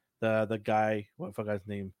guy. What I forgot his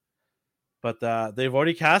name, but they've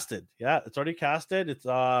already casted. Yeah, it's already casted. It's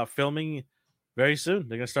filming very soon.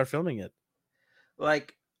 They're gonna start filming it.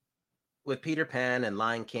 Like with Peter Pan and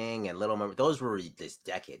Lion King and Little Mermaid, those were just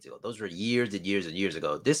decades ago. Those were years and years and years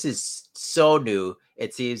ago. This is so new.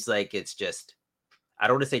 It seems like it's just, I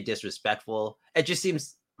don't want to say disrespectful. It just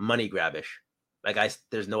seems money grabbish. Like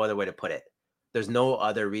there's no other way to put it. There's no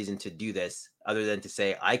other reason to do this other than to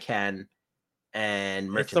say I can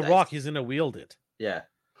and merchandise. It's The Rock. He's gonna wield it. Yeah.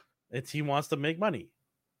 He wants to make money.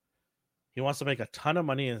 He wants to make a ton of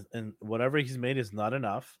money, and whatever he's made is not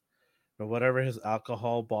enough. Or whatever his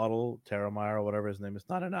alcohol bottle, Terramire, or whatever his name is,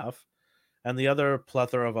 not enough. And the other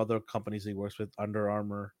plethora of other companies he works with, Under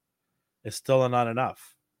Armour, is still not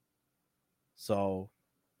enough. So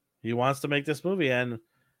he wants to make this movie, and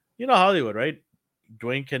you know Hollywood, right?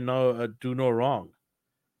 Dwayne can do no wrong.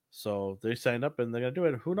 So they signed up and they're gonna do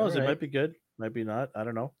it. Who knows? Right. It might be good, might be not. I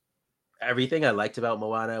don't know. Everything I liked about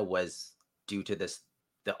Moana was due to the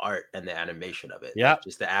art and the animation of it. Yeah, like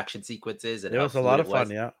just the action sequences, and it was a lot of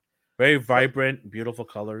fun. Yeah, very vibrant, beautiful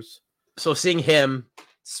colors. So seeing him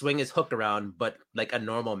swing his hook around, but like a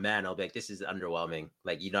normal man, I'll be like, this is underwhelming.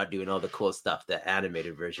 Like you're not doing all the cool stuff the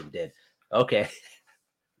animated version did. Okay.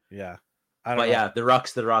 Yeah. Yeah, the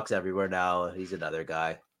Rock's everywhere now. He's another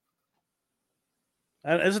guy.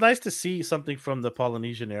 And it's nice to see something from the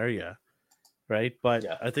Polynesian area, right? But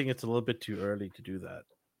yeah. I think it's a little bit too early to do that.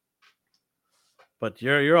 But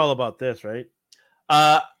you're all about this, right?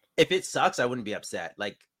 If it sucks, I wouldn't be upset.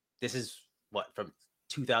 Like this is from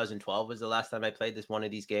 2012 was the last time I played one of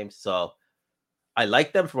these games. So I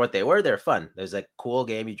like them for what they were. They're fun. There's a cool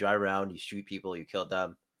game. You drive around, you shoot people, you kill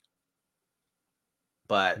them.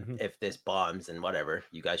 But if this bombs and whatever,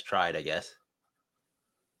 you guys tried, I guess.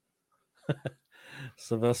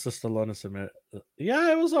 Sylvester Stallone is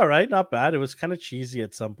yeah, it was all right, not bad. It was kind of cheesy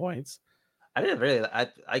at some points. I didn't really.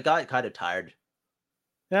 I got kind of tired.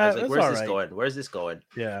 Yeah, I was like, where's this going? Where's this going?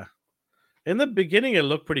 Yeah, in the beginning, it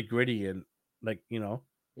looked pretty gritty and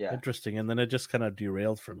interesting, and then it just kind of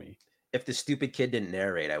derailed for me. If the stupid kid didn't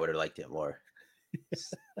narrate, I would have liked it more.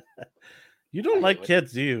 You don't like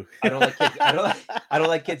kids, do you? I don't like kids. I don't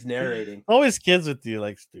like kids narrating. Always kids with you,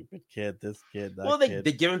 like stupid kid, this kid, that kid.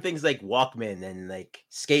 They give them things like Walkman and like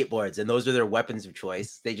skateboards, and those are their weapons of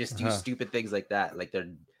choice. They just do stupid things like that, like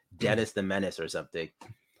they're Dennis the Menace or something.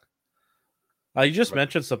 You just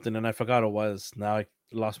mentioned something, and I forgot it was. Now I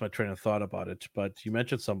lost my train of thought about it, but you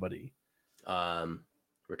mentioned somebody.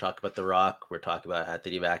 We're talking about The Rock. We're talking about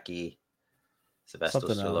Anthony Mackie, Sylvester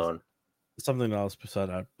Stallone. Something else beside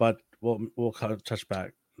that, but we'll kind of touch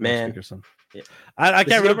back. Man, yeah. I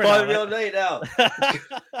can't remember. Real night now.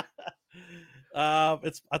 I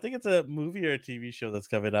think it's a movie or a TV show that's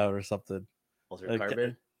coming out or something. Altered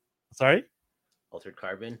Carbon. Sorry. Altered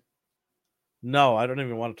Carbon. No, I don't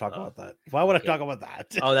even want to talk about that. Why would I talk about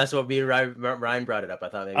that? Oh, that's what me and Ryan brought it up. I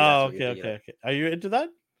thought maybe. Okay. Are you into that?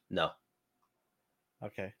 No.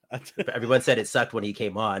 Okay. Everyone said it sucked when he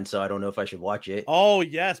came on, so I don't know if I should watch it. Oh,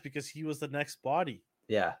 yes, because he was the next body.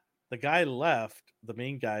 Yeah. The guy left. The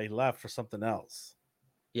main guy left for something else.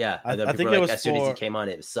 Yeah. I think it was as soon as he came on,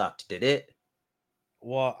 it sucked. Did it?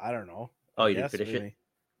 Well, I don't know. Oh, you didn't finish it?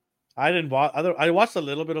 I didn't watch. I watched a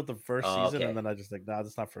little bit of the first season, and then I just nah,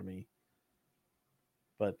 that's not for me.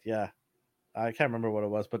 But yeah, I can't remember what it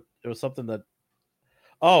was, but it was something that.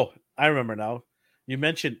 Oh, I remember now. You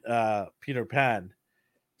mentioned Peter Pan.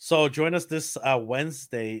 So join us this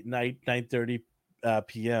Wednesday night, 9:30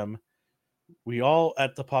 p.m. We all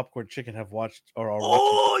at the Popcorn Chicken have watched or are watching.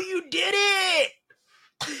 Oh, you did it!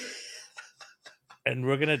 And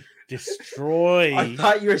we're gonna destroy. I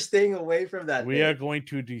thought you were staying away from that. We are going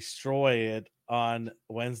to destroy it on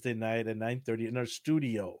Wednesday night at 9:30 in our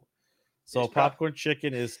studio. So Popcorn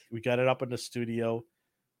Chicken we got it up in the studio.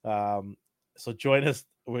 So join us.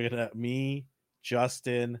 We're gonna me,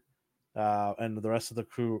 Justin, and the rest of the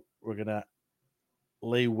crew. We're gonna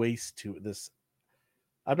lay waste to this.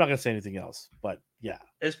 I'm not gonna say anything else, but yeah,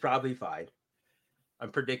 It's probably fine.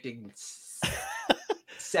 I'm predicting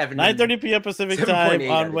 7 9:30 p.m. Pacific time 7.8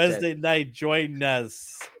 out on of 10. Wednesday night. Join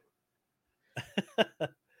us.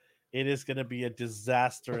 It is gonna be a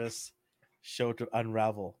disastrous show to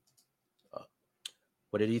unravel.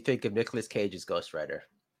 What did you think of Nicolas Cage's Ghost Rider?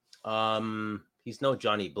 He's no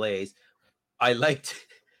Johnny Blaze. I liked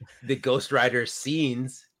the Ghost Rider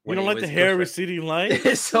scenes. You don't like the hair receding line?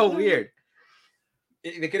 It's so weird.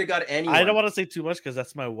 They could have got anyone. I don't want to say too much because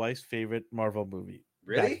that's my wife's favorite Marvel movie.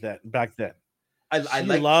 Really? Back then.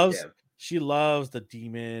 She loves the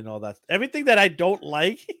demon, all that. Everything that I don't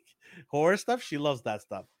like, horror stuff, she loves that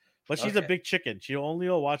stuff. But she's a big chicken. She only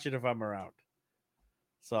will watch it if I'm around.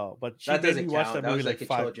 So, but she that made me watch that movie was like a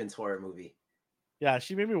children's horror movie. Yeah,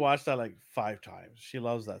 she made me watch that like 5 times. She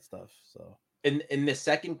loves that stuff. So in the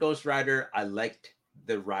second Ghost Rider, I liked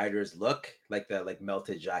the rider's look, like the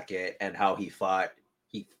melted jacket and how he fought.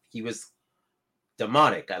 He was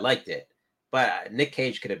demonic. I liked it. But Nick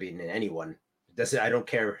Cage could have been anyone. I don't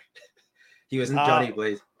care. He wasn't Johnny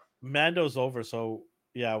Blaze. Mando's over, so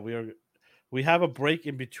yeah, we have a break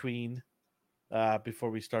in between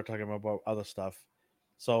before we start talking about other stuff.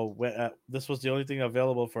 So this was the only thing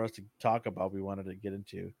available for us to talk about. We wanted to get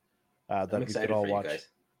into that we could all watch.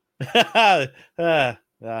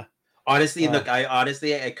 Honestly, look,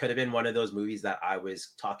 I could have been one of those movies that I was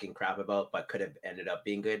talking crap about, but could have ended up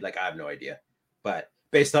being good. Like I have no idea, but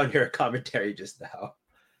based on your commentary just now,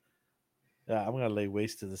 yeah, I'm gonna lay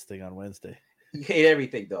waste to this thing on Wednesday. You hate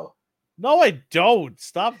everything, though. No, I don't.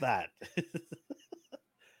 Stop that.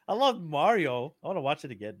 I love Mario. I want to watch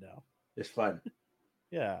it again now. It's fun.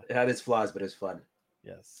 Yeah. It had its flaws, but it's fun.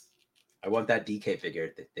 Yes. I want that DK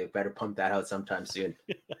figure. They better pump that out sometime soon.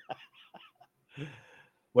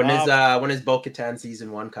 When is Bo-Katan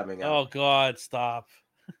season 1 coming out? Oh God, stop.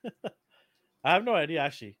 I have no idea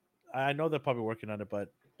actually. I know they're probably working on it,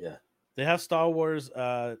 but yeah. They have Star Wars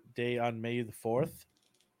Day on May the 4th.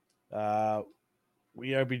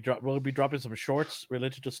 We'll be dropping some shorts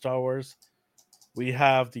related to Star Wars. We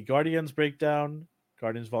have the Guardians breakdown,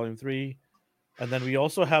 Guardians Volume 3. And then we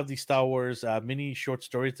also have the Star Wars mini short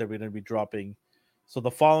stories that we're going to be dropping. So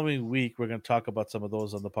the following week, we're going to talk about some of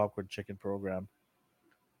those on the Popcorn Chicken program.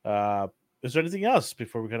 Is there anything else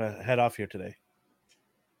before we're going to head off here today?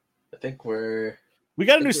 I think we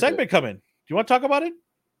got a new segment coming. Do you want to talk about it?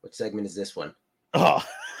 What segment is this one? Oh,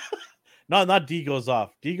 no, not D goes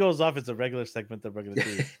off. D goes off is a regular segment that we're going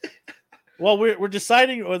to do. Well, we're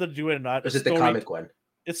deciding whether to do it or not. Or is it the comic one?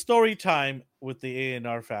 It's story time with the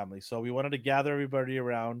A&R family. So we wanted to gather everybody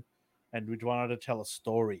around and we wanted to tell a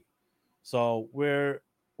story. So we're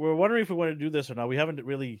wondering if we want to do this or not. We haven't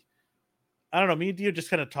really, I don't know, me and D are just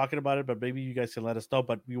kind of talking about it, but maybe you guys can let us know.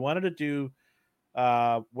 But we wanted to do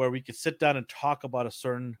where we could sit down and talk about a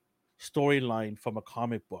certain storyline from a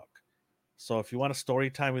comic book. So if you want a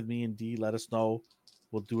story time with me and D, let us know.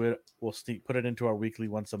 We'll do it. We'll put it into our weekly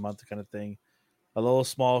once a month kind of thing. A little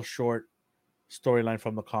small, short storyline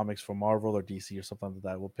from the comics for Marvel or DC or something like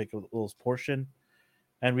that. We'll pick a little portion.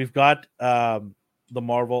 And we've got the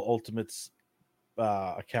Marvel Ultimates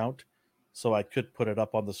account. So I could put it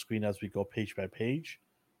up on the screen as we go page by page.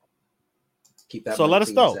 Keep that. So let us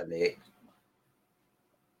know. 78.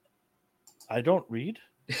 I don't read.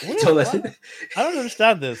 So listen. I don't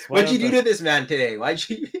understand this. What'd you do to this man today? Why'd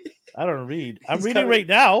you? I don't read. I'm reading right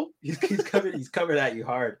now. He's coming at you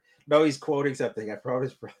hard. No, he's quoting something. I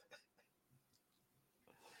promise, bro.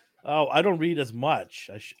 Oh, I don't read as much.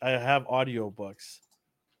 I have audiobooks.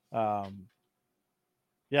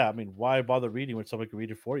 Yeah, I mean, why bother reading when somebody can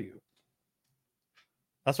read it for you?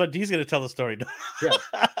 That's why D's going to tell the story. Yeah.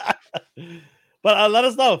 But let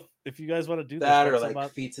us know if you guys want to do that or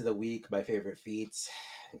like feats of the week, my favorite feats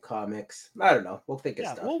in comics. I don't know. We'll think of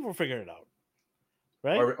stuff. We'll figure it out.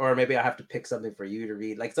 Right? Or maybe I have to pick something for you to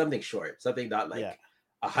read, like something short, something not like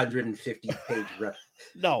 150 page rep.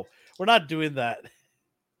 No, we're not doing that.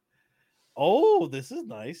 Oh, this is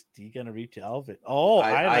nice. D gonna read to Elvin. Oh,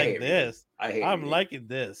 I like this. I'm liking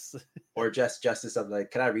this. Or Justice, I'm like,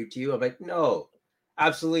 can I read to you? I'm like, no,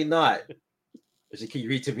 absolutely not. She's like, can you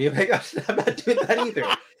read to me? I'm like, I'm not doing that either.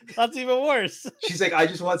 That's even worse. She's like, I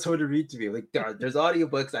just want someone to read to me. I'm like, there's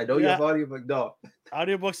audiobooks. I know you have audiobook. No.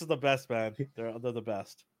 Audiobooks are the best, man. They're the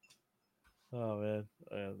best. Oh man.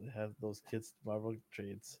 They have those kids Marvel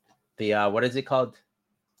trades. The what is it called?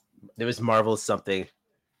 There was Marvel something.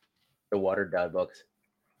 The watered down books.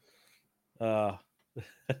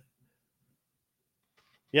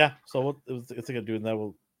 Yeah, so I think I'm doing that.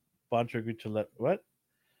 Will Boncher agree to let what?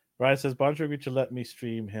 Ryan says Boncher agreed to let me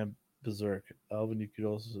stream him Berserk. Alvin, you could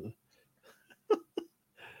also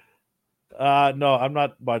No, I'm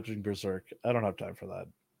not watching Berserk. I don't have time for that.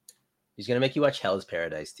 He's gonna make you watch Hell's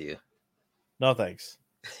Paradise too. No thanks.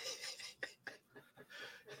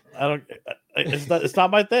 I don't. It's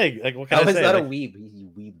not my thing. Like, what can I say? That Like, a weeb?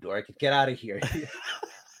 You weeb dork. Get out of here.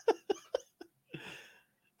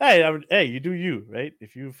 hey, you do you, right?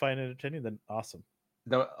 If you find it entertaining, then awesome.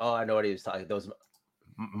 No, oh, I know what he was talking. Those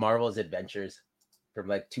Marvel's Adventures from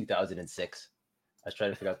like 2006. I was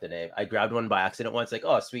trying to figure out the name. I grabbed one by accident once, like,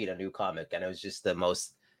 oh, sweet, a new comic, and it was just the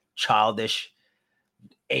most childish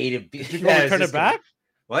A to B. Did you go return it back?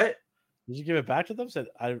 What? Did you give it back to them? Said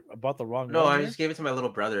I bought the wrong. No, one I here? just gave it to my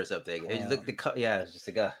little brother or something. Yeah, it's just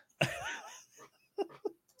like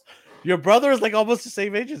Your brother is like almost the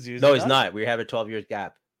same age as you. No, he's not. We have a 12 years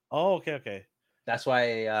gap. Oh, okay. That's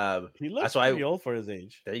why. He looks pretty old for his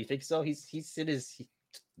age. Do you think so? He's in his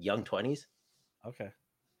young 20s. Okay,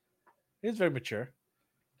 he's very mature.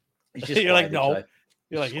 He's just You're like, no. Child.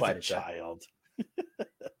 You're like, he's a child.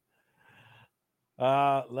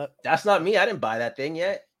 That's not me. I didn't buy that thing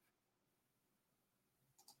yet.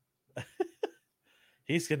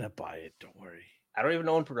 He's gonna buy it. Don't worry. I don't even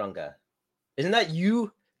own Purunga. Isn't that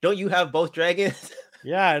you? Don't you have both dragons?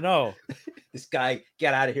 Yeah, I know. This guy,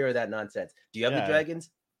 get out of here with that nonsense. Do you have the dragons?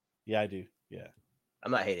 Yeah, I do. Yeah.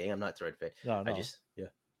 I'm not hating. I'm not sword fit. No. I just, yeah.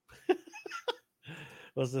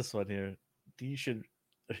 What's this one here? You should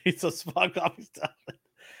read some small comics down.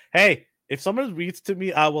 Hey, if someone reads to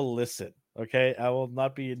me, I will listen. Okay, I will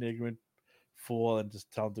not be an ignorant fool and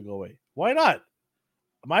just tell them to go away. Why not?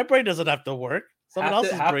 My brain doesn't have to work. Someone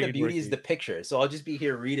else's half brain the beauty is the picture, so I'll just be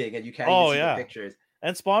here reading, and you can't even see the pictures.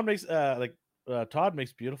 And Spawn makes Todd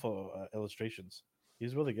makes beautiful illustrations.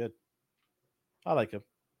 He's really good. I like him.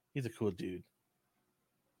 He's a cool dude.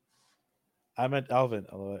 I meant Elvin,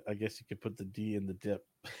 although I guess you could put the D in the dip.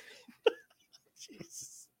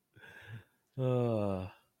 Jesus. Go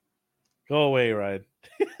away, Ryan.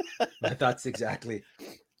 My thoughts exactly.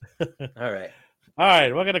 All right.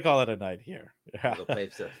 We're gonna call it a night here. Go play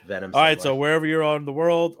some Venom. All right, so wherever you're on the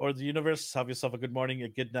world or the universe, have yourself a good morning, a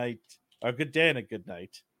good night, or a good day, and a good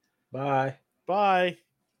night. Bye. Bye.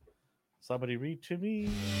 Somebody read to me.